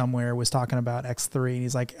hacker somewhere was talking about X3, and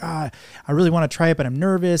he's like, I really want to try it, but I'm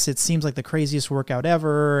nervous. It seems like the craziest workout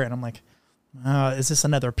ever. And I'm like, is this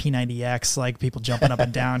another P90X, like people jumping up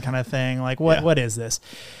and down kind of thing? Like, what is this?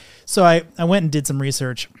 So I went and did some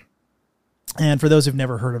research. And for those who've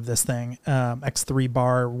never heard of this thing,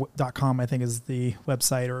 x3bar.com, I think, is the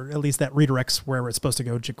website, or at least that redirects where it's supposed to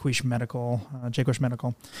go, Jaquish Medical.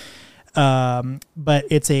 But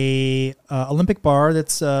it's a Olympic bar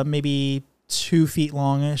that's maybe 2 feet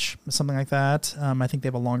longish, something like that. I think they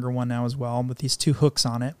have a longer one now as well, with these 2 hooks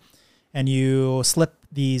on it. And you slip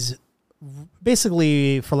these,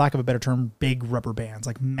 basically, for lack of a better term, big rubber bands,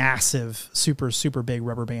 like massive, super, super big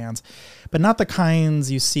rubber bands, but not the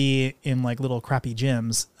kinds you see in like little crappy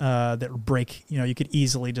gyms that break, you could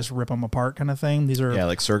easily just rip them apart kind of thing. These are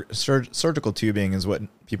like surgical tubing is what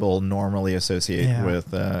people normally associate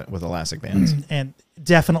with elastic bands. And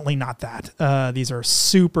definitely not that. These are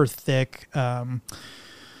super thick. I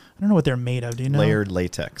don't know what they're made of. Do you know? Layered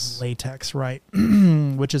latex. Latex, right.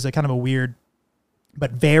 Which is a kind of a weird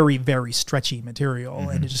but very, very stretchy material,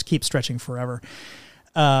 and it just keeps stretching forever.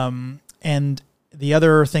 And the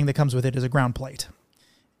other thing that comes with it is a ground plate.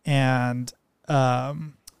 And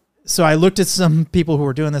so I looked at some people who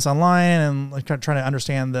were doing this online and like trying to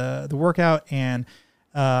understand the workout. And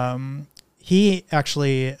he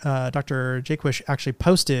actually, Dr. Jaquish actually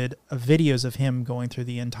posted videos of him going through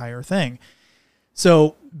the entire thing.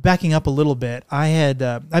 So backing up a little bit, I've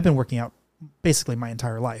been working out basically my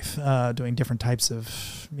entire life, doing different types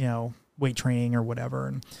of, weight training or whatever.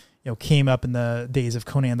 And, came up in the days of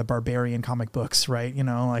Conan the Barbarian comic books, right?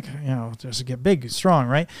 Just to get big, strong,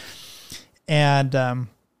 right? And,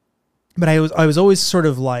 but I was always sort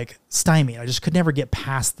of like stymied. I just could never get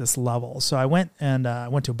past this level. So I went to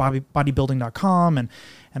bodybuilding.com and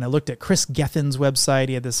I looked at Chris Gethin's website.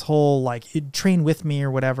 He had this whole, like, he'd train with me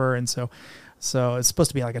or whatever. And so it's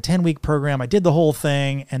supposed to be like a 10-week program. I did the whole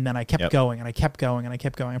thing, and then I kept going, and I kept going, and I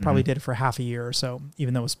kept going. I probably did it for half a year or so,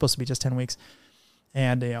 even though it was supposed to be just 10 weeks.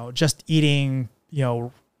 And, just eating,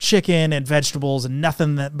 chicken and vegetables and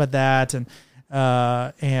nothing but that,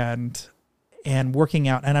 and working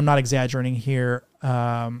out. And I'm not exaggerating here.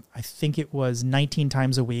 I think it was 19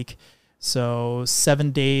 times a week. So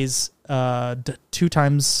 7 days, 2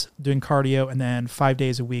 times doing cardio, and then 5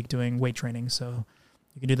 days a week doing weight training. So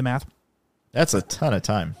you can do the math. That's a ton of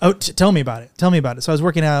time. Oh, tell me about it. So I was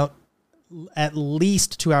working out at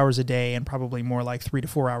least 2 hours a day, and probably more like 3 to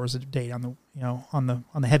 4 hours a day on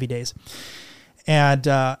the heavy days. And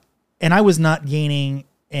I was not gaining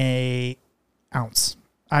an ounce.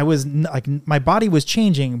 I was like, my body was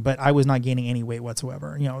changing, but I was not gaining any weight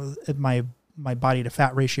whatsoever. My body to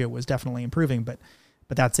fat ratio was definitely improving, but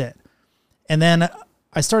that's it. And then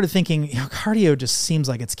I started thinking, cardio just seems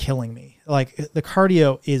like it's killing me. Like, the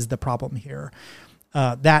cardio is the problem here.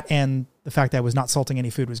 That and the fact that I was not salting any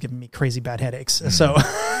food was giving me crazy bad headaches. So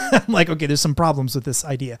I'm like, okay, there's some problems with this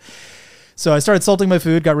idea. So I started salting my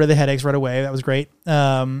food, got rid of the headaches right away. That was great.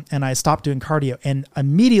 And I stopped doing cardio, and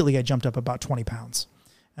immediately I jumped up about 20 pounds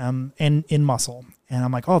and in muscle. And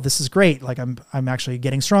I'm like, oh, this is great. Like, I'm actually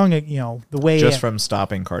getting strong, the way. Just from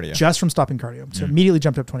stopping cardio. So immediately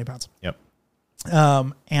jumped up 20 pounds. Yep.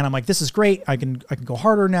 And I'm like, this is great. I can go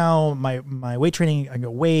harder now. My weight training, I can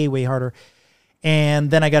go way, way harder. And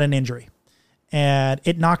then I got an injury, and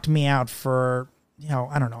it knocked me out for,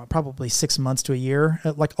 I don't know, probably 6 months to a year,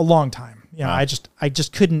 like a long time. Wow. I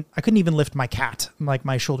couldn't even lift my cat. Like,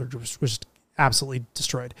 my shoulder was just absolutely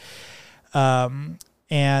destroyed.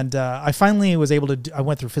 And I finally was able to, I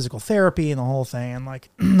went through physical therapy and the whole thing. And like,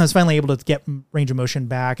 I was finally able to get range of motion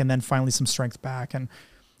back, and then finally some strength back. And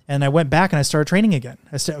I went back and I started training again.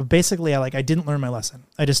 I didn't learn my lesson.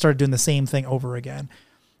 I just started doing the same thing over again.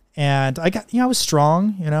 And I got, I was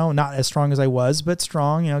strong, not as strong as I was, but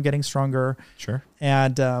strong, getting stronger. Sure.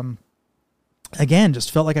 And, again,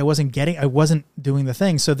 just felt like I wasn't doing the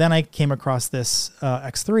thing. So then I came across this,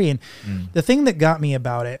 X3, and the thing that got me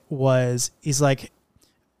about it is like,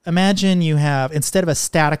 imagine you have, instead of a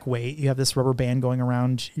static weight, you have this rubber band going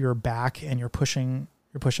around your back and you're pushing.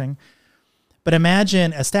 But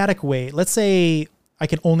imagine a static weight. Let's say I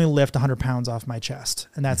can only lift 100 pounds off my chest,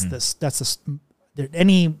 and that's a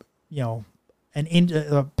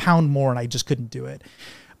pound more, and I just couldn't do it.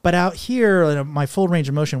 But out here, my full range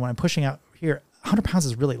of motion, when I'm pushing out here, 100 pounds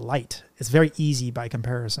is really light. It's very easy by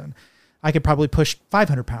comparison. I could probably push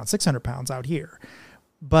 500 pounds, 600 pounds out here.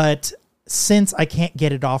 But since I can't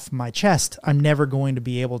get it off my chest, I'm never going to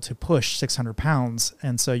be able to push 600 pounds.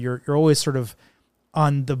 And so you're always sort of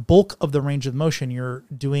on the bulk of the range of motion, you're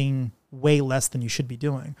doing way less than you should be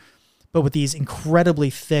doing. But with these incredibly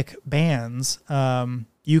thick bands,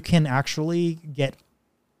 you can actually get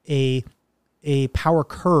a power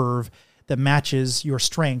curve that matches your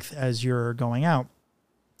strength as you're going out.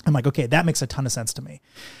 I'm like, okay, that makes a ton of sense to me.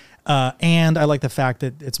 And I like the fact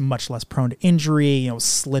that it's much less prone to injury,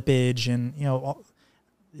 slippage, and,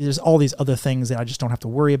 there's all these other things that I just don't have to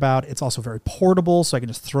worry about. It's also very portable, so I can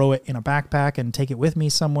just throw it in a backpack and take it with me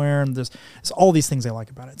somewhere. And there's all these things I like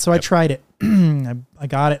about it. So I tried it. I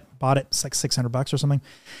got it, bought it. It's like $600 or something.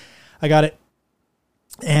 I got it.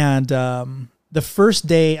 And the first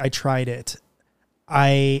day I tried it,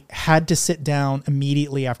 I had to sit down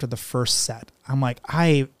immediately after the first set. I'm like,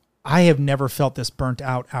 I have never felt this burnt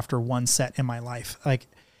out after one set in my life. Like,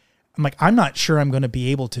 I'm like, I'm not sure I'm going to be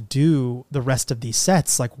able to do the rest of these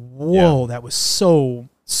sets. Like, whoa, that was so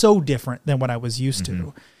different than what I was used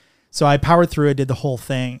to. So I powered through it, did the whole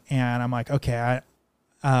thing. And I'm like, okay,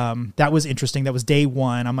 that was interesting. That was day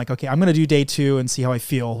one. I'm like, okay, I'm going to do day two and see how I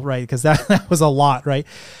feel. Right. Cause that was a lot. Right.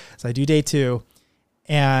 So I do day two,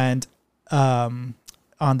 and,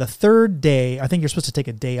 on the third day, I think you're supposed to take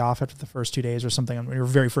a day off after the first 2 days or something. When you're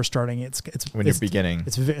very first starting, it's when you're beginning.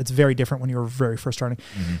 It's very different when you're very first starting.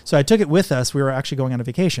 So I took it with us. We were actually going on a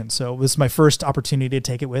vacation, so it was my first opportunity to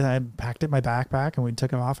take it with. I packed it in my backpack and we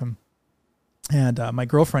took it off. And my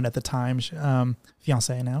girlfriend at the time,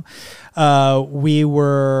 fiance now, we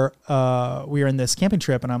were in this camping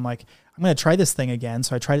trip, and I'm like, I'm going to try this thing again.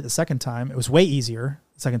 So I tried it the second time. It was way easier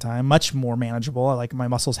the second time, much more manageable. Like, my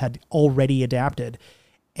muscles had already adapted.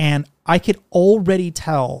 And I could already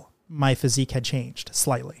tell my physique had changed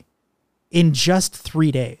slightly in just 3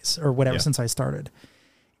 days or whatever since I started.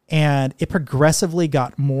 And it progressively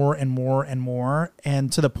got more and more and more.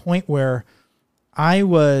 And to the point where I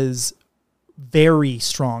was very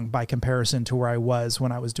strong by comparison to where I was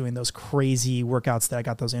when I was doing those crazy workouts that I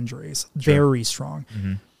got those injuries. Sure. Very strong.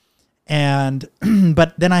 And,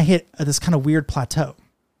 but then I hit this kind of weird plateau.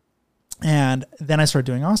 And then I started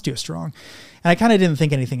doing OsteoStrong, and I kind of didn't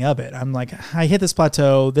think anything of it. I'm like, I hit this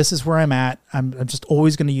plateau. This is where I'm at. I'm just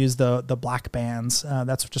always going to use the black bands.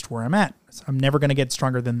 That's just where I'm at. I'm never going to get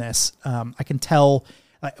stronger than this. I can tell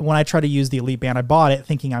when I try to use the Elite Band, I bought it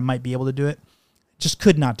thinking I might be able to do it. Just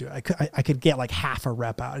could not do it. I could get like half a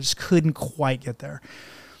rep out. I just couldn't quite get there.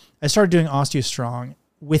 I started doing OsteoStrong.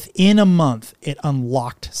 Within a month, it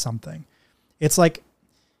unlocked something. It's like,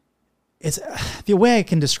 it's the way I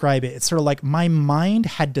can describe it. It's sort of like my mind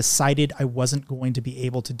had decided I wasn't going to be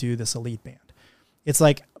able to do this Elite Band. It's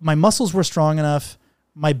like my muscles were strong enough.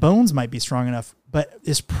 My bones might be strong enough, but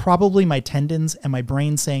it's probably my tendons and my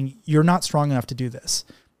brain saying, you're not strong enough to do this.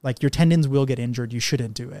 Like, your tendons will get injured. You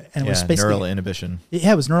shouldn't do it. And it was basically neural inhibition.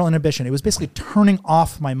 Yeah, it was neural inhibition. It was basically turning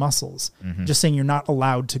off my muscles, just saying you're not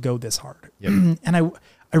allowed to go this hard. And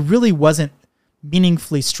I really wasn't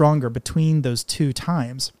meaningfully stronger between those two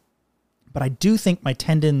times. But I do think my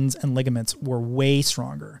tendons and ligaments were way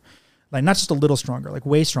stronger, like not just a little stronger, like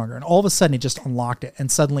way stronger. And all of a sudden it just unlocked it. And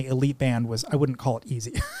suddenly Elite Band was, I wouldn't call it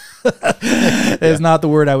easy. It's not the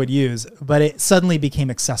word I would use, but it suddenly became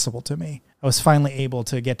accessible to me. I was finally able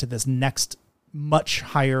to get to this next much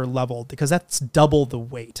higher level, because that's double the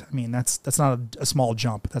weight. I mean, that's not a small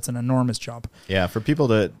jump. That's an enormous jump. Yeah. For people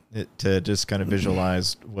to just kind of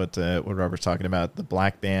visualize what Robert's talking about, the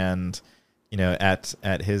black band, you know, at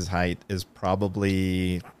his height is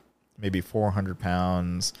probably maybe 400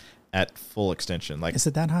 pounds at full extension. Like, is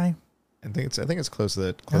it that high? I think it's close to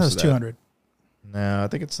that. I thought it was 200. No, I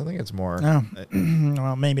think it's more. Oh,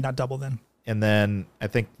 well, maybe not double then. And then I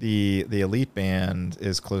think the Elite Band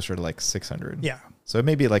is closer to like 600. Yeah. So it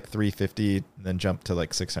may be like 350, then jump to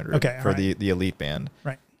like 600 for the Elite Band.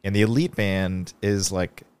 Right. And the Elite Band is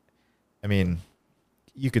like, I mean,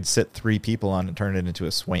 you could sit 3 people on and turn it into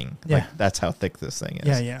a swing. Yeah. Like, that's how thick this thing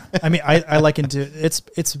is. Yeah. I mean, I liken to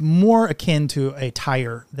it's more akin to a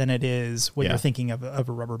tire than it is what you're thinking of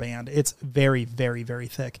a rubber band. It's very, very, very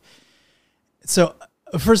thick. So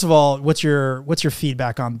first of all, what's your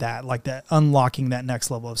feedback on that? Like, that unlocking that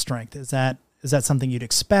next level of strength, is that something you'd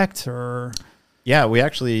expect, or? Yeah, we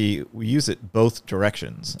use it both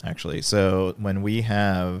directions, actually. So when we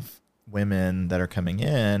have women that are coming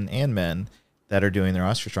in and men that are doing their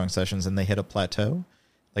OsteoStrong sessions and they hit a plateau,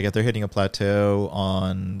 like if they're hitting a plateau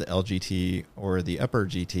on the LGT or the upper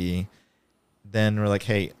GT, then we're like,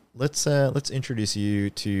 hey, let's introduce you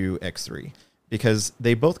to X3, because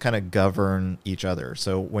they both kind of govern each other.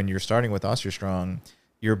 So when you're starting with OsteoStrong,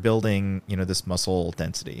 you're building, you know, this muscle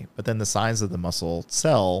density, but then the size of the muscle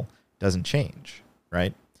cell doesn't change,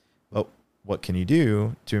 right? Well, what can you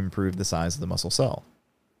do to improve the size of the muscle cell?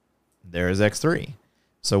 There is X3.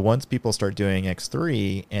 So once people start doing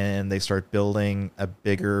X3 and they start building a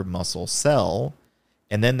bigger muscle cell,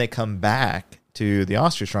 and then they come back to the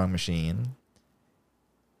OsteoStrong machine,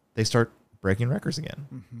 they start breaking records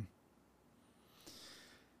again.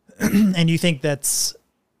 And you think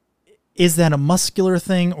is that a muscular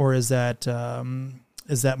thing, or is that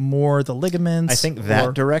Is that more the ligaments? I think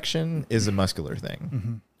that direction is a muscular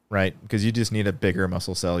thing, right? Because you just need a bigger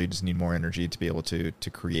muscle cell. You just need more energy to be able to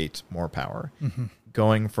create more power.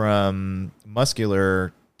 Going from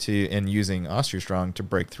muscular to and using OsteoStrong to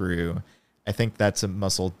break through, I think that's a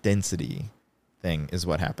muscle density thing is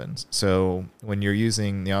what happens. So when you're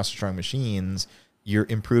using the OsteoStrong machines, you're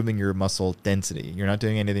improving your muscle density. You're not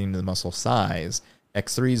doing anything to the muscle size.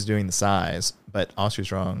 X3 is doing the size, but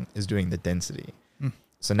OsteoStrong is doing the density.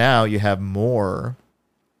 So now you have more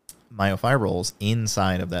myofibrils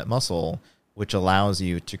inside of that muscle, which allows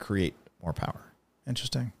you to create more power.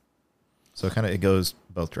 Interesting. So it goes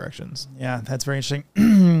both directions. Yeah, that's very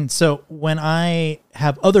interesting. So when I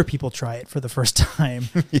have other people try it for the first time,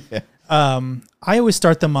 I always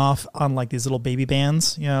start them off on like these little baby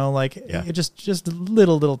bands, just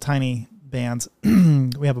little tiny bands.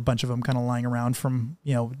 We have a bunch of them kind of lying around from,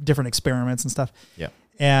 different experiments and stuff. Yeah.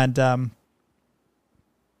 And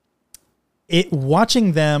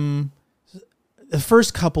watching them, the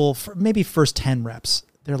first couple, maybe first 10 reps,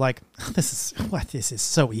 they're like, this is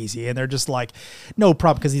so easy. And they're just like, no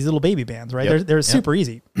problem, because these little baby bands, right? Yep. They're super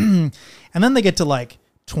easy. And then they get to like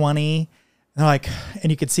 20, and they're like,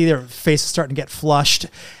 and you could see their faces starting to get flushed.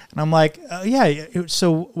 And I'm like,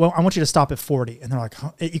 so I want you to stop at 40. And they're like,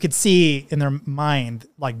 huh? You could see in their mind,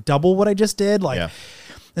 like double what I just did.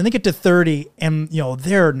 Then they get to 30 and,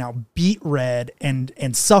 they're now beet red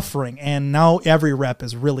and suffering. And now every rep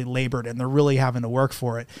is really labored and they're really having to work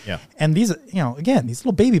for it. Yeah. And these, again, these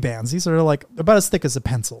little baby bands, these are like about as thick as a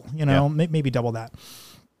pencil, maybe double that.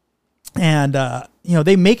 And,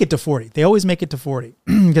 they make it to 40. They always make it to 40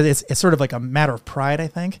 because it's sort of like a matter of pride, I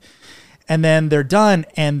think. And then they're done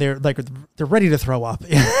and they're ready to throw up.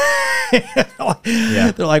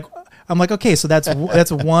 They're like, I'm like, okay, so that's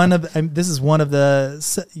one of this is one of the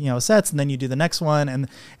sets, and then you do the next one, and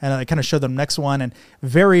I kind of show them next one, and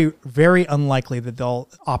very, very unlikely that they'll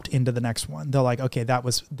opt into the next one. They're like, okay,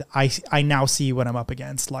 I now see what I'm up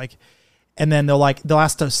against, and then they'll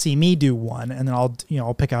ask to see me do one, and then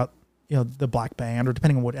I'll pick out the black band, or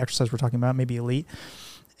depending on what exercise we're talking about, maybe elite,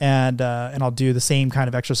 and I'll do the same kind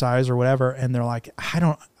of exercise or whatever, and they're like, I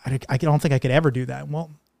don't think I could ever do that.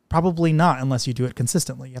 Well, probably not unless you do it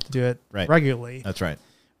consistently. You have to do it regularly. That's right.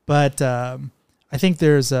 But I think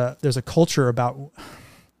there's a culture about,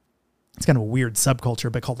 it's kind of a weird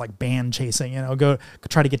subculture, but called like band chasing, go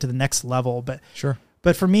try to get to the next level. But sure.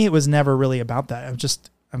 But for me, it was never really about that.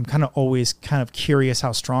 I'm kind of always kind of curious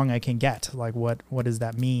how strong I can get. Like what does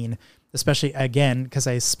that mean? Especially again, because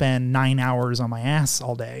I spend 9 hours on my ass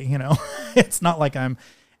all day, it's not like I'm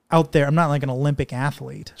out there. I'm not like an Olympic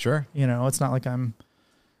athlete. Sure. It's not like I'm,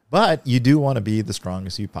 but you do want to be the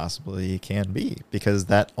strongest you possibly can be, because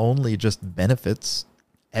that only just benefits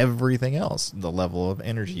everything else. The level of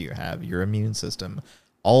energy you have, your immune system,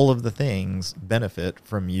 all of the things benefit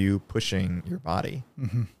from you pushing your body.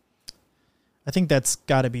 Mm-hmm. I think that's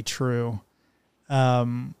got to be true.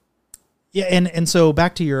 And so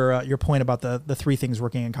back to your point about the three things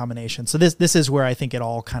working in combination. So this is where I think it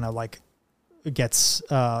all kind of like gets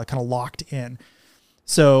kind of locked in.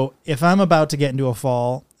 So if I'm about to get into a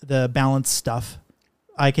fall, the balance stuff,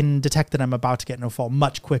 I can detect that I'm about to get into a fall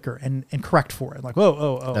much quicker and correct for it. Like,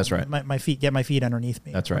 oh, that's right. My feet, get my feet underneath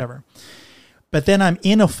me. That's right. Whatever. But then I'm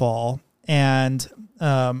in a fall, and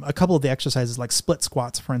a couple of the exercises like split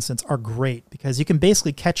squats, for instance, are great because you can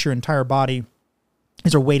basically catch your entire body.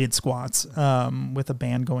 These are weighted squats with a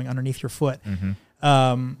band going underneath your foot.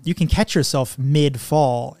 Mm-hmm. You can catch yourself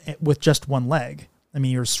mid-fall with just one leg. I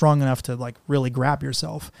mean, you're strong enough to like really grab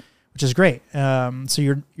yourself, which is great. So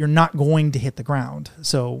you're not going to hit the ground,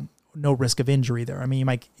 so no risk of injury there. I mean,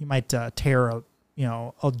 you might tear a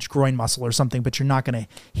groin muscle or something, but you're not going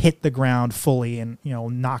to hit the ground fully and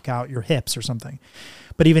knock out your hips or something.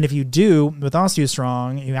 But even if you do with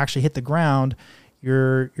OsteoStrong, you actually hit the ground,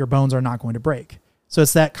 your bones are not going to break. So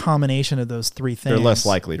it's that combination of those three things. They're less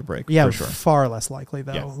likely to break. Yeah, for sure. Far less likely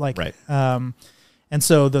though. Yeah, right. And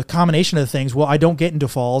so the combination of the things, I don't get into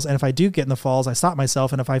falls. And if I do get in the falls, I stop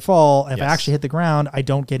myself. And if I fall, if I actually hit the ground, I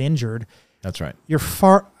don't get injured. That's right.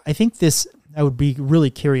 I think I would be really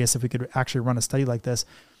curious if we could actually run a study like this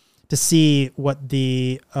to see what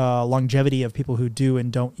the longevity of people who do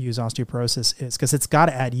and don't use osteoporosis is. Because it's got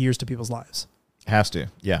to add years to people's lives. It has to.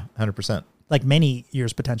 Yeah, 100%. Like many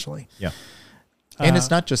years potentially. Yeah. And it's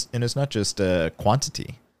not just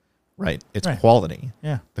quantity. Right. It's quality.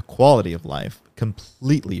 Yeah. The quality of life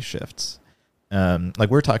completely shifts. Like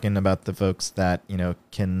we're talking about the folks that,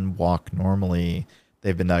 can walk normally.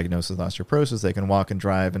 They've been diagnosed with osteoporosis. They can walk and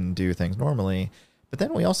drive and do things normally. But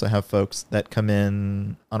then we also have folks that come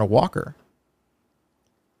in on a walker.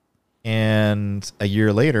 And a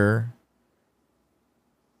year later,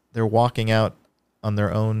 they're walking out on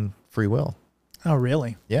their own free will. Oh,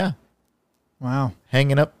 really? Yeah. Wow.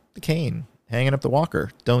 Hanging up the cane, hanging up the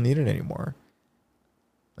walker. Don't need it anymore.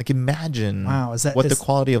 Like, imagine what the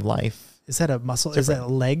quality of life. Is that a muscle? Is that a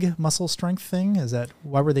leg muscle strength thing? Is that,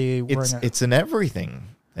 why were they wearing it? It's an everything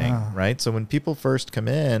thing, right? So when people first come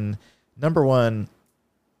in, number one,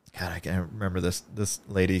 God, I can't remember this. This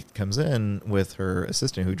lady comes in with her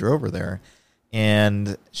assistant who drove her there,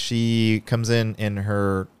 and she comes in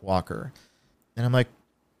her walker. And I'm like,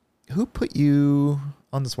 who put you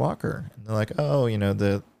on this walker? And they're like, oh,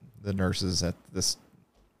 the nurses at this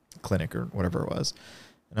clinic or whatever it was.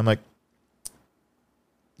 And I'm like,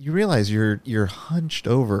 you realize you're hunched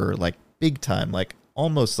over like big time, like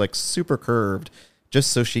almost like super curved,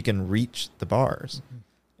 just so she can reach the bars. Mm-hmm.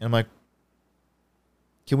 And I'm like,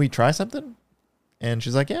 can we try something? And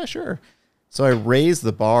she's like, yeah, sure. So I raised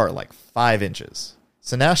the bar like 5 inches.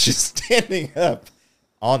 So now she's standing up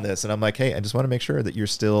on this. And I'm like, hey, I just want to make sure that you're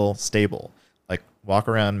still stable. Like, walk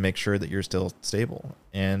around and make sure that you're still stable.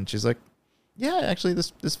 And she's like, yeah, actually,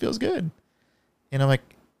 this feels good. And I'm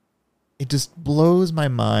like, it just blows my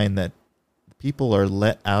mind that people are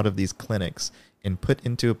let out of these clinics and put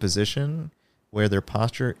into a position where their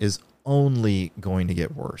posture is only going to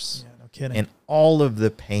get worse. Yeah, no kidding. And all of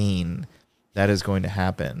the pain that is going to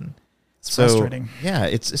happen. It's frustrating. Yeah,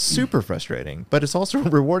 it's super frustrating, but it's also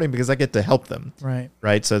rewarding because I get to help them.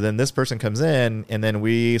 Right. So then this person comes in, and then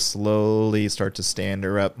we slowly start to stand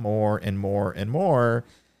her up more and more and more.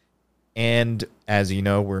 And as you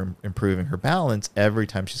know, we're improving her balance every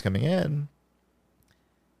time she's coming in. And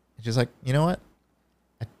she's like, you know what?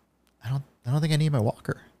 I don't think I need my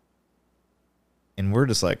walker. And we're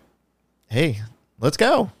just like, hey, let's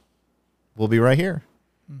go. We'll be right here.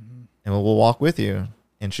 Mm-hmm. And we'll walk with you.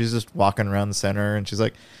 And she's just walking around the center, and she's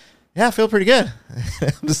like, yeah, I feel pretty good.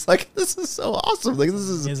 I'm just like, this is so awesome. Like, this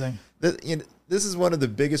is amazing. This is one of the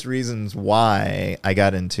biggest reasons why I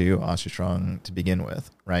got into OsteoStrong to begin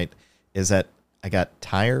with, right? Is that I got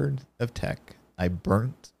tired of tech. I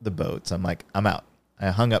burnt the boats. I'm like, I'm out.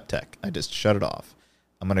 I hung up tech. I just shut it off.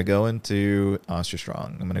 I'm going to go into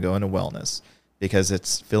OsteoStrong. I'm going to go into wellness because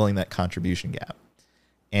it's filling that contribution gap.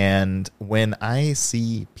 And when I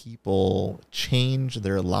see people change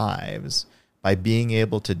their lives by being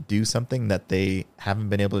able to do something that they haven't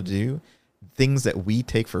been able to do, things that we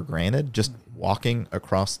take for granted, just walking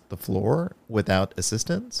across the floor without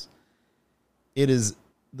assistance, it is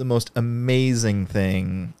the most amazing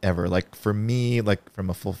thing ever. Like, for me, like from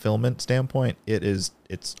a fulfillment standpoint,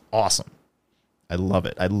 it's awesome. I love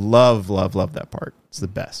it. I love that part. It's the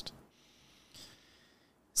best.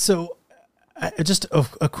 So just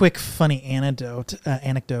a quick funny anecdote.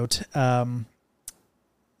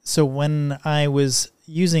 So when I was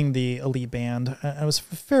using the Elite Band, I was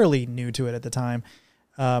fairly new to it at the time.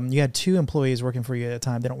 You had 2 employees working for you at a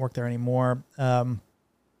time. They don't work there anymore. And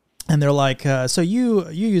they're like, so you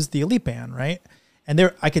use the Elite Band, right?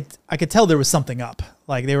 And I could tell there was something up.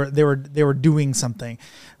 Like they were doing something.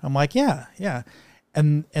 I'm like, yeah.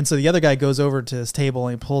 And so the other guy goes over to his table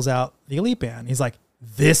and he pulls out the Elite Band. He's like,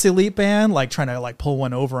 this Elite Band, like trying to like pull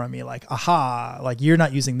one over on me, like, aha, like you're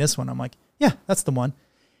not using this one. I'm like, yeah, that's the one.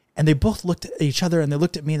 And they both looked at each other and they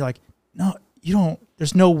looked at me. They're like, no, you don't.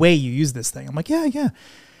 There's no way you use this thing. I'm like, yeah.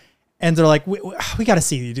 And they're like, we got to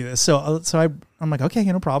see you do this. So I'm like, okay,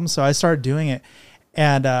 no problem. So I started doing it,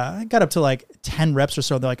 and I got up to like 10 reps or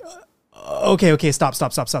so. They're like, okay, stop.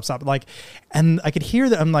 Like, and I could hear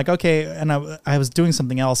that. I'm like, okay. And I was doing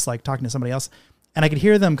something else, like talking to somebody else, and I could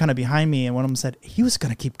hear them kind of behind me. And one of them said, he was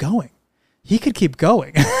going to keep going. He could keep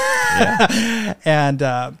going. Yeah. And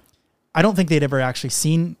I don't think they'd ever actually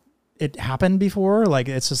seen it happen before. Like,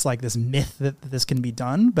 it's just like this myth that this can be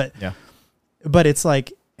done. But it's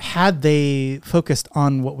like, had they focused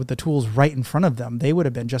on what with the tools right in front of them, they would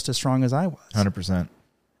have been just as strong as I was. 100%.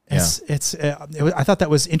 I thought that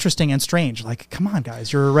was interesting and strange. Like, come on,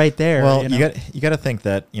 guys, you're right there. Well, you got to think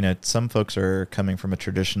that, some folks are coming from a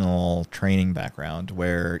traditional training background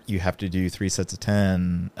where you have to do 3 sets of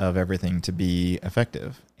 10 of everything to be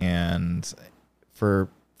effective. And for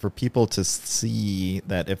people to see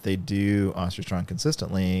that if they do OsteoStrong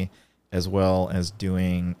consistently, as well as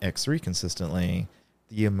doing X3 consistently,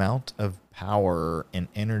 the amount of power and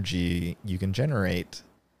energy you can generate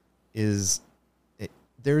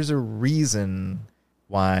there's a reason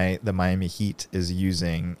why the Miami Heat is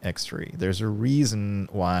using X3. There's a reason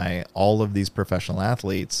why all of these professional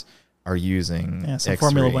athletes are using some X3.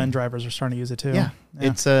 Formula One drivers are starting to use it too. Yeah.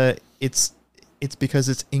 It's because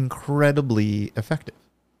it's incredibly effective.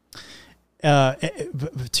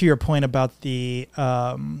 To your point about the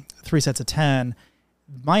 3 sets of 10,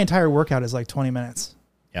 my entire workout is like 20 minutes.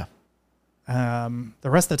 Yeah. The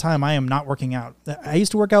rest of the time I am not working out. I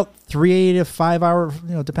used to work out 3 to 5 hours,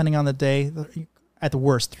 depending on the day, at the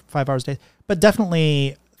worst 5 hours a day, but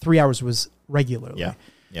definitely 3 hours was regularly. Yeah.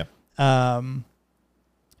 Yeah.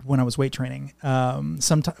 When I was weight training,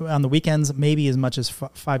 sometimes on the weekends, maybe as much as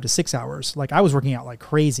 5 to 6 hours. Like, I was working out like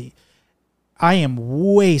crazy. I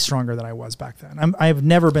am way stronger than I was back then. I have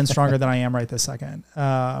never been stronger than I am right this second.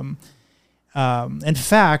 In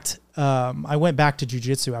fact, I went back to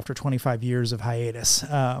jiu-jitsu after 25 years of hiatus,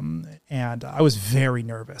 and I was very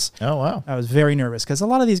nervous. Oh, wow. I was very nervous because a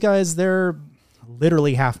lot of these guys, they're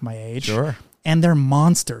literally half my age. Sure. And they're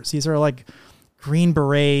monsters. These are like Green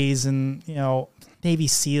Berets and, Navy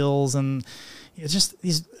SEALs and just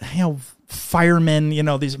these, firemen,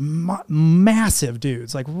 these massive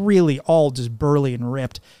dudes, like really all just burly and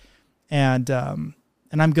ripped. And I'm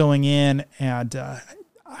going in and I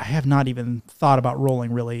have not even thought about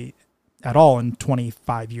rolling really at all in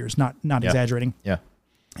 25 years, not exaggerating. Yeah.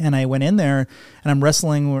 And I went in there and I'm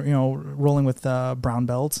wrestling, rolling with brown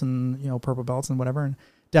belts and, purple belts and whatever, and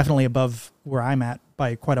definitely above where I'm at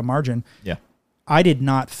by quite a margin. Yeah. I did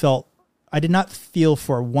not feel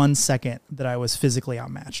for 1 second that I was physically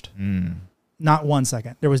outmatched. Not 1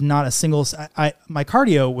 second. There was not a single. My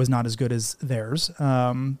cardio was not as good as theirs,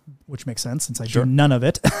 which makes sense since I do none of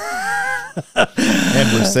it.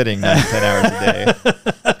 And we're sitting 9-10 hours a day.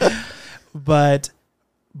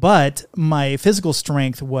 But my physical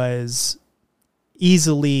strength was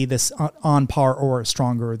easily this on par or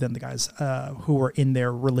stronger than the guys who were in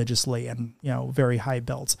there religiously and very high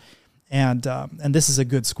belts. And this is a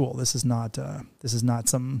good school. This is not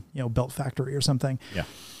some belt factory or something. Yeah.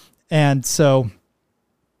 And so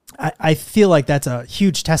I feel like that's a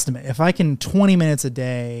huge testament. If I can 20 minutes a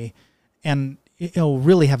day and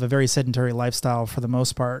really have a very sedentary lifestyle for the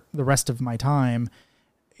most part, the rest of my time,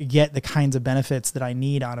 get the kinds of benefits that I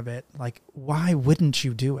need out of it, like, why wouldn't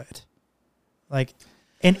you do it? Like,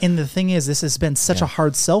 and the thing is, this has been such a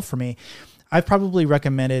hard sell for me. I've probably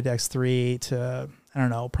recommended X3 to, I don't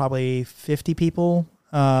know, probably 50 people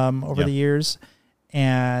over the years.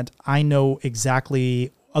 And I know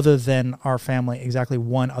exactly, other than our family, exactly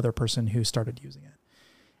one other person who started using it.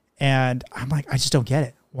 And I'm like, I just don't get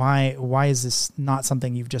it. Why is this not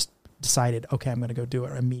something you've just decided, okay, I'm going to go do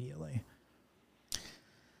it immediately?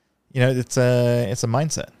 It's a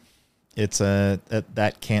mindset. It's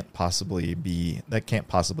that can't possibly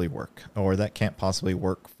work, or that can't possibly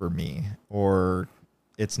work for me, or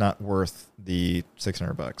it's not worth the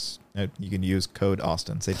 $600. You can use code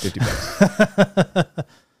Austin, save $50.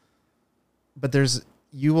 But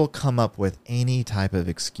you will come up with any type of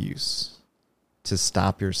excuse to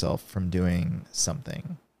stop yourself from doing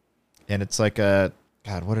something. And it's like God,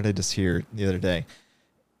 what did I just hear the other day?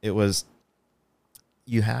 It was,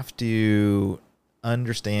 you have to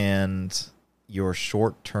understand your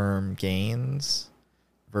short-term gains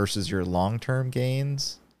versus your long-term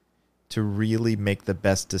gains to really make the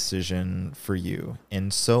best decision for you.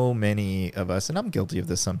 And so many of us, and I'm guilty of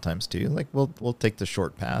this sometimes too, like we'll take the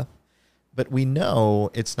short path, but we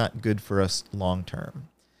know it's not good for us long-term.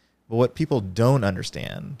 But what people don't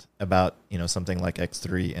understand about, something like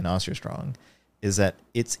X3 and OsteoStrong is that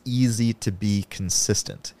it's easy to be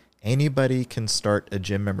consistent. Anybody can start a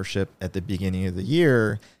gym membership at the beginning of the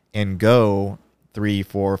year and go 3,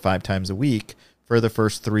 4, 5 times a week for the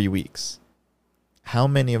first 3 weeks. How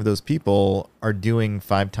many of those people are doing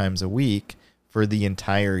 5 times a week for the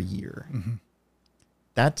entire year? Mm-hmm.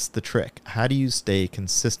 That's the trick. How do you stay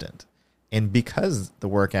consistent? And because the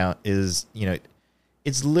workout is,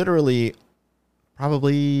 it's literally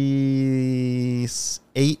probably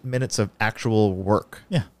 8 minutes of actual work.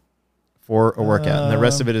 Yeah. For a workout, and the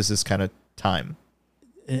rest of it is just kind of time.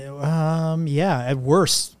 At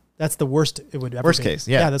worst, that's the worst it would ever worst be. Case.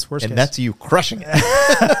 Yeah, that's worst and case. That's you crushing it.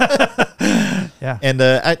 Yeah. And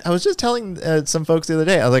I was just telling some folks the other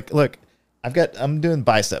day, I was like, look, I'm doing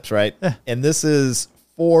biceps, right? And this is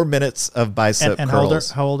 4 minutes of bicep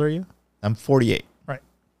curls. How old are you? I'm 48. Right.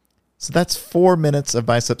 So that's 4 minutes of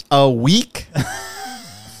biceps a week.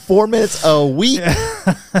 4 minutes a week.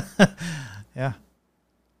 Yeah.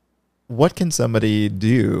 What can somebody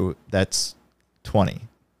do that's 20,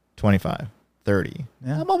 25, 30?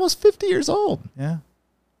 Yeah. I'm almost 50 years old. Yeah.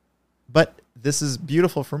 But this is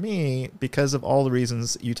beautiful for me because of all the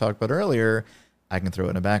reasons you talked about earlier. I can throw it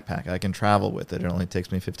in a backpack. I can travel with it. It only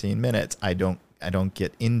takes me 15 minutes. I don't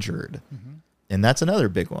get injured. Mm-hmm. And that's another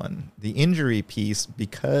big one. The injury piece,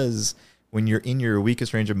 because when you're in your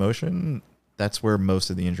weakest range of motion, that's where most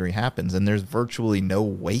of the injury happens. And there's virtually no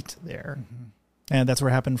weight there. Mm-hmm. And that's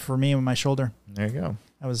what happened for me with my shoulder. There you go.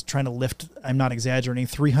 I was trying to lift, I'm not exaggerating,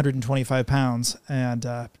 325 pounds, and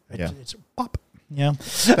it's pop. Yeah.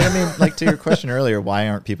 But I mean, like to your question earlier, why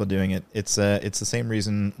aren't people doing it? It's the same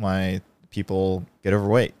reason why people get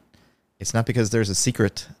overweight. It's not because there's a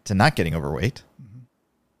secret to not getting overweight.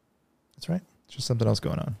 That's right. It's just something else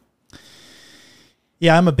going on.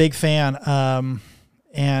 Yeah, I'm a big fan.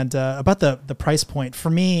 And about the price point, for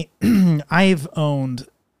me, I've owned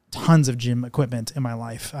tons of gym equipment in my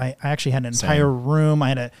life. I actually had an entire room. I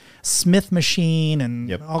had a Smith machine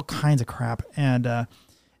and all kinds of crap. And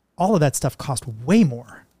all of that stuff cost way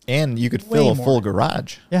more. And you could fill a full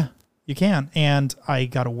garage. Yeah, you can. And I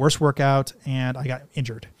got a worse workout and I got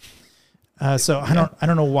injured. So I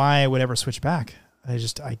don't know why I would ever switch back.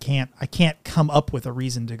 I can't come up with a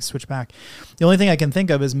reason to switch back. The only thing I can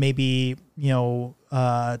think of is maybe,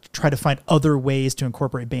 try to find other ways to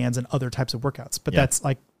incorporate bands and other types of workouts. But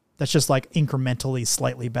that's just like incrementally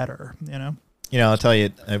slightly better, I'll tell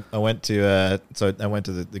you, I went to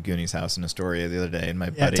the Goonies house in Astoria the other day, and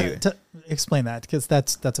my buddy explain that, because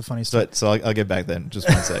that's a funny story. So I'll get back then. Just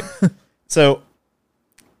one sec. So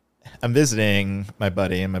I'm visiting my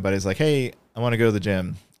buddy, and my buddy's like, "Hey, I want to go to the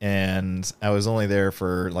gym," and I was only there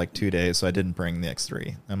for like 2 days, so I didn't bring the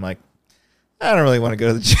X3. I'm like, I don't really want to go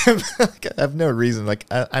to the gym. I have no reason. Like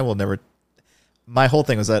I will never. My whole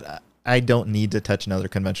thing was that I don't need to touch another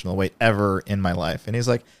conventional weight ever in my life. And he's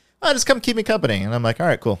like, "Oh, just come keep me company." And I'm like, "All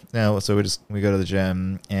right, cool." So we go to the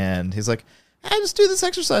gym, and he's like, "Just do this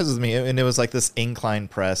exercise with me." And it was like this incline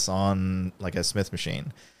press on like a Smith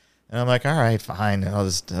machine. And I'm like, "All right, fine. I'll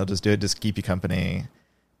just do it. Just keep you company."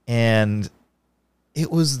 And it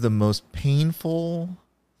was the most painful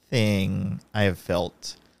thing I have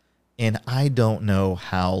felt. And I don't know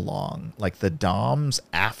how long. Like the DOMs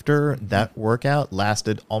after that workout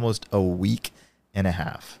lasted almost a week and a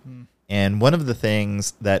half. And one of the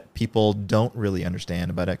things that people don't really understand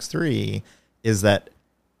about X3 is that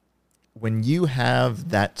when you have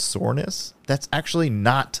that soreness, that's actually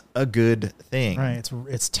not a good thing. Right.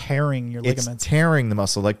 It's tearing your ligaments. It's tearing the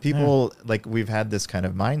muscle. Like people, like we've had this kind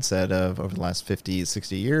of mindset of over the last 50,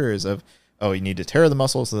 60 years of, oh, you need to tear the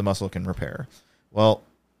muscle so the muscle can repair. Well,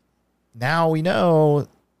 now we know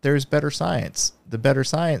there's better science. The better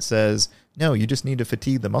science says, no, you just need to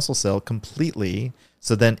fatigue the muscle cell completely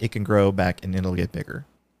so then it can grow back and it'll get bigger.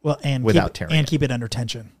 Well, and keep it under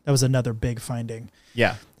tension. That was another big finding.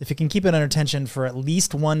 Yeah. If you can keep it under tension for at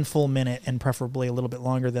least 1 full minute and preferably a little bit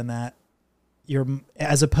longer than that, you're,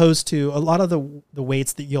 as opposed to a lot of the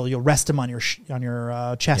weights that you'll rest them on your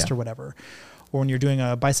chest or whatever. Or when you're doing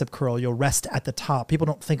a bicep curl, you'll rest at the top. People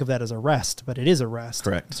don't think of that as a rest, but it is a rest.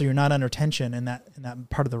 Correct. So you're not under tension in that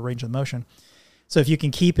part of the range of motion. So if you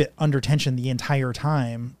can keep it under tension the entire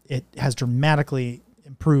time, it has dramatically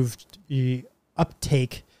improved the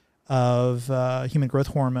uptake of human growth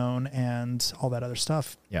hormone and all that other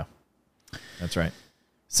stuff. Yeah, that's right.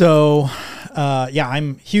 So,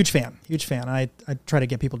 I'm huge fan. I try to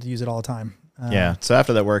get people to use it all the time. So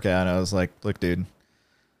after that workout, I was like, look, dude,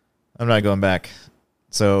 I'm not going back.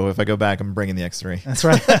 So if I go back, I'm bringing the X3. That's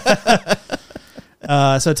right.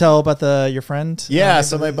 So tell about your friend. Yeah.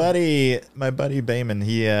 So my buddy Bayman,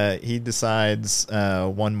 he decides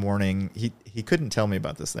one morning, he couldn't tell me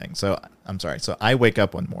about this thing. So I'm sorry. So I wake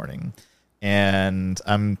up one morning and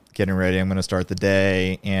I'm getting ready. I'm going to start the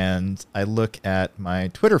day. And I look at my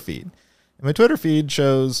Twitter feed. And my Twitter feed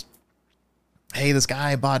shows, hey, this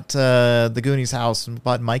guy bought the Goonies house and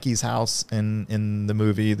bought Mikey's house in the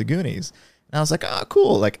movie The Goonies. And I was like, oh,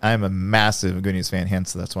 cool. Like, I'm a massive Goonies fan,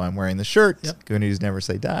 hence that's why I'm wearing the shirt. Yep. Goonies never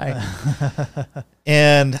say die.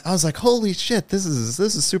 And I was like, holy shit, this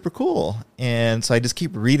is super cool. And so I just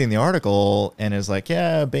keep reading the article, and it's like,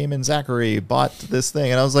 yeah, Bayman Zachary bought this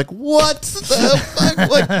thing. And I was like, what the fuck?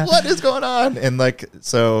 Like, what is going on? And like,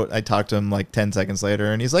 so I talked to him like 10 seconds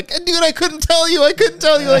later, and he's like, dude, I couldn't tell you. Like, we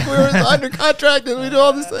were under contract, and we do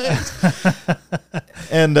all these things.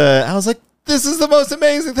 And I was like, this is the most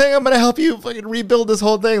amazing thing. I'm going to help you fucking rebuild this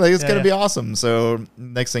whole thing. Like, it's going to be awesome. So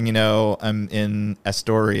next thing you know, I'm in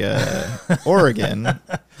Astoria, Oregon,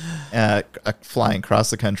 flying across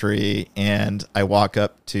the country. And I walk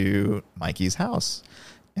up to Mikey's house.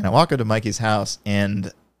 And I walk up to Mikey's house,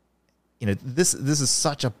 and this is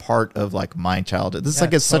such a part of like my childhood. This is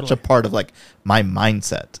like such a part of like my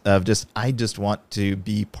mindset of I just want to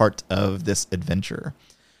be part of this adventure.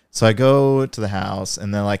 So I go to the house,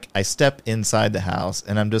 and then like I step inside the house,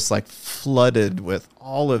 and I'm just like flooded with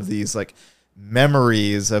all of these like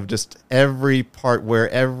memories of just every part where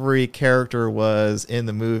every character was in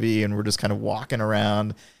the movie, and we're just kind of walking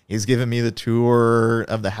around. He's giving me the tour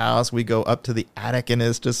of the house. We go up to the attic, and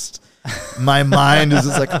it's just my mind is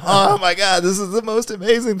just like, oh my God, this is the most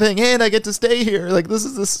amazing thing. And I get to stay here. Like,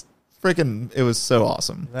 this freaking, it was so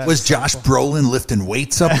awesome. Was Josh Brolin lifting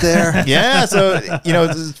weights up there? Yeah. So,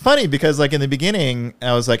 it's funny because like in the beginning,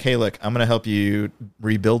 I was like, hey, look, I'm going to help you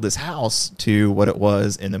rebuild this house to what it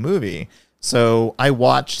was in the movie. So I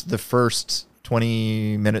watched the first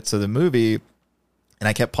 20 minutes of the movie and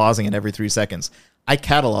I kept pausing it every 3 seconds. I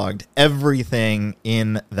cataloged everything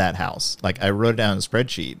in that house. Like I wrote it down in a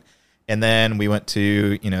spreadsheet. And then we went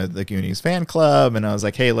to, the Goonies fan club and I was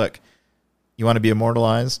like, hey, look, you want to be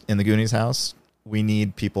immortalized in the Goonies house? We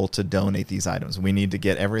need people to donate these items. We need to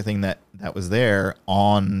get everything that was there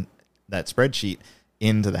on that spreadsheet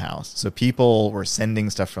into the house. So people were sending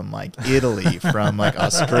stuff from like Italy, from like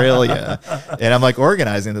Australia. And I'm like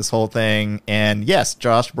organizing this whole thing. And yes,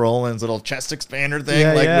 Josh Brolin's little chest expander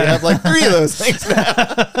thing. We have like 3 of those things now.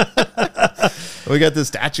 We got the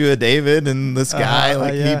statue of David and this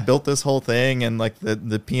guy, he built this whole thing, and like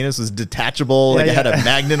the penis was detachable, it had a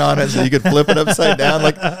magnet on it so you could flip it upside down,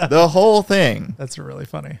 like the whole thing. That's really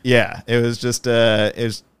funny. Yeah, it was just it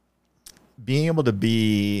was being able to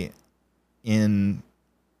be in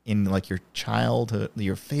like your childhood,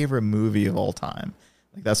 your favorite movie of all time.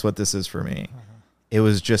 Like that's what this is for me. It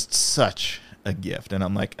was just such a gift, and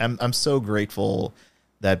I'm like I'm so grateful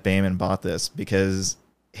that Bayman bought this, because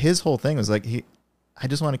his whole thing was like I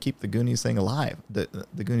just want to keep the Goonies thing alive, the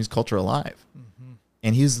Goonies culture alive. Mm-hmm.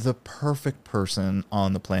 And he's the perfect person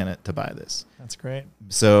on the planet to buy this. That's great.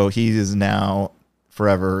 So he is now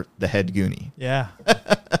forever the head Goonie. Yeah.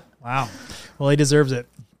 Wow. Well, he deserves it.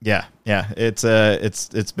 Yeah.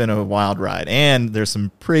 It's been a wild ride, and there's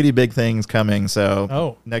some pretty big things coming.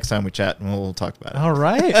 So next time we chat, we'll talk about it.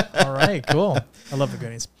 All right. Cool. I love the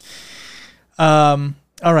Goonies.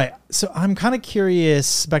 All right. So I'm kind of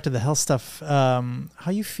curious, back to the health stuff,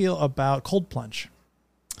 how you feel about cold plunge.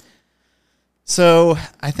 So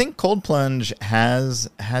I think cold plunge has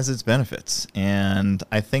its benefits. And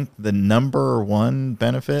I think the number one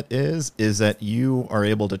benefit is that you are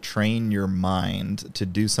able to train your mind to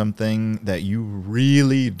do something that you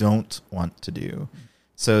really don't want to do.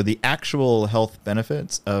 So the actual health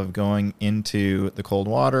benefits of going into the cold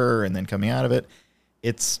water and then coming out of it,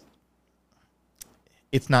 it's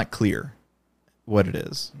not clear what it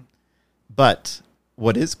is. But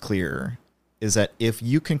what is clear is that if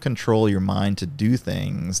you can control your mind to do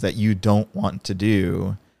things that you don't want to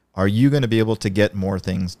do, are you going to be able to get more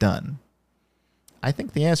things done? I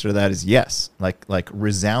think the answer to that is yes, like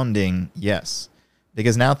resounding yes.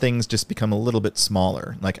 Because now things just become a little bit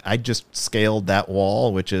smaller. Like I just scaled that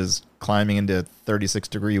wall, which is climbing into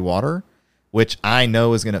 36-degree water, which I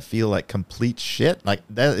know is going to feel like complete shit. Like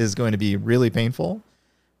that is going to be really painful.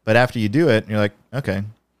 But after you do it, you're like, okay,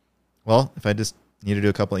 well, if I just need to do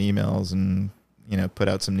a couple of emails and, put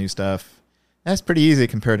out some new stuff, that's pretty easy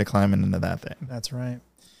compared to climbing into that thing. That's right.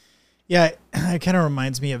 Yeah, it kind of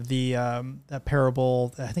reminds me of the that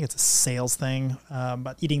parable. I think it's a sales thing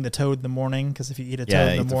about eating the toad in the morning, because if you eat a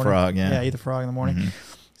toad in the morning, frog, eat the frog in the morning.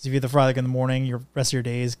 Because if you eat the frog in the morning, your rest of your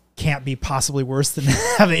days can't be possibly worse than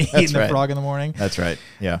having eaten the frog in the morning. That's right.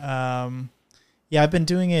 Yeah. Yeah, I've been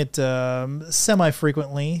doing it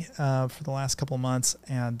semi-frequently for the last couple of months,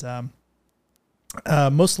 and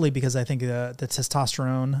mostly because I think the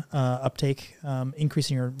testosterone uptake,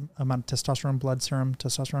 increasing your amount of testosterone, blood serum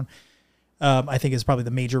testosterone, I think is probably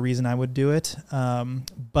the major reason I would do it.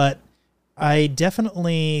 But I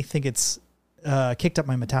definitely think it's kicked up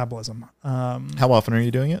my metabolism. How often are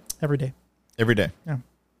you doing it? Every day. Every day? Yeah.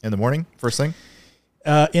 In the morning, first thing?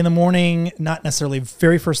 In the morning, not necessarily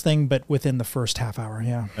very first thing, but within the first half hour.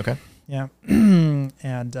 Yeah. Okay. Yeah.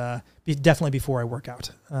 And definitely before I work out,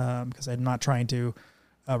 because I'm not trying to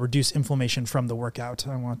reduce inflammation from the workout.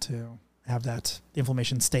 I want to have that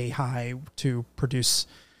inflammation stay high to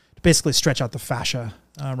basically stretch out the fascia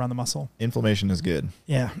around the muscle. Inflammation is good.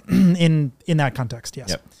 Yeah. In that context, yes.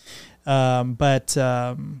 Yep.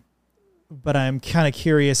 But I'm kind of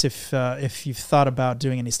curious if you've thought about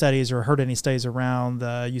doing any studies or heard any studies around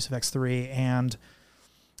the use of X3 and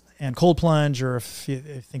cold plunge, or if you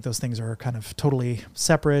think those things are kind of totally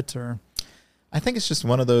separate. Or I think it's just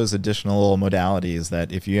one of those additional modalities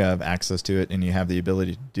that if you have access to it and you have the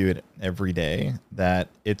ability to do it every day, that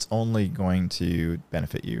it's only going to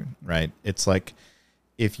benefit you, right? It's like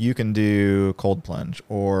if you can do cold plunge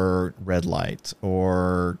or red light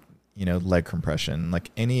or leg compression, like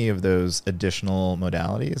any of those additional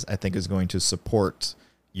modalities, I think is going to support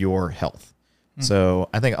your health. Mm-hmm. So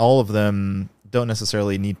I think all of them don't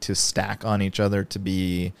necessarily need to stack on each other to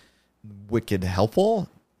be wicked helpful.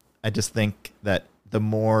 I just think that the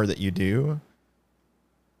more that you do,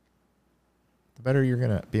 the better you're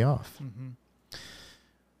going to be off. Mm-hmm.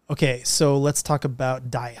 Okay, so let's talk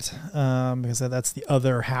about diet, because that's the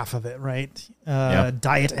other half of it, right?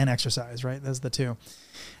 Diet and exercise, right? Those are the two.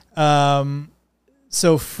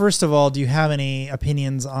 So first of all, do you have any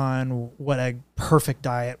opinions on what a perfect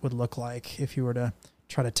diet would look like if you were to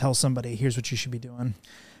try to tell somebody, here's what you should be doing?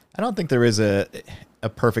 I don't think there is a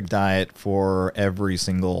perfect diet for every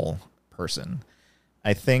single person.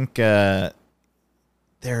 I think there's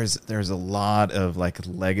a lot of like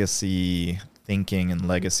legacy thinking and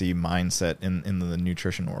legacy mindset in the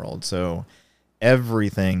nutrition world. So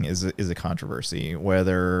everything is a controversy,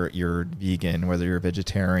 whether you're vegan, whether you're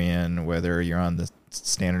vegetarian, whether you're on the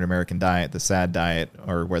standard American diet, the SAD diet,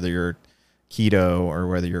 or whether you're keto or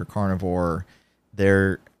whether you're carnivore.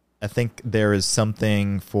 I think there is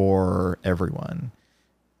something for everyone.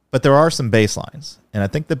 But there are some baselines. And I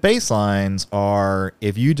think the baselines are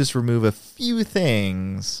if you just remove a few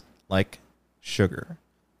things like sugar,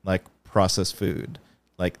 like processed food,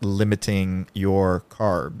 like limiting your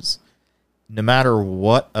carbs, no matter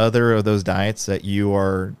what other of those diets that you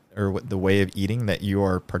are, or what the way of eating that you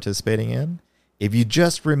are participating in, if you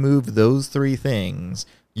just remove those three things,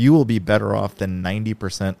 you will be better off than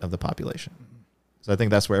 90% of the population. So I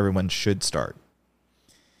think that's where everyone should start.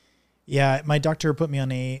 Yeah, my doctor put me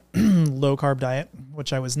on a low carb diet,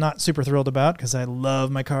 which I was not super thrilled about because I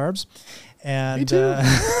love my carbs. And, me too.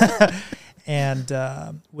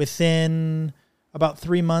 Within about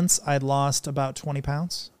 3 months, I'd lost about 20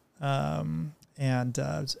 pounds. I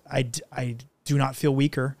do not feel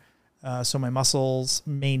weaker. So my muscles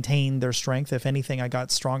maintained their strength. If anything, I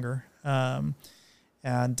got stronger.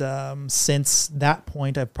 Since that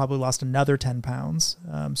point, I've probably lost another 10 pounds.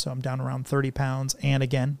 So I'm down around 30 pounds. And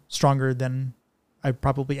again, stronger than I've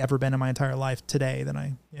probably ever been in my entire life today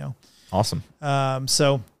than Awesome.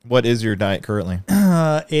 So what is your diet currently?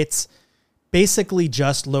 It's basically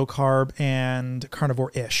just low carb and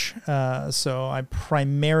carnivore-ish. So I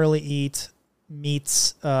primarily eat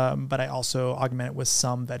meats, but I also augment it with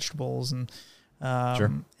some vegetables and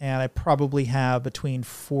Sure. And I probably have between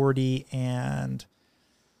 40 and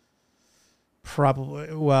I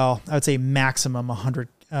would say maximum 100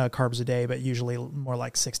 carbs a day, but usually more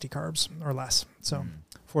like 60 carbs or less. So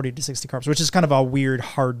 40 to 60 carbs, which is kind of a weird,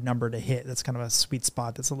 hard number to hit. That's kind of a sweet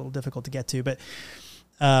spot that's a little difficult to get to. But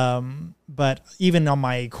even on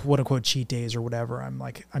my quote unquote cheat days or whatever,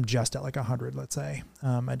 I'm just at like 100, let's say.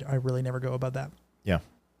 I really never go above that. Yeah.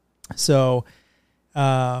 So,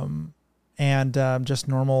 just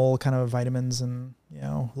normal kind of vitamins and,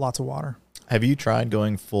 lots of water. Have you tried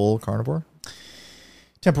going full carnivore?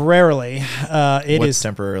 Temporarily. What's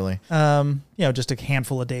temporarily? Just a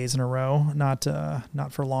handful of days in a row, not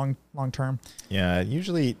for long term. Yeah.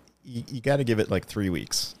 Usually you got to give it like 3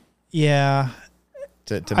 weeks. Yeah.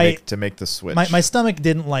 To make the switch. My stomach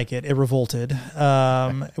didn't like it. It revolted,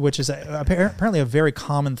 which is apparently a very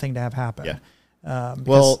common thing to have happen. Yeah.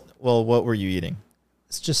 Well, what were you eating?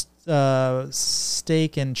 It's just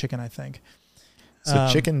steak and chicken, I think. So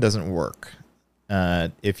chicken doesn't work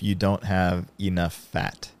if you don't have enough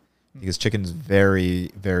fat, because chicken's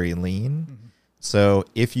very, very lean. Mm-hmm. So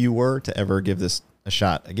if you were to ever give this a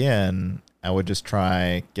shot again, I would just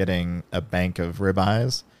try getting a bank of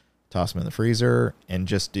ribeyes, toss them in the freezer, and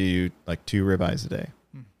just do like 2 ribeyes a day.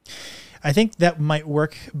 I think that might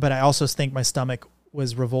work, but I also think my stomach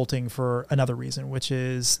was revolting for another reason, which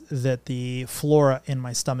is that the flora in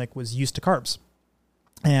my stomach was used to carbs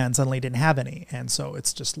and suddenly didn't have any. And so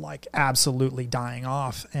it's just like absolutely dying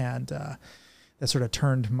off. And that sort of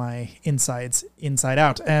turned my insides inside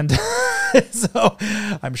out. And so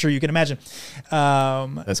I'm sure you can imagine.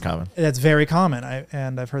 That's common. That's very common.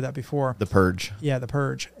 I've heard that before. The purge. Yeah, the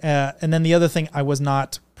purge. And then the other thing I was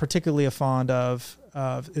not particularly fond of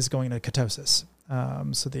is going to ketosis.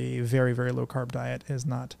 So the very, very low carb diet is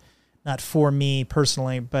not for me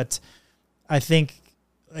personally, but I think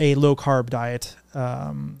a low carb diet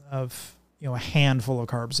of a handful of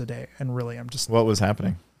carbs a day, and really I'm just what was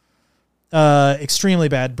happening? Extremely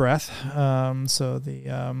bad breath. So the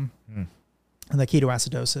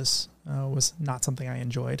ketoacidosis was not something I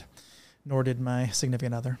enjoyed, nor did my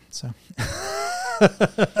significant other. So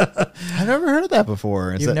I've never heard of that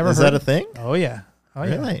before. Is that a thing? Oh yeah. Oh,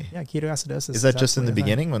 really? Yeah, ketoacidosis. Is that just in the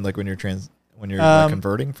beginning when you're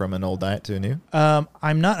converting from an old diet to a new?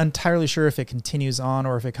 I'm not entirely sure if it continues on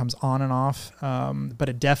or if it comes on and off. But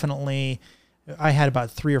it definitely, I had about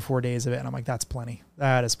 3 or 4 days of it, and I'm like, that's plenty.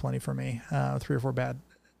 That is plenty for me. 3 or 4 bad.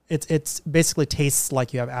 It's basically tastes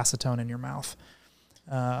like you have acetone in your mouth,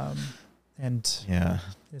 and yeah,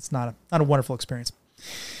 it's not a wonderful experience.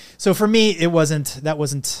 So for me, that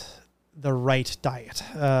wasn't the right diet,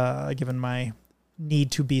 given my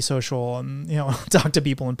need to be social and, talk to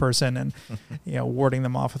people in person, and, warding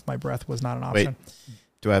them off with my breath was not an option. Wait,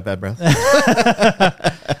 do I have bad breath?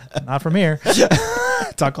 Not from here.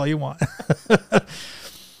 Talk all you want.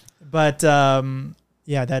 But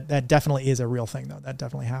that definitely is a real thing, though. That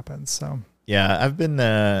definitely happens. So yeah, I've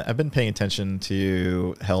been paying attention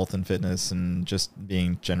to health and fitness and just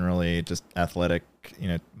being generally just athletic,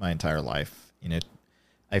 my entire life.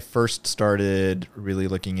 I first started really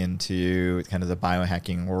looking into kind of the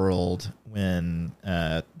biohacking world when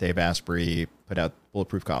Dave Asprey put out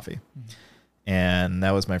Bulletproof Coffee. Mm-hmm. And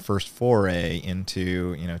that was my first foray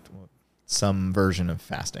into, some version of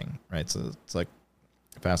fasting, right? So it's like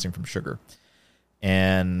fasting from sugar.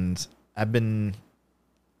 And I've been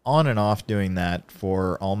on and off doing that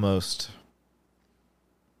for almost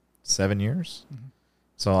 7 years. Mm-hmm.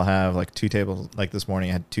 So I'll have like this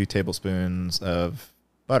morning I had 2 tablespoons of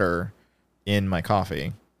butter in my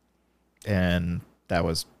coffee, and that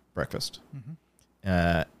was breakfast.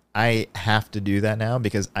 Mm-hmm. I have to do that now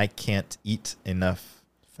because I can't eat enough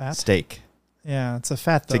steak. Yeah, it's a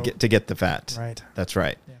fat though. to get the fat. Right. That's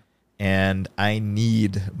right. Yeah. And I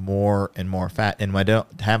need more and more fat. And when I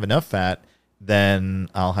don't have enough fat, then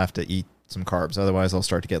I'll have to eat some carbs. Otherwise, I'll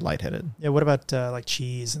start to get lightheaded. Yeah. What about like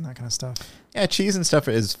cheese and that kind of stuff? Yeah, cheese and stuff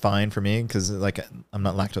is fine for me because I'm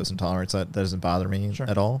not lactose intolerant, so that doesn't bother me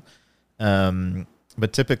at all.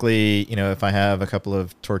 But typically, if I have a couple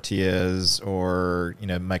of tortillas or,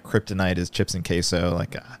 my kryptonite is chips and queso, I love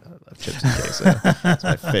chips and queso. It's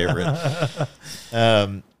my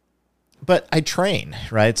favorite. But I train,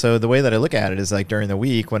 right? So the way that I look at it is like during the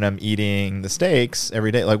week when I'm eating the steaks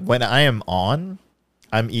every day, like when I am on,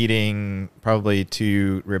 I'm eating probably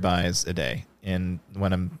 2 ribeyes a day. And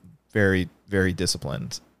when I'm very, very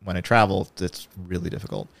disciplined, when I travel, it's really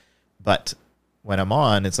difficult. But when I'm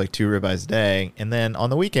on, it's like 2 ribeyes a day. And then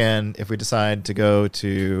on the weekend, if we decide to go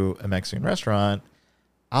to a Mexican restaurant,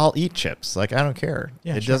 I'll eat chips. Like, I don't care.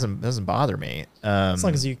 Yeah, it doesn't bother me. As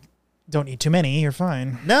long as you don't eat too many, you're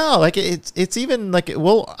fine. No, like it's even like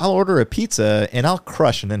I'll order a pizza and I'll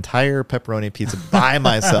crush an entire pepperoni pizza by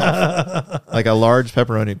myself. Like a large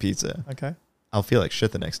pepperoni pizza. Okay. I'll feel like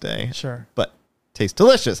shit the next day. Sure. But tastes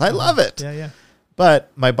delicious. I love it. Yeah.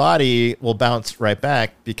 But my body will bounce right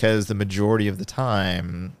back because the majority of the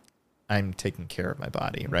time I'm taking care of my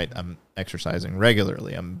body, right? I'm exercising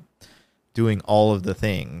regularly. I'm doing all of the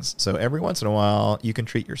things. So every once in a while, you can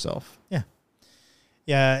treat yourself. Yeah.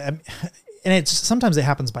 Yeah. And sometimes it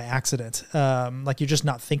happens by accident. Like you're just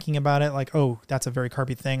not thinking about it. Like, oh, that's a very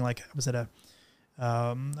carby thing. Like I was at a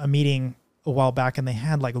meeting a while back and they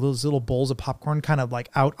had like those little bowls of popcorn kind of like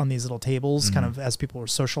out on these little tables, kind of as people were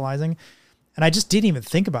socializing. And I just didn't even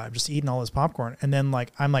think about it. I'm just eating all this popcorn. And then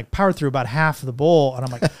I'm powered through about half of the bowl. And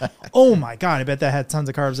I'm like, oh my God, I bet that had tons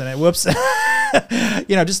of carbs in it. Whoops.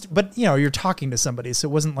 But you're talking to somebody. So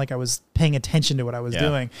it wasn't like I was paying attention to what I was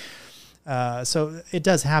doing. So it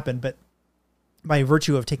does happen. But by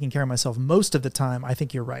virtue of taking care of myself most of the time, I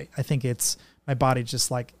think you're right. I think it's my body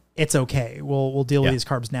just like, it's okay. We'll deal with these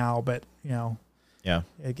carbs now, but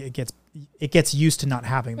it gets used to not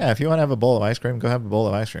having them. Yeah, if you want to have a bowl of ice cream, go have a bowl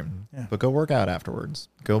of ice cream. Yeah. But go work out afterwards.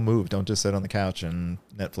 Go move. Don't just sit on the couch and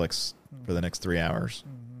Netflix for the next 3 hours.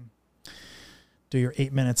 Mm-hmm. Do your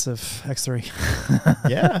 8 minutes of X3.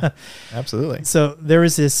 Yeah, absolutely. So there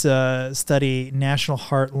is this study, National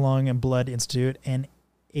Heart, Lung, and Blood Institute, LBI.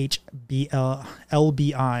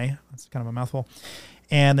 That's kind of a mouthful.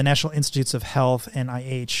 And the National Institutes of Health,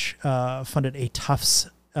 NIH, funded a Tufts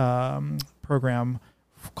program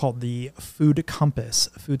called the Food Compass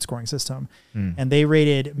food scoring system. And they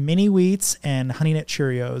rated mini wheats and Honey Nut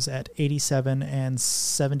Cheerios at 87 and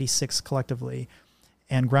 76 collectively,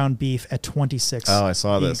 and ground beef at 26. Oh, I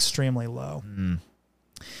saw this. Extremely low.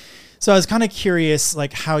 So I was kind of curious,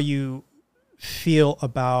 like how you feel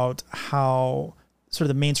about how sort of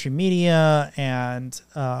the mainstream media and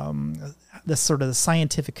the sort of the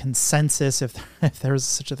scientific consensus, if there's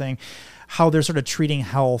such a thing, how they're sort of treating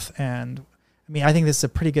health. And I mean, I think this is a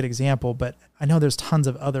pretty good example, but I know there's tons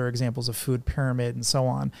of other examples of food pyramid and so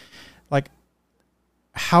on. Like,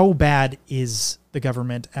 how bad is the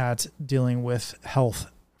government at dealing with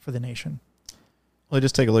health for the nation? Well,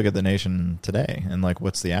 just take a look at the nation today and like,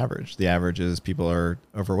 what's the average? The average is people are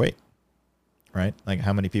overweight, right? Like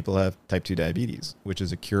how many people have type 2 diabetes, which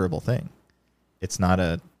is a curable thing. It's not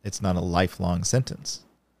a lifelong sentence.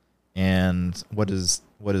 And what is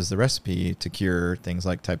the recipe to cure things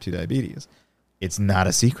like type 2 diabetes? It's not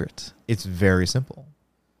a secret. It's very simple.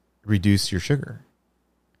 Reduce your sugar.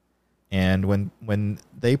 And when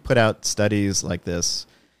they put out studies like this,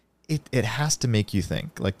 it has to make you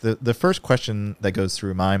think. Like the first question that goes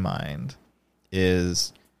through my mind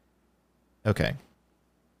is, okay,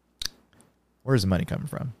 where's the money coming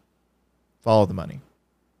from? Follow the money.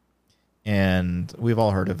 And we've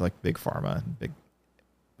all heard of like big pharma,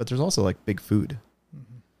 but there's also like big food.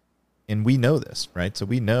 Mm-hmm. And we know this, right? So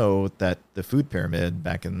we know that the food pyramid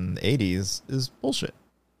back in the 80s is bullshit.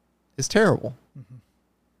 It's terrible. Mm-hmm.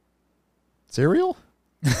 Cereal?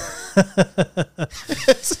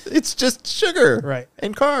 it's just sugar, right,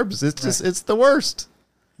 and carbs. It's the worst.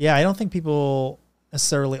 Yeah, I don't think people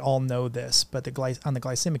necessarily all know this, but on the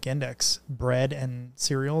glycemic index, bread and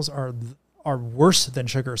cereals are worse than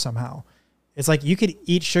sugar somehow. It's like you could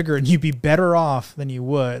eat sugar and you'd be better off than you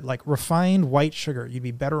would, like refined white sugar. You'd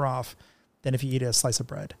be better off than if you eat a slice of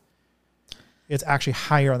bread. It's actually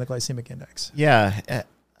higher on the glycemic index. Yeah,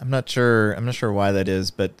 I'm not sure why that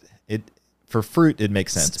is, but for fruit it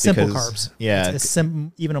makes sense. Simple because, carbs. Yeah, it's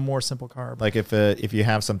even a more simple carb. Like if you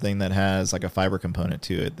have something that has like a fiber component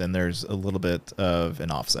to it, then there's a little bit of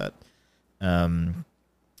an offset. But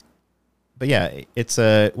yeah, it's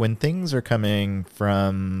when things are coming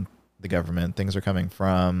from the government, things are coming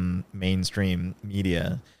from mainstream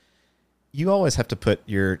media, you always have to put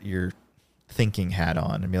your thinking hat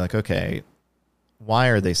on and be like, okay, why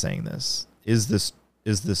are they saying this? Is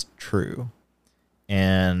this true?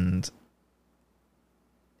 And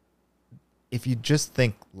if you just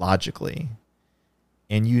think logically,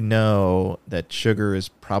 and you know that sugar is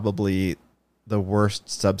probably the worst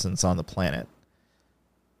substance on the planet,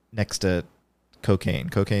 next to cocaine.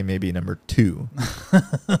 Cocaine may be number 2,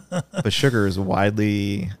 but sugar is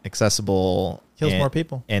widely accessible. Kills more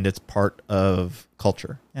people. And it's part of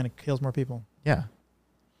culture. And it kills more people. Yeah.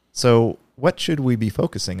 So what should we be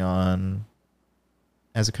focusing on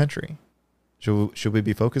as a country? Should we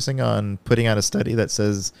be focusing on putting out a study that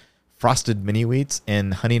says Frosted Mini Wheats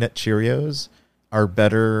and Honey Nut Cheerios are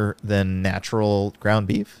better than natural ground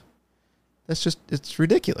beef? It's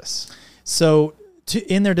ridiculous. So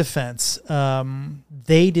in their defense,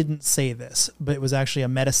 they didn't say this, but it was actually a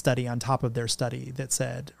meta study on top of their study that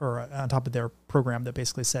said, or on top of their program that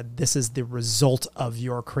basically said, this is the result of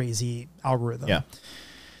your crazy algorithm. Yeah.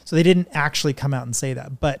 So they didn't actually come out and say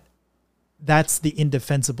that, but that's the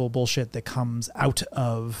indefensible bullshit that comes out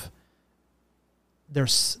of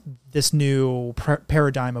there's this new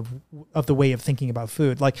paradigm of the way of thinking about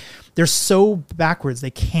food. Like they're so backwards,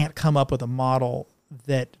 they can't come up with a model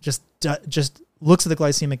that just looks at the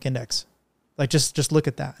glycemic index. Like just look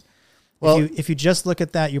at that. Well, if you just look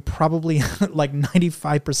at that, you're probably like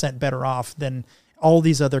 95% better off than all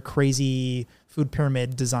these other crazy food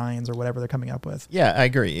pyramid designs or whatever they're coming up with. Yeah, I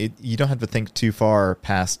agree. You don't have to think too far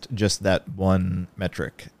past just that one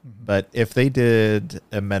metric. Mm-hmm. But if they did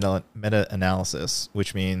a meta-analysis,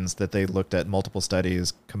 which means that they looked at multiple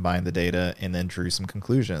studies, combined the data, and then drew some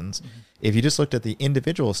conclusions, mm-hmm. if you just looked at the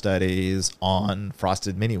individual studies on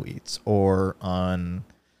Frosted Mini Wheats or on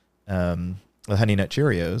the Honey Nut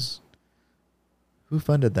Cheerios, who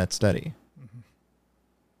funded that study? Mm-hmm.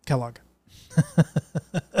 Kellogg.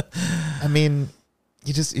 I mean,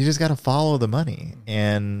 you just got to follow the money.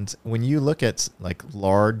 And when you look at like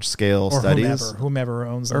large scale or studies, whomever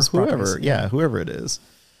owns or those whoever, properties, whoever it is,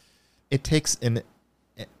 it takes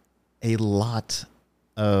a lot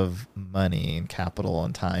of money and capital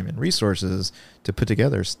and time and resources to put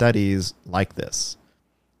together studies like this.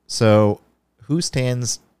 So who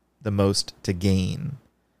stands the most to gain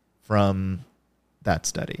from that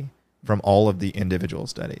study, from all of the individual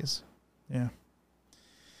studies? Yeah.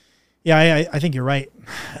 Yeah, I think you're right.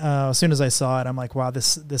 As soon as I saw it, I'm like, wow,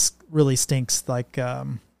 this really stinks. Like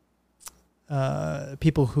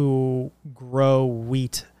people who grow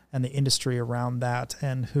wheat and the industry around that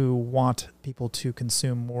and who want people to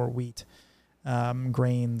consume more wheat,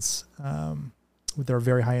 grains, with their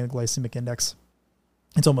very high glycemic index.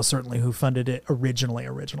 It's almost certainly who funded it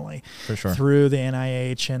originally, for sure, through the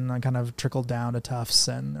NIH and kind of trickled down to Tufts,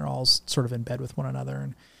 and they're all sort of in bed with one another.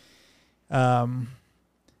 And,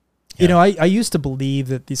 you know, I used to believe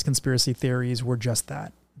that these conspiracy theories were just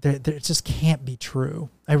that. They just can't be true.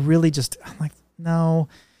 I'm like, no,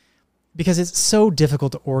 because it's so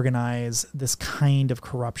difficult to organize this kind of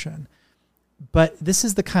corruption. But this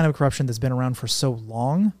is the kind of corruption that's been around for so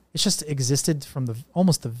long. It's just existed from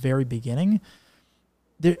almost the very beginning.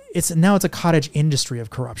 It's a cottage industry of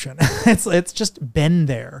corruption. It's just been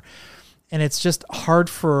there. And it's just hard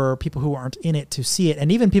for people who aren't in it to see it.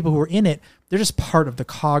 And even people who are in it, they're just part of the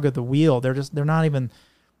cog of the wheel. They're not even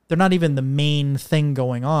the main thing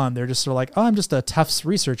going on. They're just sort of like, oh, I'm just a Tufts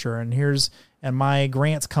researcher, and my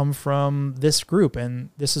grants come from this group,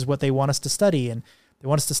 and this is what they want us to study, and they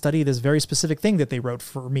want us to study this very specific thing that they wrote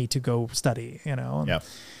for me to go study. You know, yeah.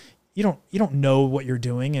 You don't know what you're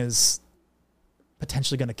doing is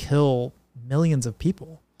potentially going to kill millions of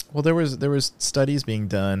people. Well, there was studies being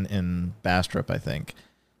done in Bastrop, I think.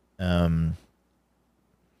 No,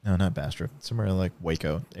 not Bastrop. Somewhere like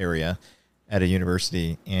Waco area at a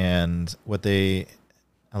university. And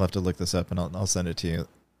I'll have to look this up and I'll send it to you.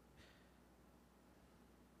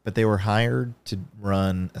 But they were hired to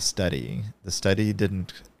run a study. The study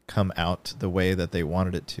didn't come out the way that they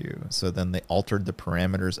wanted it to. So then they altered the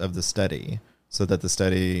parameters of the study so that the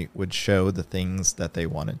study would show the things that they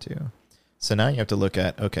wanted to. So now you have to look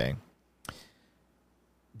at, okay,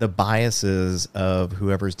 the biases of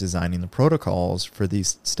whoever's designing the protocols for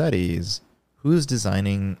these studies, who's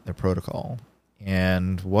designing the protocol,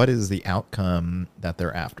 and what is the outcome that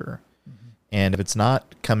they're after. Mm-hmm. And if it's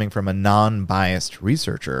not coming from a non-biased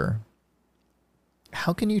researcher,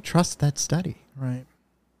 how can you trust that study? Right.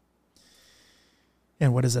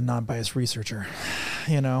 And what is a non-biased researcher?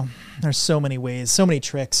 There's so many ways, so many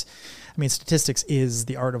tricks. I mean, statistics is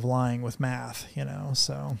the art of lying with math,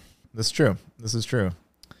 so. This is true.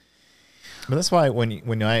 But that's why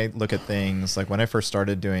when I look at things, like when I first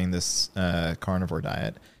started doing this carnivore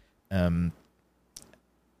diet,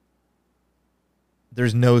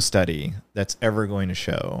 there's no study that's ever going to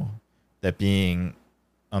show that being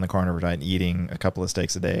on the carnivore diet and eating a couple of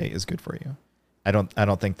steaks a day is good for you. I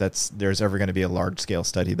don't think there's ever going to be a large scale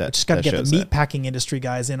study that just got to get the meat packing industry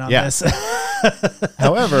guys in on this.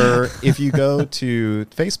 However, if you go to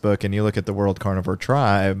Facebook and you look at the World Carnivore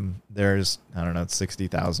Tribe, there's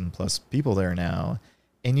 60,000 plus people there now,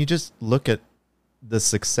 and you just look at the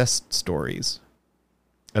success stories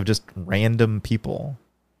of just random people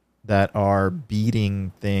that are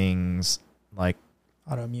beating things like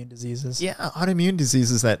autoimmune diseases. Yeah, autoimmune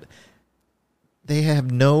diseases that they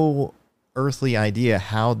have no earthly idea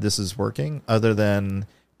how this is working other than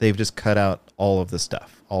they've just cut out all of the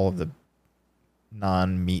stuff, all of the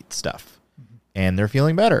non-meat stuff. Mm-hmm. And they're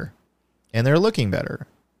feeling better and they're looking better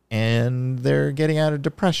and they're getting out of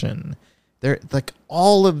depression. They're like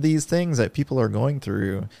all of these things that people are going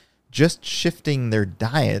through, just shifting their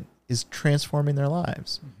diet is transforming their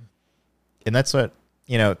lives. Mm-hmm. And that's what,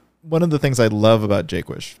 one of the things I love about Jake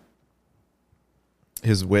Wish,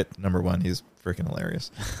 his wit, number one, he's freaking hilarious.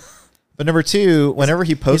 But number two, whenever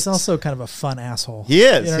he posts... He's also kind of a fun asshole. He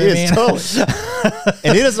is. Totally.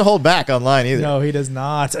 And he doesn't hold back online either. No, he does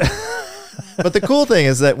not. But the cool thing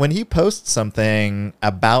is that when he posts something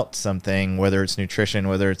about something, whether it's nutrition,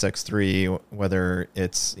 whether it's X3, whether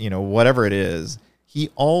it's, whatever it is,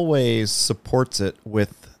 he always supports it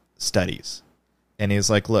with studies. And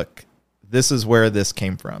he's like, look, this is where this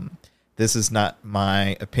came from. This is not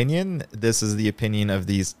my opinion. This is the opinion of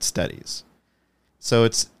these studies. So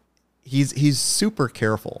he's super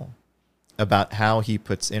careful about how he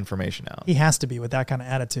puts information out. He has to be with that kind of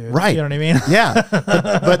attitude. Right. You know what I mean? Yeah.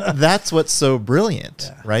 But that's what's so brilliant,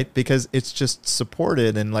 right? Because it's just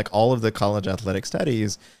supported in like all of the college athletic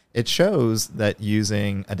studies. It shows that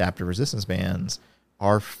using adaptive resistance bands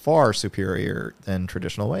are far superior than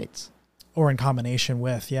traditional weights. Or in combination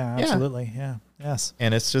with, absolutely. Yeah. Yes.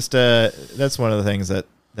 And it's just, that's one of the things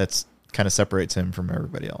that's kind of separates him from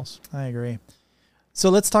everybody else. I agree. So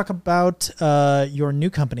let's talk about your new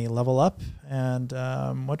company, Level Up, and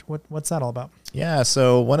what's that all about? Yeah,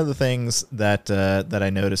 so one of the things that I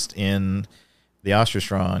noticed in the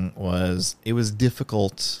OsteoStrong was it was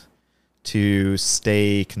difficult to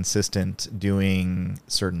stay consistent doing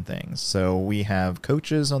certain things. So we have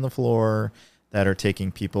coaches on the floor that are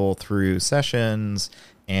taking people through sessions,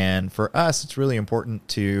 and for us, it's really important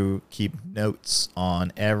to keep notes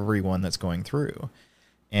on everyone that's going through.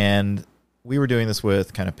 And we were doing this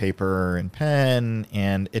with kind of paper and pen,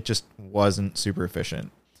 and it just wasn't super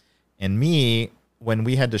efficient. And me, when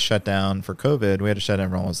we had to shut down for COVID, we had to shut down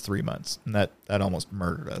for almost 3 months. And that almost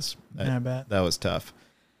murdered us. I bet. That was tough.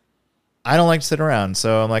 I don't like to sit around,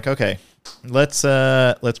 so I'm like, okay, let's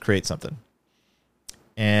create something.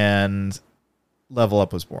 And Level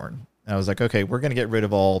Up was born. I was like, okay, we're going to get rid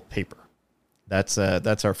of all paper. That's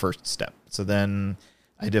our first step. So then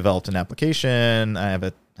I developed an application. I have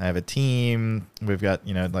a team. We've got,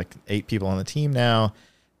 like 8 people on the team now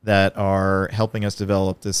that are helping us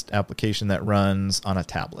develop this application that runs on a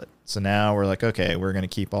tablet. So now we're like, okay, we're going to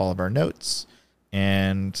keep all of our notes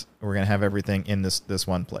and we're going to have everything in this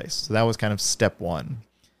one place. So that was kind of step 1.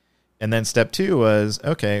 And then step 2 was,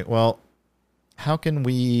 okay, well, how can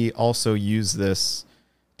we also use this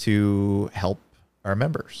to help our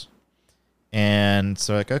members? And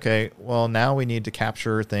so like, okay, well, now we need to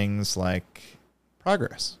capture things like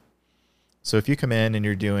progress. So if you come in and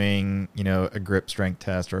you're doing, a grip strength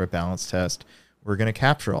test or a balance test, we're going to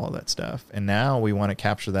capture all of that stuff. And now we want to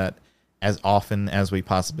capture that as often as we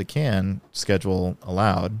possibly can, schedule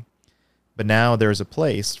allowed. But now there's a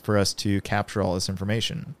place for us to capture all this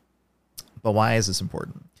information. But why is this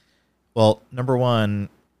important? Well, number one,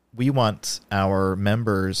 we want our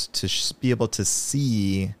members to be able to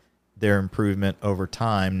see their improvement over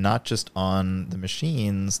time, not just on the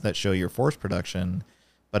machines that show your force production,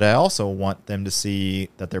 but I also want them to see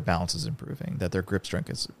that their balance is improving, that their grip strength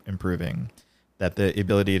is improving, that the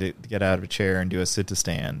ability to get out of a chair and do a sit to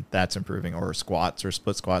stand, that's improving, or squats or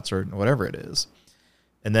split squats or whatever it is.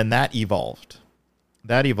 And then that evolved.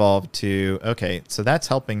 That evolved to, okay, so that's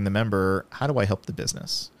helping the member. How do I help the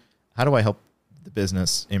business? How do I help the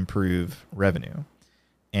business improve revenue?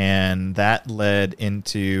 And that led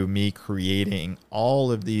into me creating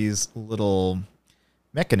all of these little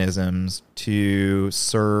mechanisms to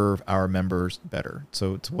serve our members better.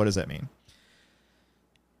 So what does that mean?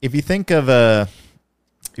 If you think of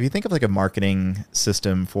like a marketing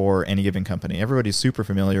system for any given company, everybody's super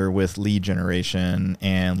familiar with lead generation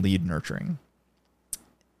and lead nurturing.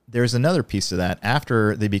 There's another piece to that.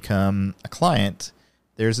 After they become a client,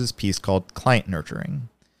 there's this piece called client nurturing.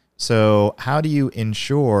 So how do you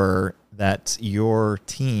ensure that your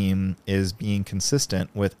team is being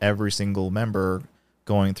consistent with every single member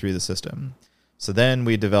going through the system? So then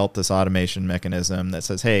we developed this automation mechanism that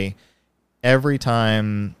says, hey, every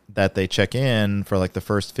time that they check in for like the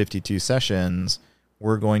first 52 sessions,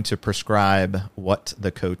 we're going to prescribe what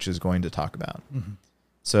the coach is going to talk about. Mm-hmm.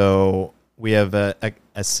 So we have a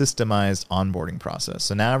systemized onboarding process.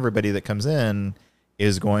 So now everybody that comes in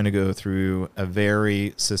is going to go through a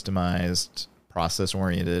very systemized,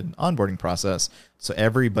 process-oriented onboarding process. So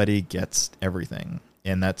everybody gets everything.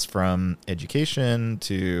 And that's from education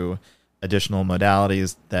to additional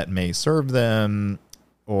modalities that may serve them,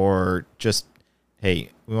 or just, hey,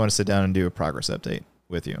 we want to sit down and do a progress update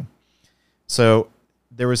with you. So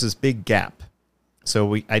there was this big gap.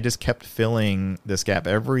 So I just kept filling this gap.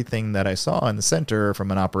 Everything that I saw in the center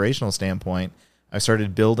from an operational standpoint, I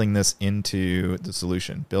started building this into the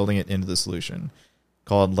solution,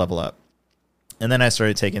 called Level Up. And then I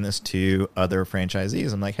started taking this to other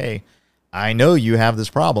franchisees. I'm like, hey, I know you have this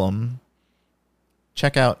problem.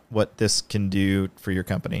 Check out what this can do for your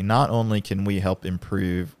company. Not only can we help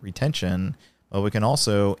improve retention, but we can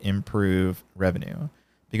also improve revenue.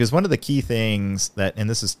 Because one of the key things that, and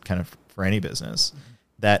this is kind of for any business,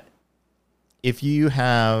 that if you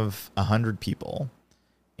have 100 people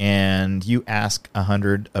and you ask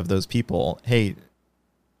 100 of those people, hey,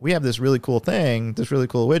 we have this really cool thing, this really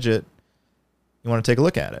cool widget, you want to take a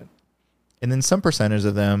look at it? And then some percentage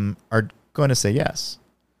of them are going to say yes.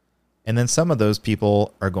 And then some of those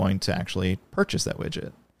people are going to actually purchase that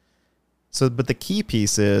widget. So, but the key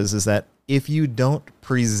piece is that if you don't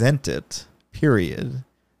present it, period,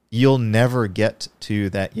 you'll never get to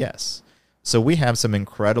that yes. So we have some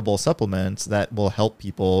incredible supplements that will help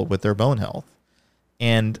people with their bone health.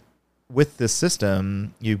 And with this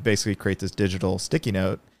system, you basically create this digital sticky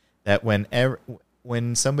note that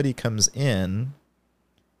when somebody comes in,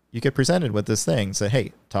 you get presented with this thing. Say,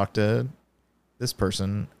 hey, talk to this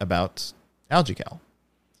person about AlgaCal,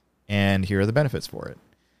 and here are the benefits for it.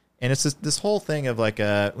 And it's this whole thing of like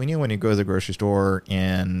when you go to the grocery store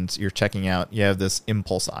and you're checking out, you have this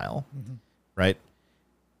impulse aisle, mm-hmm. right?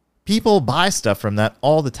 People buy stuff from that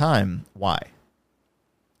all the time. Why?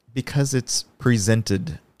 Because it's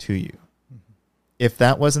presented to you. Mm-hmm. If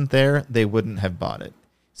that wasn't there, they wouldn't have bought it.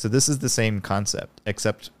 So this is the same concept,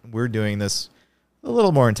 except we're doing this a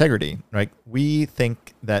little more integrity, right? We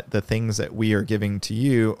think that the things that we are giving to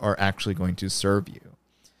you are actually going to serve you.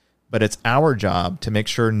 But it's our job to make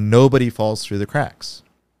sure nobody falls through the cracks.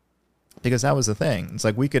 Because that was the thing. It's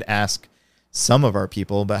like we could ask some of our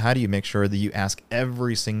people, but how do you make sure that you ask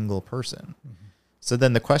every single person? Mm-hmm. So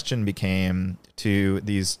then the question became to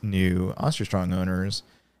these new OsteoStrong owners,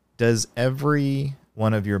 does every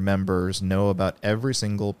one of your members know about every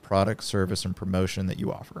single product, service, and promotion that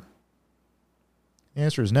you offer? The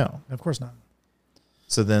answer is no. Of course not.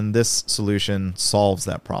 So then this solution solves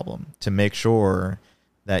that problem to make sure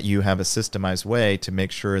that you have a systemized way to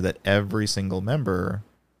make sure that every single member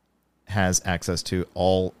has access to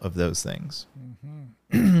all of those things.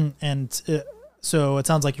 Mm-hmm. And so it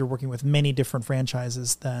sounds like you're working with many different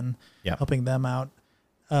franchises then, helping them out.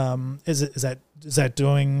 Is that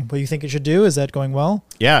doing what you think it should do? Is that going well?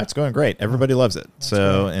 Yeah, it's going great. Everybody loves it. That's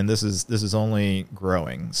so great. And this is only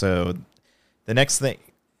growing. So the next thing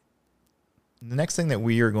that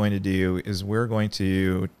we are going to do is we're going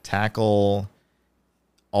to tackle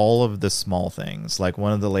all of the small things. Like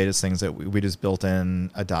one of the latest things that we just built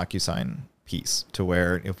in a DocuSign piece to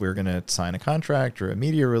where if we're going to sign a contract or a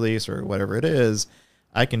media release or whatever it is,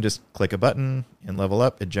 I can just click a button and Level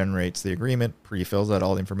Up. It generates the agreement, pre-fills out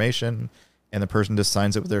all the information, and the person just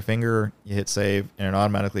signs it with their finger. You hit save, and it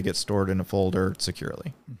automatically gets stored in a folder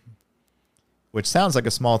securely. Mm-hmm. Which sounds like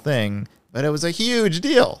a small thing, but it was a huge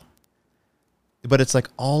deal. But it's like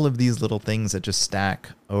all of these little things that just stack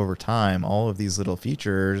over time, all of these little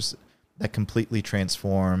features that completely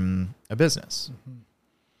transform a business. Mm-hmm.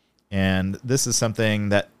 And this is something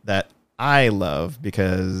that I love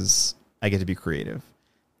because I get to be creative.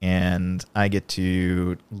 And I get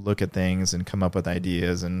to look at things and come up with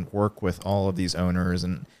ideas and work with all of these owners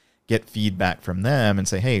and get feedback from them and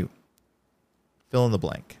say, hey, fill in the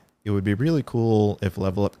blank. It would be really cool if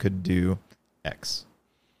Level Up could do X.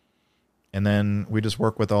 And then we just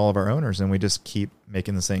work with all of our owners and we just keep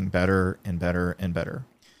making this thing better and better and better.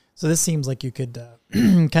 So this seems like you could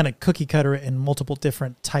kind of cookie cutter it in multiple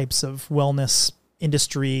different types of wellness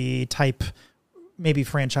industry type, maybe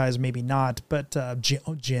franchise, maybe not, but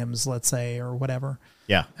gyms, let's say, or whatever.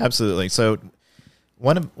 Yeah, absolutely. So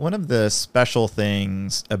one of the special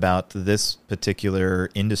things about this particular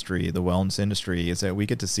industry, the wellness industry, is that we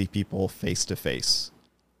get to see people face to face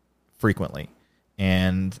frequently.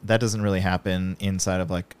 And that doesn't really happen inside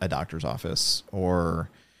of like a doctor's office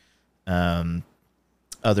or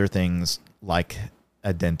other things like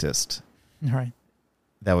a dentist. Right.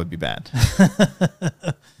 That would be bad.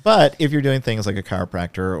 But if you're doing things like a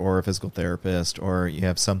chiropractor or a physical therapist, or you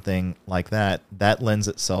have something like that, that lends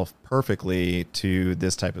itself perfectly to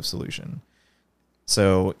this type of solution.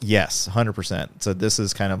 So yes, 100%. So this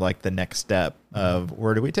is kind of like the next step of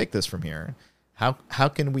where do we take this from here? How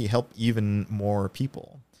can we help even more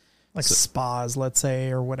people? Like spas, let's say,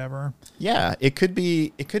 or whatever. Yeah, it could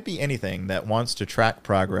be anything that wants to track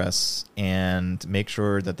progress and make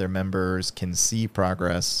sure that their members can see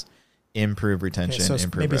progress, improve retention, so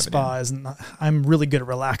improve maybe revenue. Spa isn't. I'm really good at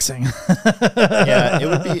relaxing. Yeah,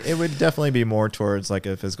 it would definitely be more towards like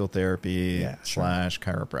a physical therapy /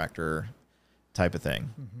 chiropractor type of thing.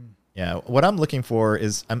 Mm-hmm. Yeah, what I'm looking for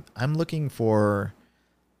is I'm looking for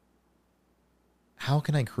how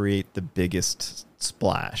can I create the biggest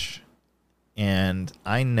splash? And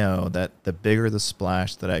I know that the bigger the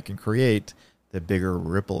splash that I can create, the bigger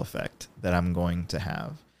ripple effect that I'm going to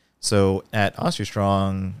have. So at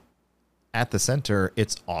OsteoStrong, at the center,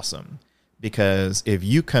 it's awesome. Because if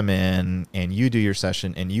you come in and you do your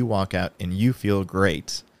session and you walk out and you feel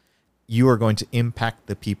great, you are going to impact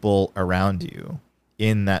the people around you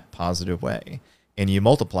in that positive way. And you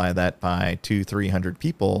multiply that by 200-300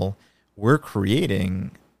 people, we're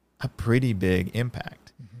creating a pretty big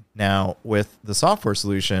impact. Mm-hmm. Now, with the software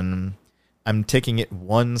solution, I'm taking it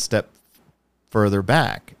one step further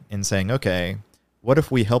back and saying, okay, what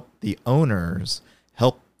if we help the owners,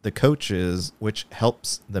 help the coaches, which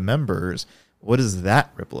helps the members? What does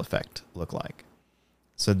that ripple effect look like?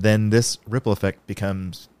 So then this ripple effect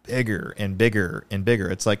becomes bigger and bigger and bigger.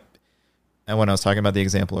 It's like when I was talking about the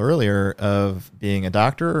example earlier of being a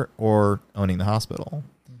doctor or owning the hospital.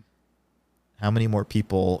 How many more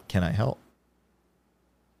people can I help?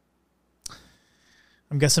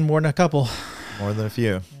 I'm guessing more than a couple. More than a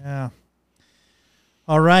few. Yeah.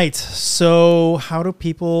 All right. So how do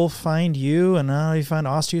people find you, and how do you find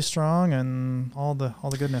OsteoStrong and all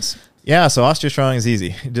the goodness? Yeah, so OsteoStrong is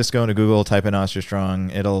easy. Just go into Google, type in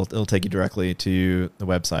OsteoStrong. It'll take you directly to the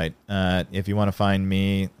website. If you want to find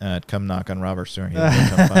me, come knock on Robert's door.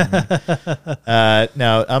 Come find me.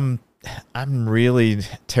 Now, I'm really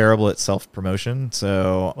terrible at self-promotion,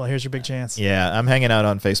 so... Well, here's your big chance. Yeah, I'm hanging out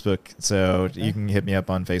on Facebook, so you can hit me up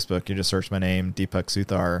on Facebook. You just search my name, Deepak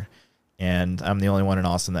Suthar, and I'm the only one in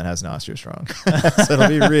Austin that has an OsteoStrong. So it'll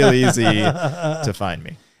be really easy to find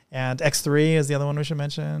me. And X3 is the other one we should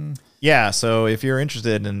mention. Yeah, so if you're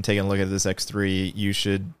interested in taking a look at this X3, you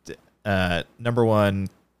should, number one,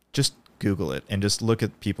 just Google it and just look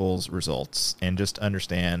at people's results and just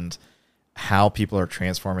understand how people are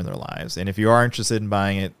transforming their lives. And if you are interested in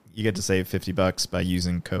buying it, you get to save $50 by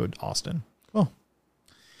using code Austin. Cool.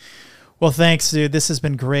 Well, thanks, dude. This has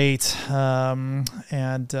been great. I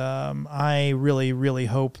really, really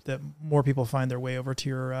hope that more people find their way over to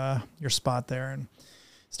your spot there and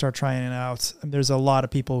start trying it out. There's a lot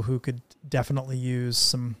of people who could definitely use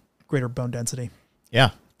some greater bone density.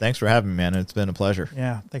 Yeah. Thanks for having me, man. It's been a pleasure.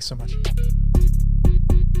 Yeah. Thanks so much.